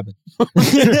it will happen. But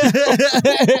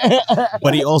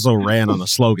he also ran on the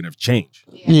slogan of change.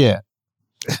 Yeah.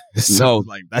 So,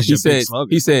 like, that's your big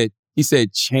slogan. He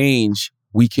said, change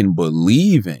we can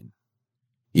believe in.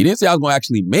 He didn't say I was going to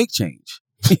actually make change.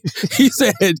 He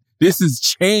said, this is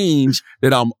change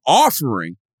that I'm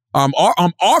offering. I'm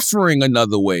offering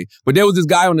another way. But there was this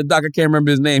guy on the dock, I can't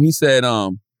remember his name. He said,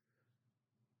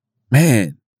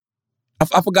 man,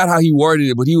 I forgot how he worded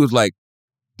it, but he was like,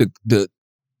 the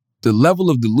level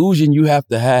of delusion you have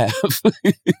to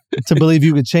to believe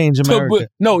you could change America.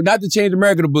 No, not to change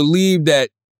America, to believe that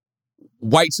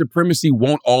white supremacy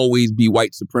won't always be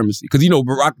white supremacy. Because,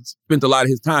 Barack spent a lot of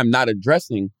his time not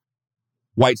addressing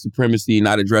white supremacy,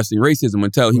 not addressing racism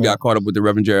until he got caught up with the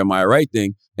Reverend Jeremiah Wright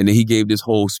thing. And then he gave this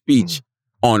whole speech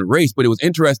on race. But it was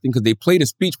interesting because they played a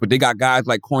speech, but they got guys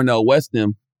like Cornel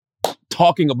Weston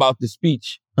talking about the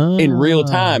speech in real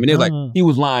time. And they're like, he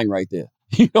was lying right there.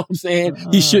 You know what I'm saying?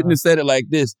 He shouldn't have said it like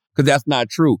this because that's not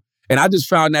true. And I just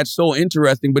found that so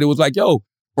interesting. But it was like, yo,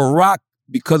 Barack,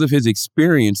 because of his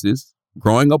experiences,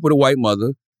 growing up with a white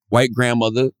mother, white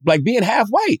grandmother, like being half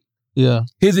white. Yeah.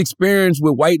 His experience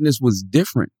with whiteness was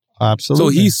different.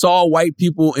 Absolutely. So he saw white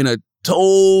people in a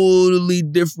totally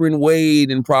different way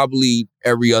than probably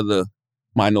every other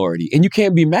minority. And you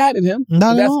can't be mad at him.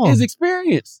 Not at all. That's his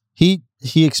experience. He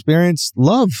experienced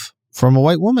love from a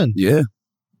white woman. Yeah.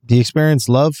 He experienced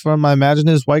love from, I imagine,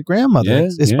 his white grandmother. Yeah,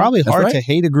 it's probably hard to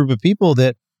hate a group of people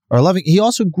that are loving. He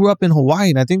also grew up in Hawaii,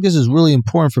 and I think this is really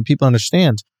important for people to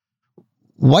understand.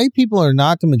 White people are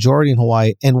not the majority in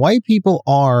Hawaii, and white people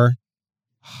are,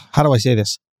 how do I say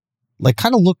this? Like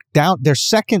kind of look down, they're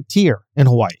second tier in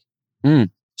Hawaii.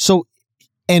 So,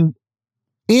 and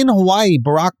in Hawaii,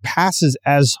 Barack passes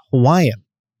as Hawaiian.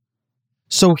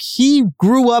 So he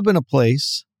grew up in a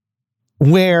place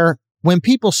where when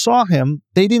people saw him,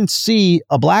 they didn't see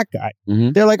a black guy.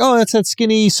 They're like, oh, that's that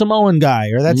skinny Samoan guy,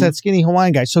 or that's that skinny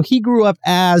Hawaiian guy. So he grew up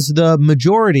as the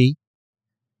majority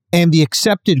and the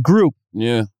accepted group.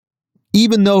 Yeah.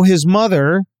 Even though his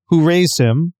mother, who raised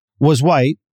him, was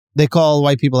white, they call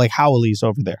white people like Howleys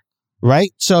over there,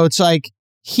 right? So it's like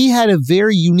he had a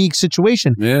very unique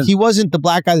situation. Yeah. He wasn't the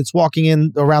black guy that's walking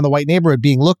in around the white neighborhood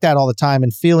being looked at all the time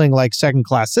and feeling like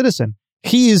second-class citizen.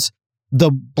 He's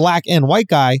the black and white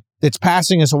guy that's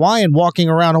passing as Hawaiian, walking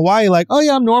around Hawaii like, oh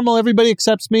yeah, I'm normal. Everybody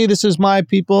accepts me. This is my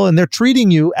people. And they're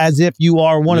treating you as if you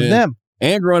are one of them.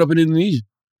 And growing up in Indonesia.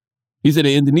 He said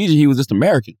in Indonesia, he was just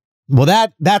American. Well,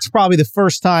 that's probably the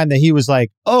first time that he was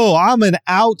like, oh, I'm an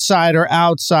outsider.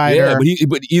 Yeah,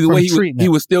 but either way, he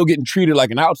was still getting treated like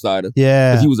an outsider.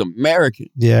 Yeah. Because he was American.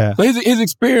 Yeah. So his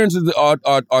experiences are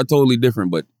totally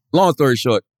different. But long story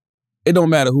short, it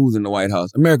don't matter who's in the White House.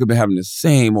 America been having the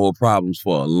same old problems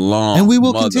for a long And we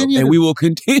will continue. And we will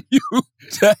continue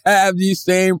to have these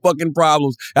same fucking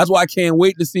problems. That's why I can't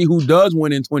wait to see who does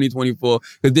win in 2024.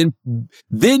 Because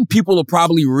then people will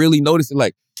probably really notice it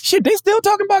like, shit, they still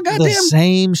talking about goddamn the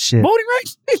same shit. Voting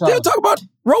rights? They still talking about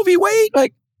Roe v. Wade?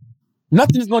 Like,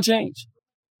 nothing is going to change.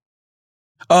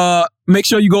 Make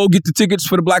sure you go get the tickets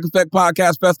for the Black Effect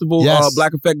Podcast Festival. Yes.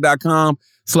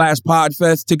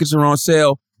 blackeffect.com/podfest. Tickets are on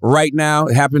sale right now.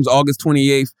 It happens August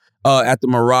 28th at the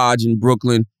Mirage in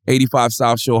Brooklyn. 85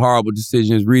 South Show, Horrible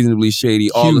Decisions, Reasonably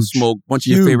Shady, All the Smoke, bunch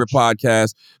of your favorite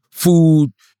podcasts,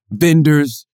 food,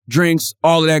 vendors, drinks,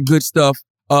 all of that good stuff.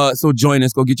 So join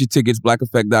us. Go get your tickets,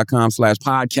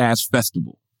 blackeffect.com/podcast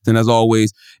festival. And as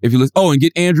always, if you listen, and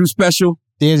get Andrew's special.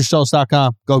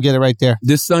 TheAndrewSchultz.com. Go get it right there.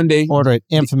 This Sunday. Order it.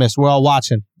 Infamous. We're all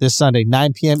watching this Sunday,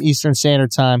 9 p.m. Eastern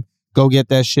Standard Time. Go get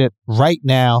that shit right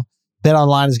now.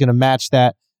 BetOnline is going to match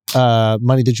that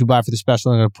money that you buy for the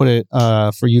special. I'm going to put it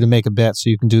for you to make a bet,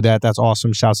 so you can do that. That's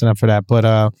awesome. Shouts out for that.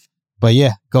 But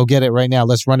yeah, go get it right now.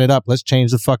 Let's run it up. Let's change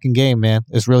the fucking game, man.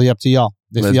 It's really up to y'all.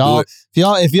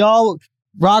 If y'all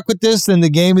rock with this, then the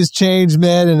game has changed,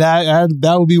 man, and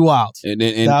that would be wild. And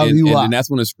then that's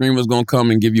when the screamer's gonna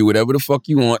come and give you whatever the fuck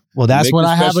you want. Well, that's when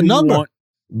I have a number.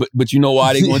 But you know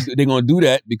why they're gonna do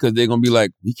that? Because they're gonna be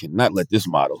like, we cannot let this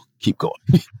model keep going.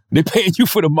 They're paying you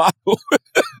for the model.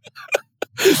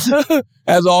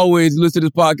 As always, you listen to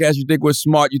this podcast, you think we're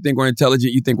smart, you think we're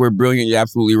intelligent, you think we're brilliant, you're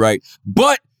absolutely right.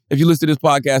 But if you listen to this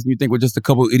podcast and you think we're just a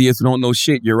couple of idiots who don't know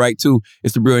shit, you're right too.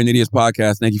 It's the Brilliant Idiots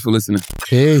Podcast. Thank you for listening.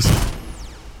 Peace.